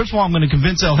dual thing. First of all, I'm going to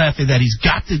convince El Jefe that he's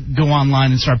got to go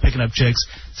online and start picking up chicks.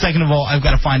 Second of all, I've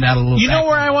got to find out a little. You know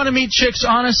where I want to meet chicks,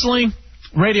 honestly?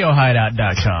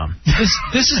 RadioHideout.com.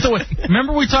 This is the way.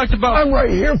 Remember we talked about... I'm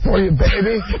right here for you,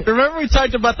 baby. Remember we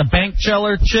talked about the bank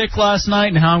teller chick last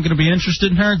night and how I'm going to be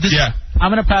interested in her? Yeah.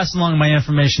 I'm going to pass along my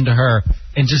information to her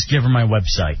and just give her my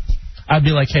website. I'd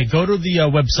be like, hey, go to the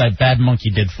website Bad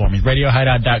Monkey did for me,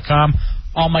 RadioHideout.com.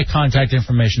 All my contact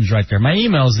information's right there. My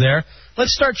email's there.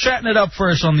 Let's start chatting it up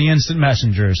first on the instant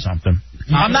messenger or something.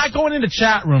 I'm not going into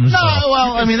chat rooms, though.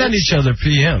 Well, I mean, then each other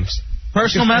PMs.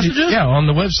 Personal messages? Yeah, on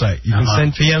the website. You can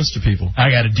send PMs to people.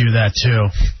 I got to do that, too.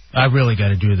 I really got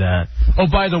to do that. Oh,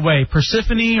 by the way,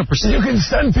 Persephone or Persephone? You can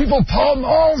send people Pall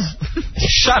Malls.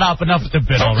 Shut up. Enough with the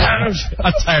bit already.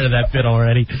 I'm tired of that bit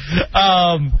already.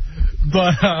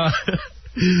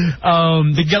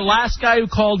 The last guy who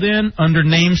called in under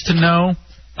names to know,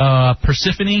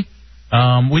 Persephone,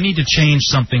 we need to change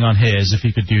something on his, if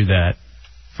he could do that.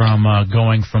 From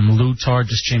going from Lutard,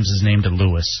 just change his name to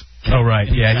Lewis. Oh, right.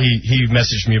 Yeah, he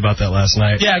messaged me about that last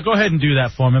night. Yeah, go ahead and do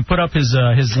that for him and put up his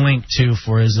link, too,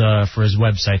 for his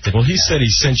website. Well, he said he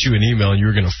sent you an email and you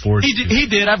were going to forward it. He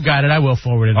did. I've got it. I will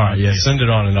forward it. All right, yeah, send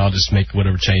it on and I'll just make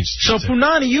whatever change. So,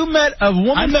 Punani, you met a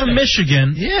woman from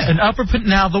Michigan. Yeah.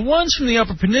 Now, the ones from the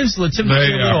Upper Peninsula tend to be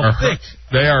a little thick.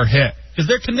 They are hit. Because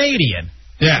they're Canadian,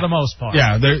 for the most part.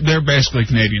 Yeah, they're basically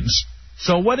Canadians.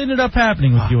 So what ended up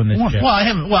happening with you in this chick? Well,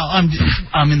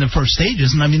 I'm in the first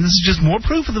stages, and I mean, this is just more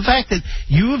proof of the fact that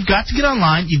you have got to get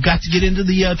online. You've got to get into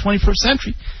the 21st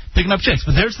century, picking up chicks.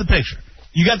 But there's the picture.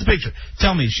 You got the picture.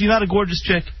 Tell me, is she not a gorgeous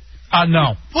chick?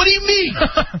 No. What do you mean?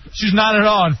 She's not at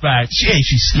all, in fact.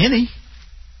 She's skinny.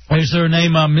 Is her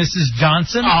name Mrs.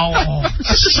 Johnson? Oh,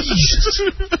 Jesus.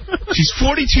 She's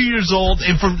 42 years old,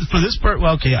 and for this part,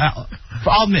 well, okay,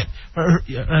 I'll admit, her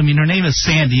name is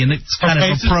Sandy, and it's kind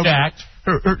of appropriate.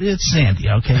 It's Sandy,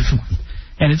 okay?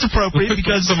 And it's appropriate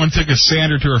because someone took a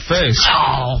sander to her face.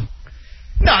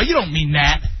 No, you don't mean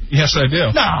that. Yes, I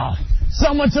do. No.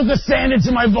 Someone took a sander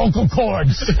to my vocal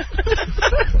cords.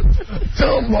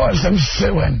 Phil Morris, I'm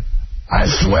suing. I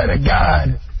swear to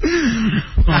God.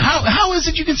 How is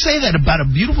it you can say that about a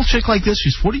beautiful chick like this?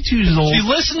 She's 42 years old. She's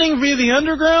listening via the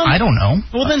underground? I don't know.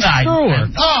 Well, then screw her.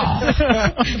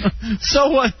 So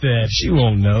what then? She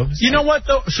won't know. You know what,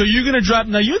 though? So you're going to drop...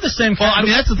 Now, you're the same... Well, I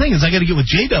mean, that's the thing, is I got to get with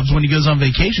J-Dubs when he goes on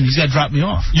vacation. He's got to drop me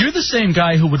off. You're the same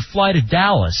guy who would fly to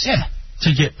Dallas to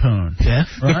get poon. Yeah.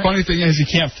 Right? The funny thing is you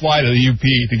can't fly to the UP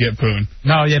to get poon.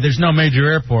 No, there's no major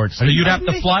airports. So you'd have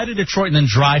to fly to Detroit and then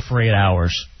drive for 8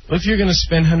 hours. Well, if you're going to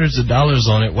spend hundreds of dollars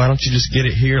on it, why don't you just get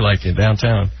it here, like in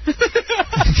downtown?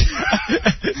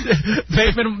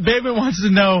 Bateman wants to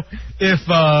know if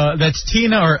that's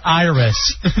Tina or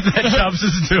Iris that Dubs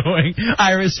is doing.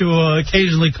 Iris, who will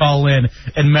occasionally call in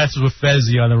and mess with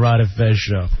Fezzi on the Rod and Fez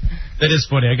show. That is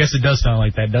funny. I guess it does sound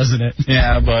like that, doesn't it?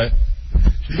 Yeah, but...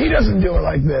 He doesn't do it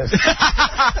like this.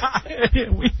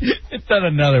 It's done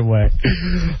another way.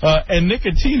 And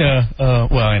Nicotina,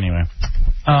 well, anyway.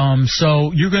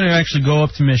 So you're going to actually go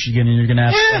up to Michigan and you're going to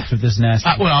have sex with this nasty...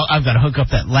 well, I've got to hook up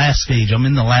that last stage. I'm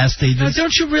in the last stages. Now,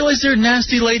 don't you realize there are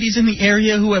nasty ladies in the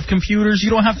area who have computers?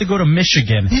 You don't have to go to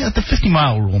Michigan. Yeah, the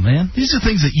 50-mile rule, man. These are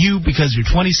things that you, because you're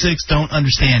 26, don't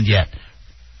understand yet.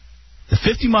 The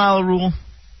 50-mile rule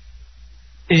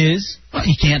is... Well,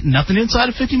 you can't... Nothing inside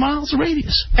of 50 miles of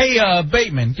radius. Hey,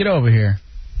 Bateman, get over here.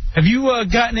 Have you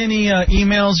gotten any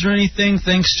emails or anything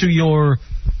thanks to your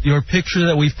picture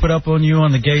that we've put up on you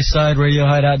on the gay side,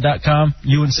 RadioHideout.com?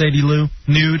 You and Sadie Lou,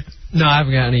 nude? No, I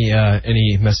haven't got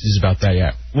any messages about that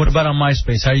yet. What about on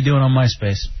MySpace? How you doing on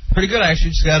MySpace? Pretty good,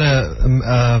 actually. Just got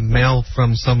a mail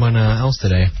from someone else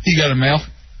today. You got a mail?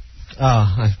 Oh,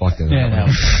 I walked in. Yeah,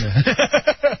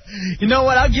 you know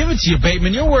what? I'll give it to you,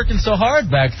 Bateman. You're working so hard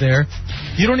back there.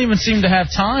 You don't even seem to have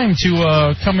time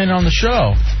to come in on the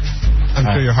show. I'm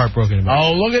sure you're heartbroken about it.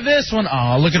 Oh, look at this one.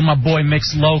 Oh, look at my boy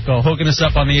Mix Loco hooking us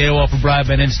up on the AOL for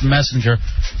Broadband Instant Messenger.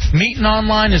 Meeting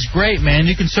online is great, man.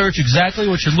 You can search exactly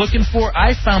what you're looking for.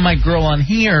 I found my girl on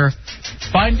here.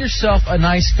 Find yourself a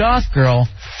nice goth girl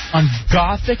on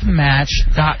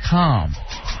gothicmatch.com.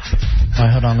 All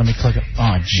right, hold on, let me click it.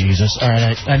 Oh, Jesus. All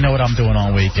right, I know what I'm doing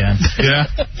all weekend. Yeah?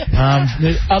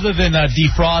 Other than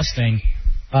defrosting,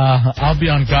 I'll be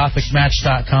on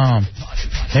gothicmatch.com.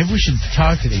 Maybe we should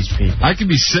talk to these people. I could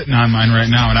be sitting on mine right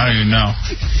now, and I don't even know.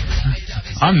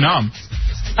 I'm numb.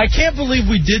 I can't believe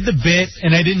we did the bit,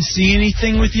 and I didn't see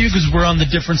anything with you because we're on the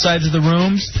different sides of the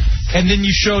rooms, and then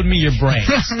you showed me your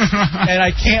brains. And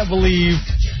I can't believe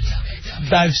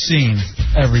I've seen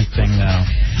everything now.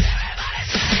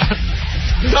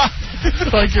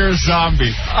 Like you're a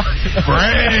zombie.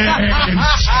 Brains.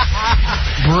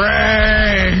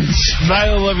 Night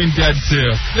of the Living Dead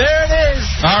 2. There it is.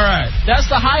 All right. That's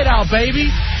the Hideout, baby.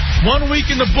 1 week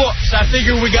in the books. I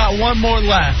figure we got one more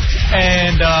left.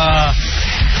 And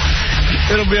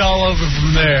it'll be all over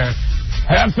from there.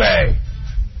 Hefe,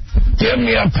 give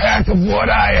me a pack of what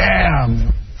I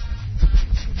am.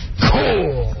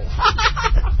 Cool.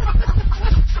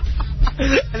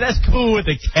 And that's cool with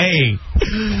a K.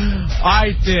 All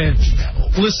right, then.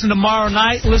 Listen tomorrow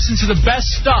night. Listen to the best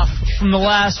stuff from the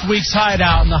last week's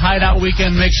Hideout and the Hideout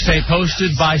Weekend Mixtape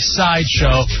hosted by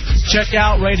Sideshow. Check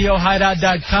out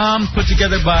RadioHideout.com, put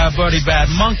together by our buddy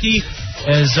Bad Monkey.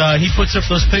 as he puts up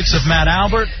those pics of Matt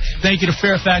Albert. Thank you to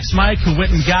Fairfax Mike, who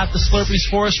went and got the Slurpees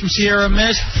for us from Sierra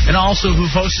Mist, and also who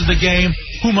hosted the game.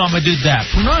 Who Mama Did That.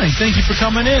 Punani, thank you for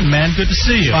coming in, man. Good to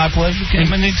see you. My pleasure.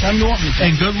 Come anytime you want me to.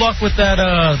 And good luck with that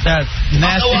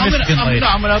nasty Michigan lady.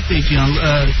 I'm going to update you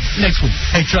next week.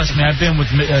 Hey, trust me, I've been with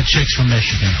chicks from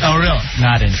Michigan. Oh, really?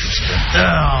 Not interested.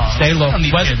 Stay low.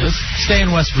 Stay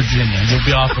in West Virginia. You'll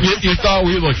be off. You thought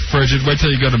we looked frigid. Wait till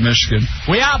you go to Michigan.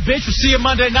 We out, bitch. We'll see you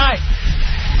Monday night.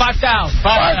 5,000.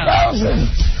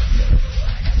 5,000.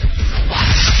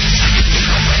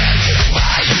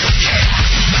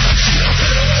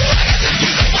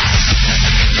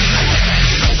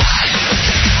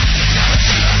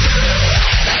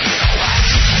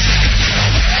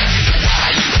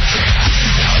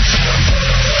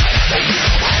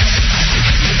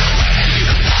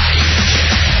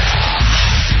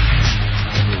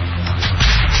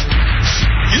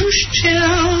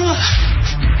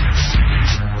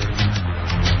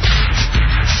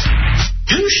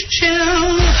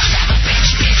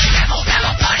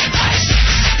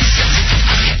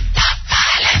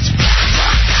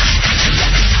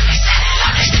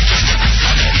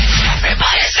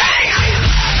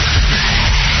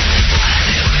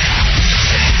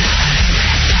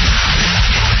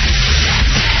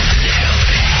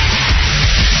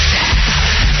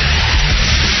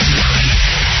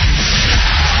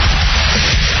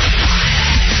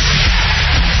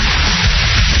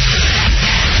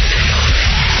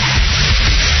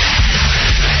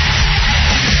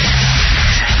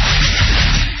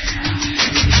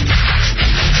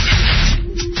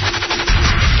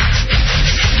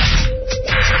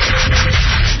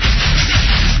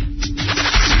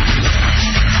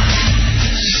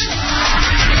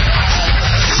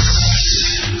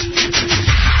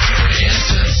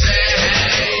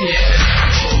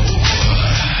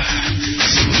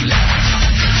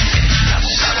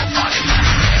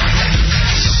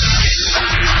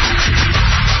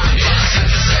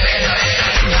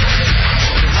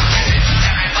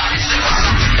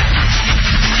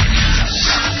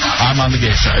 I'm on the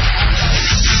gay side.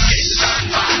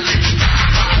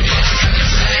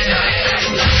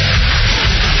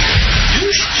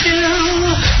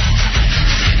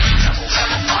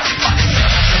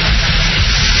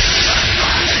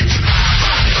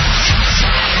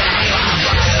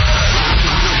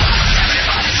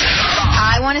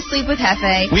 Sleep with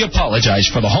Hefe. We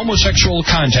apologize for the homosexual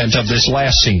content of this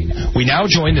last scene. We now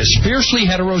join this fiercely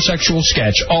heterosexual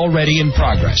sketch already in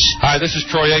progress. Hi, this is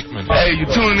Troy Aikman. Hey,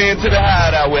 you're tuning in to the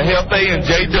Hideout with Hefe and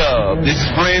J-Dub. This is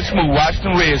Fred Smoot,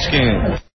 Washington Redskins.